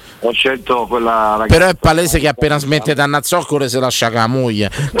ludica. Ho scelto quella ragazza. Però è palese che appena smette da andare a zoccole se lascia con la moglie.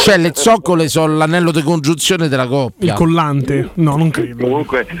 Cioè le zoccole sono l'anello di congiunzione della coppia. Il collante? No, non credo.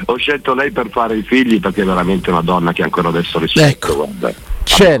 Comunque ho scelto lei per fare i figli perché è veramente una donna che ancora adesso rispetto. Ecco. Guarda.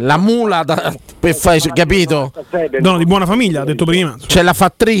 C'è la mula per fare, capito? No, di buona famiglia, ha detto prima. C'è la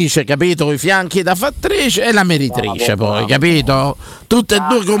fattrice, capito? I fianchi da fattrice e la meritrice, poi, capito? Tutte e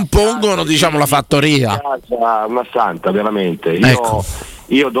due compongono, diciamo, la fattoria. Una santa, veramente. Ecco.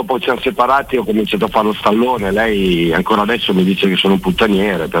 Io dopo ci siamo separati ho cominciato a fare lo stallone, lei ancora adesso mi dice che sono un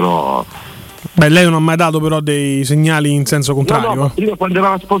puttaniere, però... Beh, lei non ha mai dato però dei segnali in senso contrario. No, io quando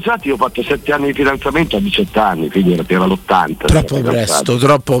eravamo sposati ho fatto 7 anni di fidanzamento a 18 anni, figurati, era l'80.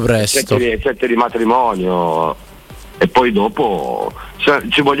 Troppo presto. 7 di matrimonio e poi dopo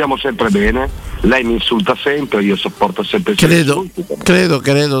ci vogliamo sempre bene, lei mi insulta sempre, io sopporto sempre i suoi insulti.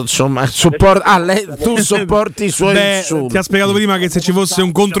 Credo, insomma, tu sopporti i suoi insulti. Ti ha spiegato prima che se ci fosse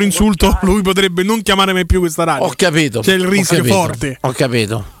un controinsulto lui potrebbe non chiamare mai più questa radio. Ho capito. C'è il rischio forte. Ho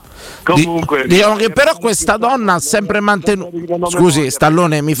capito. Comunque, diciamo che però questa donna ha sempre mantenuto. Scusi,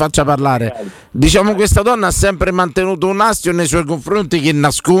 Stallone, mi faccia parlare. Diciamo questa donna ha sempre mantenuto un astio nei suoi confronti che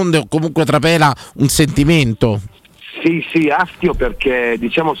nasconde o comunque trapela un sentimento. Sì, astio perché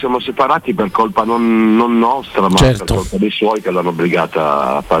diciamo siamo separati per colpa non nostra, ma per colpa dei suoi che l'hanno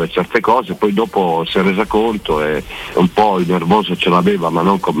obbligata a fare certe cose, poi dopo si è resa conto e un po' il nervoso ce l'aveva, ma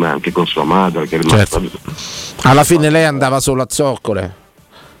non con me, anche con sua madre che è rimasta. Alla fine lei andava solo a zoccole.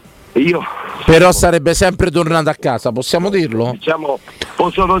 Io però sarebbe sempre tornata a casa, possiamo dirlo? Diciamo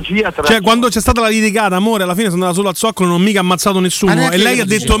posologia tra... Cioè quando c'è stata la litigata, amore, alla fine sono andata solo al zoccolo, non ho mica ammazzato nessuno e lei ha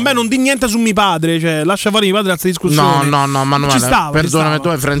detto beh, non di niente su mio padre, cioè lascia fare mio padre a questa discussione. No, Manuele, perdonami, tu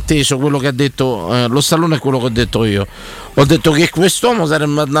hai frainteso quello che ha detto lo Stallone è quello che ho detto io. Ho detto che quest'uomo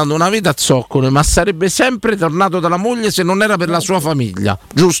sarebbe andato una vita a zoccole, ma sarebbe sempre tornato dalla moglie se non era per la sua famiglia,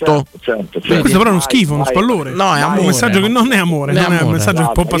 giusto? Certo. Questo però è uno schifo, uno spallore. No, è amore. Un messaggio che non è amore, non è un messaggio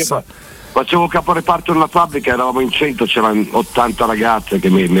che può passare. Facevo caporeparto in una fabbrica, eravamo in 100, c'erano 80 ragazze che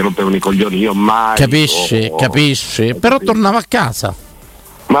mi rompevano i coglioni, io mai. Capisci? Però tornava a casa.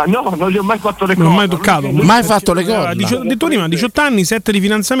 Ma no, non gli ho mai fatto le cose. Non ho mai toccato. Mai fatto le cose. Ha detto prima, 18 anni, 7 di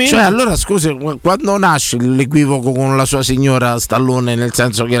fidanzamento. Cioè, allora scusi, quando nasce l'equivoco con la sua signora Stallone, nel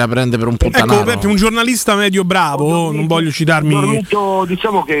senso che la prende per un puttanaro? Ecco, Peppe, un giornalista medio bravo, non voglio citarmi. Ho dormito,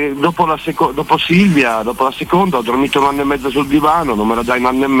 diciamo che dopo Silvia, dopo la seconda, ho dormito 1 anno e mezzo sul divano, non me la dai 1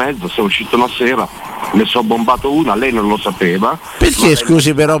 anno e mezzo, sono uscito una sera, ne so bombato una, lei non lo sapeva. Perché,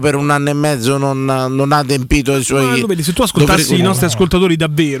 scusi, però per 1 anno e mezzo non ha adempito i suoi... Vedi, se tu ascoltassi i nostri ascoltatori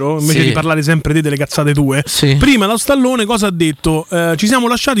davvero, invece di parlare sempre delle cazzate tue, prima lo Stallone cosa ha detto? Ci siamo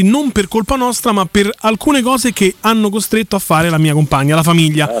lasciati non per colpa nostra, ma per alcune cose che hanno costretto a fare la mia compagna, la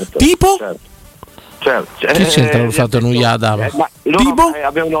famiglia. Tipo? Che c'entra il fatto nuiata?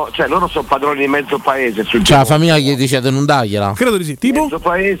 Loro sono padroni di mezzo paese. La famiglia gli dice di non dargliela. Credo di sì. Tipo? Mezzo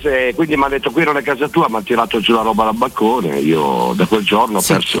paese, quindi mi ha detto qui non è casa tua, mi ha tirato giù la roba dal balcone. Io da quel giorno ho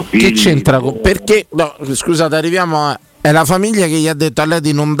perso figli. Che c'entra? Perché? No, scusate, arriviamo a... È la famiglia che gli ha detto a lei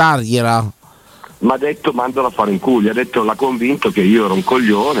di non dargliela. Mi ha detto mandala a fare in culo, ha detto, l'ha convinto che io ero un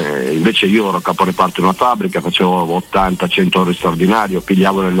coglione, invece io ero caporeparto in una fabbrica, facevo 80-100 ore straordinario,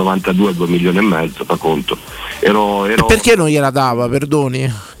 pigliavo nel 92 2 milioni e mezzo, fa conto. E perché non gliela dava,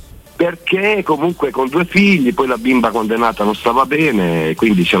 perdoni? Perché comunque con 2 figli, poi la bimba quando è nata non stava bene,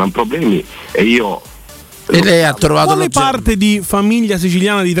 quindi c'erano problemi e io... E lei ha trovato quale parte di famiglia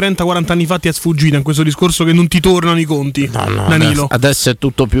siciliana di 30-40 anni fa ti è sfuggita in questo discorso che non ti tornano i conti? No, Danilo. adesso è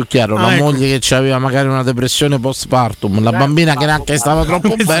tutto più chiaro. Una moglie che aveva magari una depressione postpartum, la bambina che neanche stava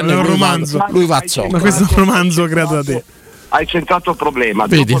troppo bene. È un romanzo. Lui va a zoccolo. Ma questo è un romanzo creato da te. Hai centrato il problema.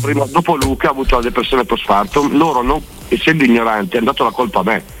 Dopo Luca ha avuto la depressione postpartum, loro non, essendo ignoranti, è andato la colpa a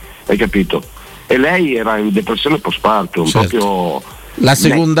me, hai capito? e lei era in depressione postpartum, proprio. La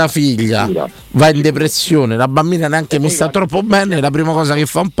seconda figlia va in depressione, la bambina neanche mi sta troppo bene, la prima cosa che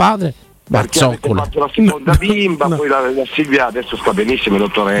fa un padre perché avete fatto la seconda bimba, poi la Silvia adesso sta benissimo, è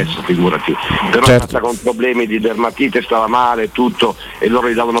dottoressa, figurati, però è stata con problemi di dermatite, stava male e tutto, e loro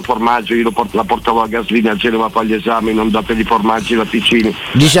gli davano formaggio, io la portavo a Gaslini a Genova a fare gli esami, non dategli formaggi latticini.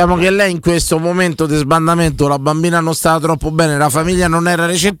 Diciamo che lei in questo momento di sbandamento, la bambina non stava troppo bene, la famiglia non era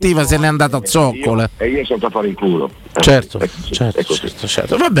recettiva, se n'è andata a zoccole. E io sono andato a fare in culo. Certo.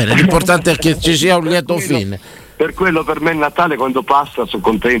 Va bene, l'importante è che ci sia un lieto fine. Per quello, per me il Natale quando passa sono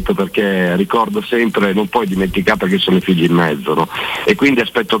contento, perché ricordo sempre, non puoi dimenticare perché sono i figli in mezzo, no? E quindi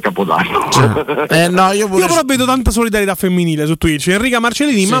aspetto Capodanno. Io però vedo tanta solidarietà femminile su Twitch. Enrica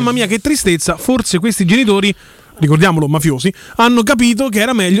Marcellini, mamma mia che tristezza, forse questi genitori, ricordiamolo, mafiosi, hanno capito che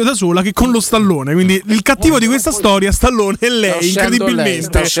era meglio da sola che con lo Stallone. Quindi il cattivo di questa storia, Stallone, è lei, incredibilmente.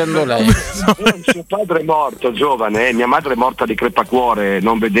 Sta scendo lei. Suo padre è morto giovane, mia madre è morta di crepacuore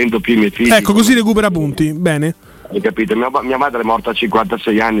non vedendo più i miei figli. Ecco, così recupera punti. Bene. Hai capito? Mia madre è morta a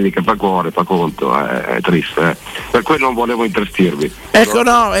 56 anni di crepacuore, fa conto, è triste. Per quello non volevo intristirvi. Ecco,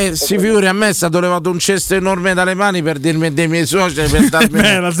 no, si figuri, a me è stato levato un cesto enorme dalle mani per dirmi dei miei suoceri, per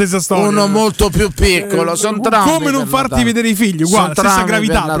darmi la stessa storia. Uno molto più piccolo. Come non farti Natale. vedere i figli? Uguale, stessa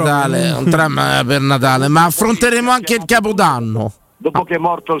gravità. Per Natale, un dramma per Natale, ma affronteremo anche il Capodanno. Dopo che è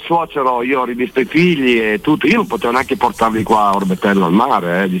morto il suocero io ho rivisto i figli e tutto, io non potevo neanche portarli qua a Orbetello al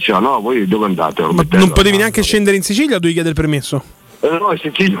mare, diceva no, voi dove andate a Orbetello? Non potevi neanche scendere in Sicilia o dovevi chiedere il permesso? No, in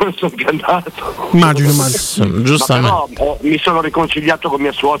Sicilia non sono più andato. Immagino. Giustamente. Ma però mi sono riconciliato con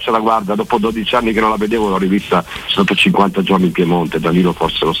mia suocera, guarda, dopo 12 anni che non la vedevo l'ho rivista, sono stato 50 giorni in Piemonte, Danilo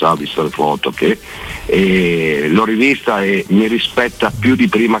forse lo sa, ha visto le foto, e l'ho rivista e mi rispetta più di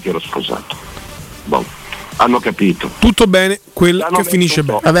prima che ero sposato. Boh. Hanno capito. Tutto bene, quello che finisce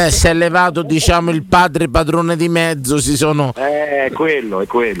bene. Vabbè, si è levato, diciamo, il padre padrone di mezzo, si sono. Quello. E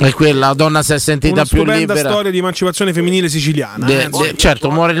quella la donna si è sentita più libera. Una storia di emancipazione femminile siciliana. Certo,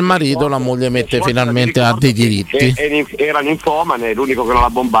 muore il marito, la moglie mette finalmente a dei diritti. Era ninfomane, l'unico che non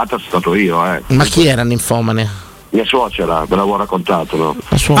l'ha bombata sono stato io. Ma chi era ninfomane? Mia suocera, ve l'avevo raccontato, no?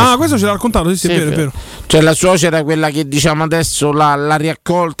 Questo ce l'ha raccontato, sì, è vero, è vero. Cioè la suocera, quella che diciamo adesso l'ha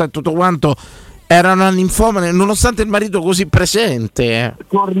riaccolta e tutto quanto. Era una ninfomane nonostante il marito così presente.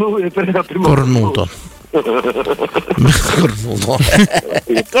 Cornuto.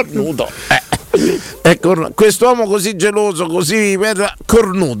 Quest'uomo così geloso, così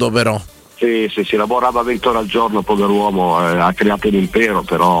cornuto però. Sì, lavorava 20 ore al giorno, pover'uomo, ha creato un impero,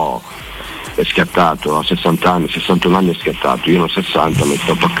 però è scattato a 60 anni, 61 anni è scattato, io ne ho 60, mi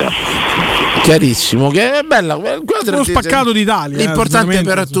sto toccando. Chiarissimo, che è bella. Uno spaccato d'Italia. L'importante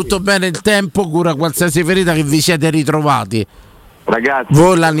però è tutto bene, il tempo cura qualsiasi ferita, che vi siete ritrovati. Ragazzi,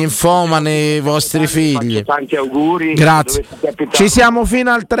 voi la ninfomane, i vostri figli. Tanti auguri. Grazie. Ci siamo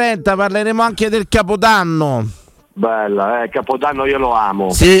fino al 30, parleremo anche del Capodanno. Bella, Capodanno io lo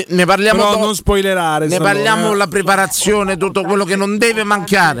amo. Sì, ne parliamo. Però non spoilerare. Ne parliamo la preparazione, tutto quello che non deve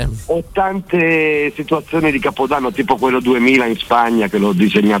mancare. Ho tante situazioni di Capodanno, tipo quello 2000 in Spagna che l'ho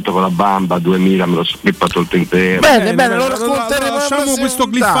disegnato con la bamba, 2000 me lo scrippato tutto intero. Bene, lo ascolteremo. Lasciamo questo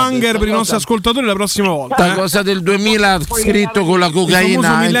cliffhanger per i nostri ascoltatori la prossima volta. La cosa del 2000 scritto con la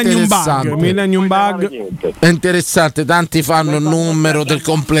cocaina, Millennium Bug. È interessante, tanti fanno il numero del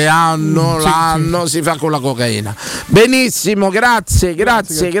compleanno, l'anno, si fa con la cocaina. Benissimo, grazie.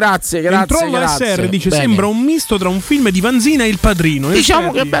 Il Trollo SR dice: bene. Sembra un misto tra un film di Vanzina e Il Padrino.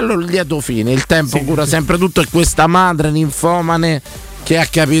 Diciamo che è bello il lieto fine, il tempo cura sempre tutto, e questa madre ninfomane che ha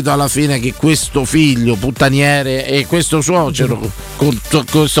capito alla fine che questo figlio puttaniere e questo suocero,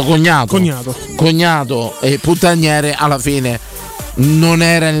 questo cognato e puttaniere, alla fine non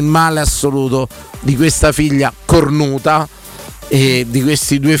era il male assoluto di questa figlia cornuta e di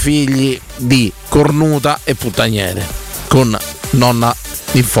questi due figli di cornuta e puttaniere con nonna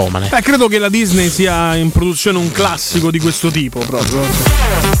ninfomane. Credo che la Disney sia in produzione un classico di questo tipo proprio.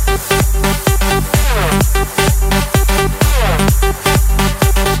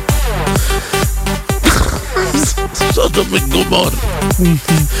 Sotto il gomorra.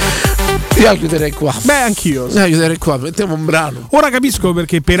 Io chiuderei qua. Anch'io. Io chiuderei qua, mettiamo un brano. Ora capisco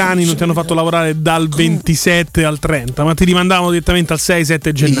perché per anni non ti hanno fatto lavorare dal 27 al 30, ma ti rimandavano direttamente al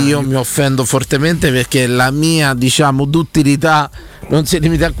 6-7 gennaio. Io mi offendo fortemente perché la mia, diciamo, duttilità non si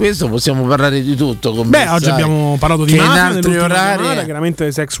limita a questo, possiamo parlare di tutto. Oggi abbiamo parlato di mafia, nell'ultima chiamata,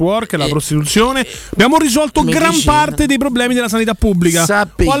 chiaramente sex work, la prostituzione. Abbiamo risolto gran parte dei problemi della sanità pubblica,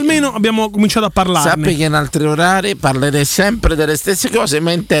 o almeno abbiamo cominciato a parlarne. Sappi che in altri orari parlerei sempre delle stesse cose,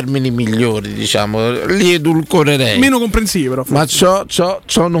 ma in termini migliori, diciamo, li edulcorerei. Meno comprensivi, però. Ma ciò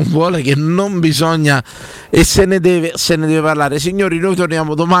non vuole che non bisogna e se ne deve parlare. Signori, noi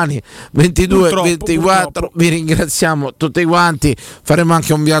torniamo domani 22-24. Vi ringraziamo tutti quanti. Faremo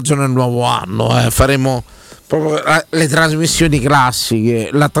anche un viaggio nel nuovo anno, faremo proprio le trasmissioni classiche,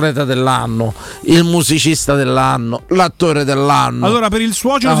 l'atleta dell'anno, il musicista dell'anno, l'attore dell'anno. Allora, per il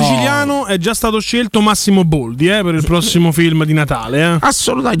suocero siciliano è già stato scelto Massimo Boldi per il prossimo film di Natale.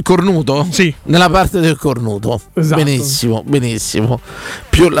 Assolutamente. Il cornuto? Sì. Nella parte del cornuto. Esatto. Benissimo.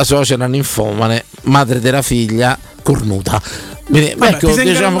 Più la suocera ninfomane, madre della figlia, cornuta. Bene, ecco,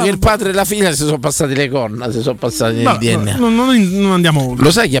 diciamo che il padre e la figlia si sono passati le corna, si sono passati il DNA. Non andiamo oltre.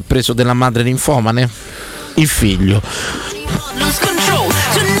 Lo sai chi ha preso della madre ninfomane? Il figlio.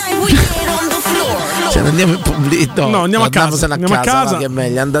 Se ne andiamo in pubblico, no, andiamo a casa. Andiamo a casa. Che è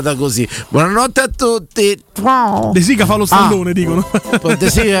meglio, è andata così. Buonanotte a tutti. De Sica fa lo stallone, dicono. De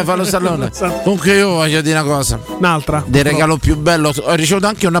Sica fa lo stallone. Comunque io voglio dire una cosa. Un'altra. Del regalo più bello. Ho ricevuto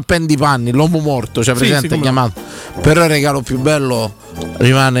anche un appendipanni, l'uomo morto, cioè presente chiamato. Però il regalo più bello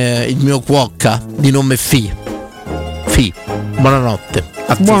rimane il mio cuocca di nome Fi. Buonanotte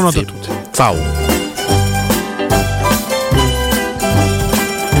a tutti. Buonanotte a tutti. Ciao.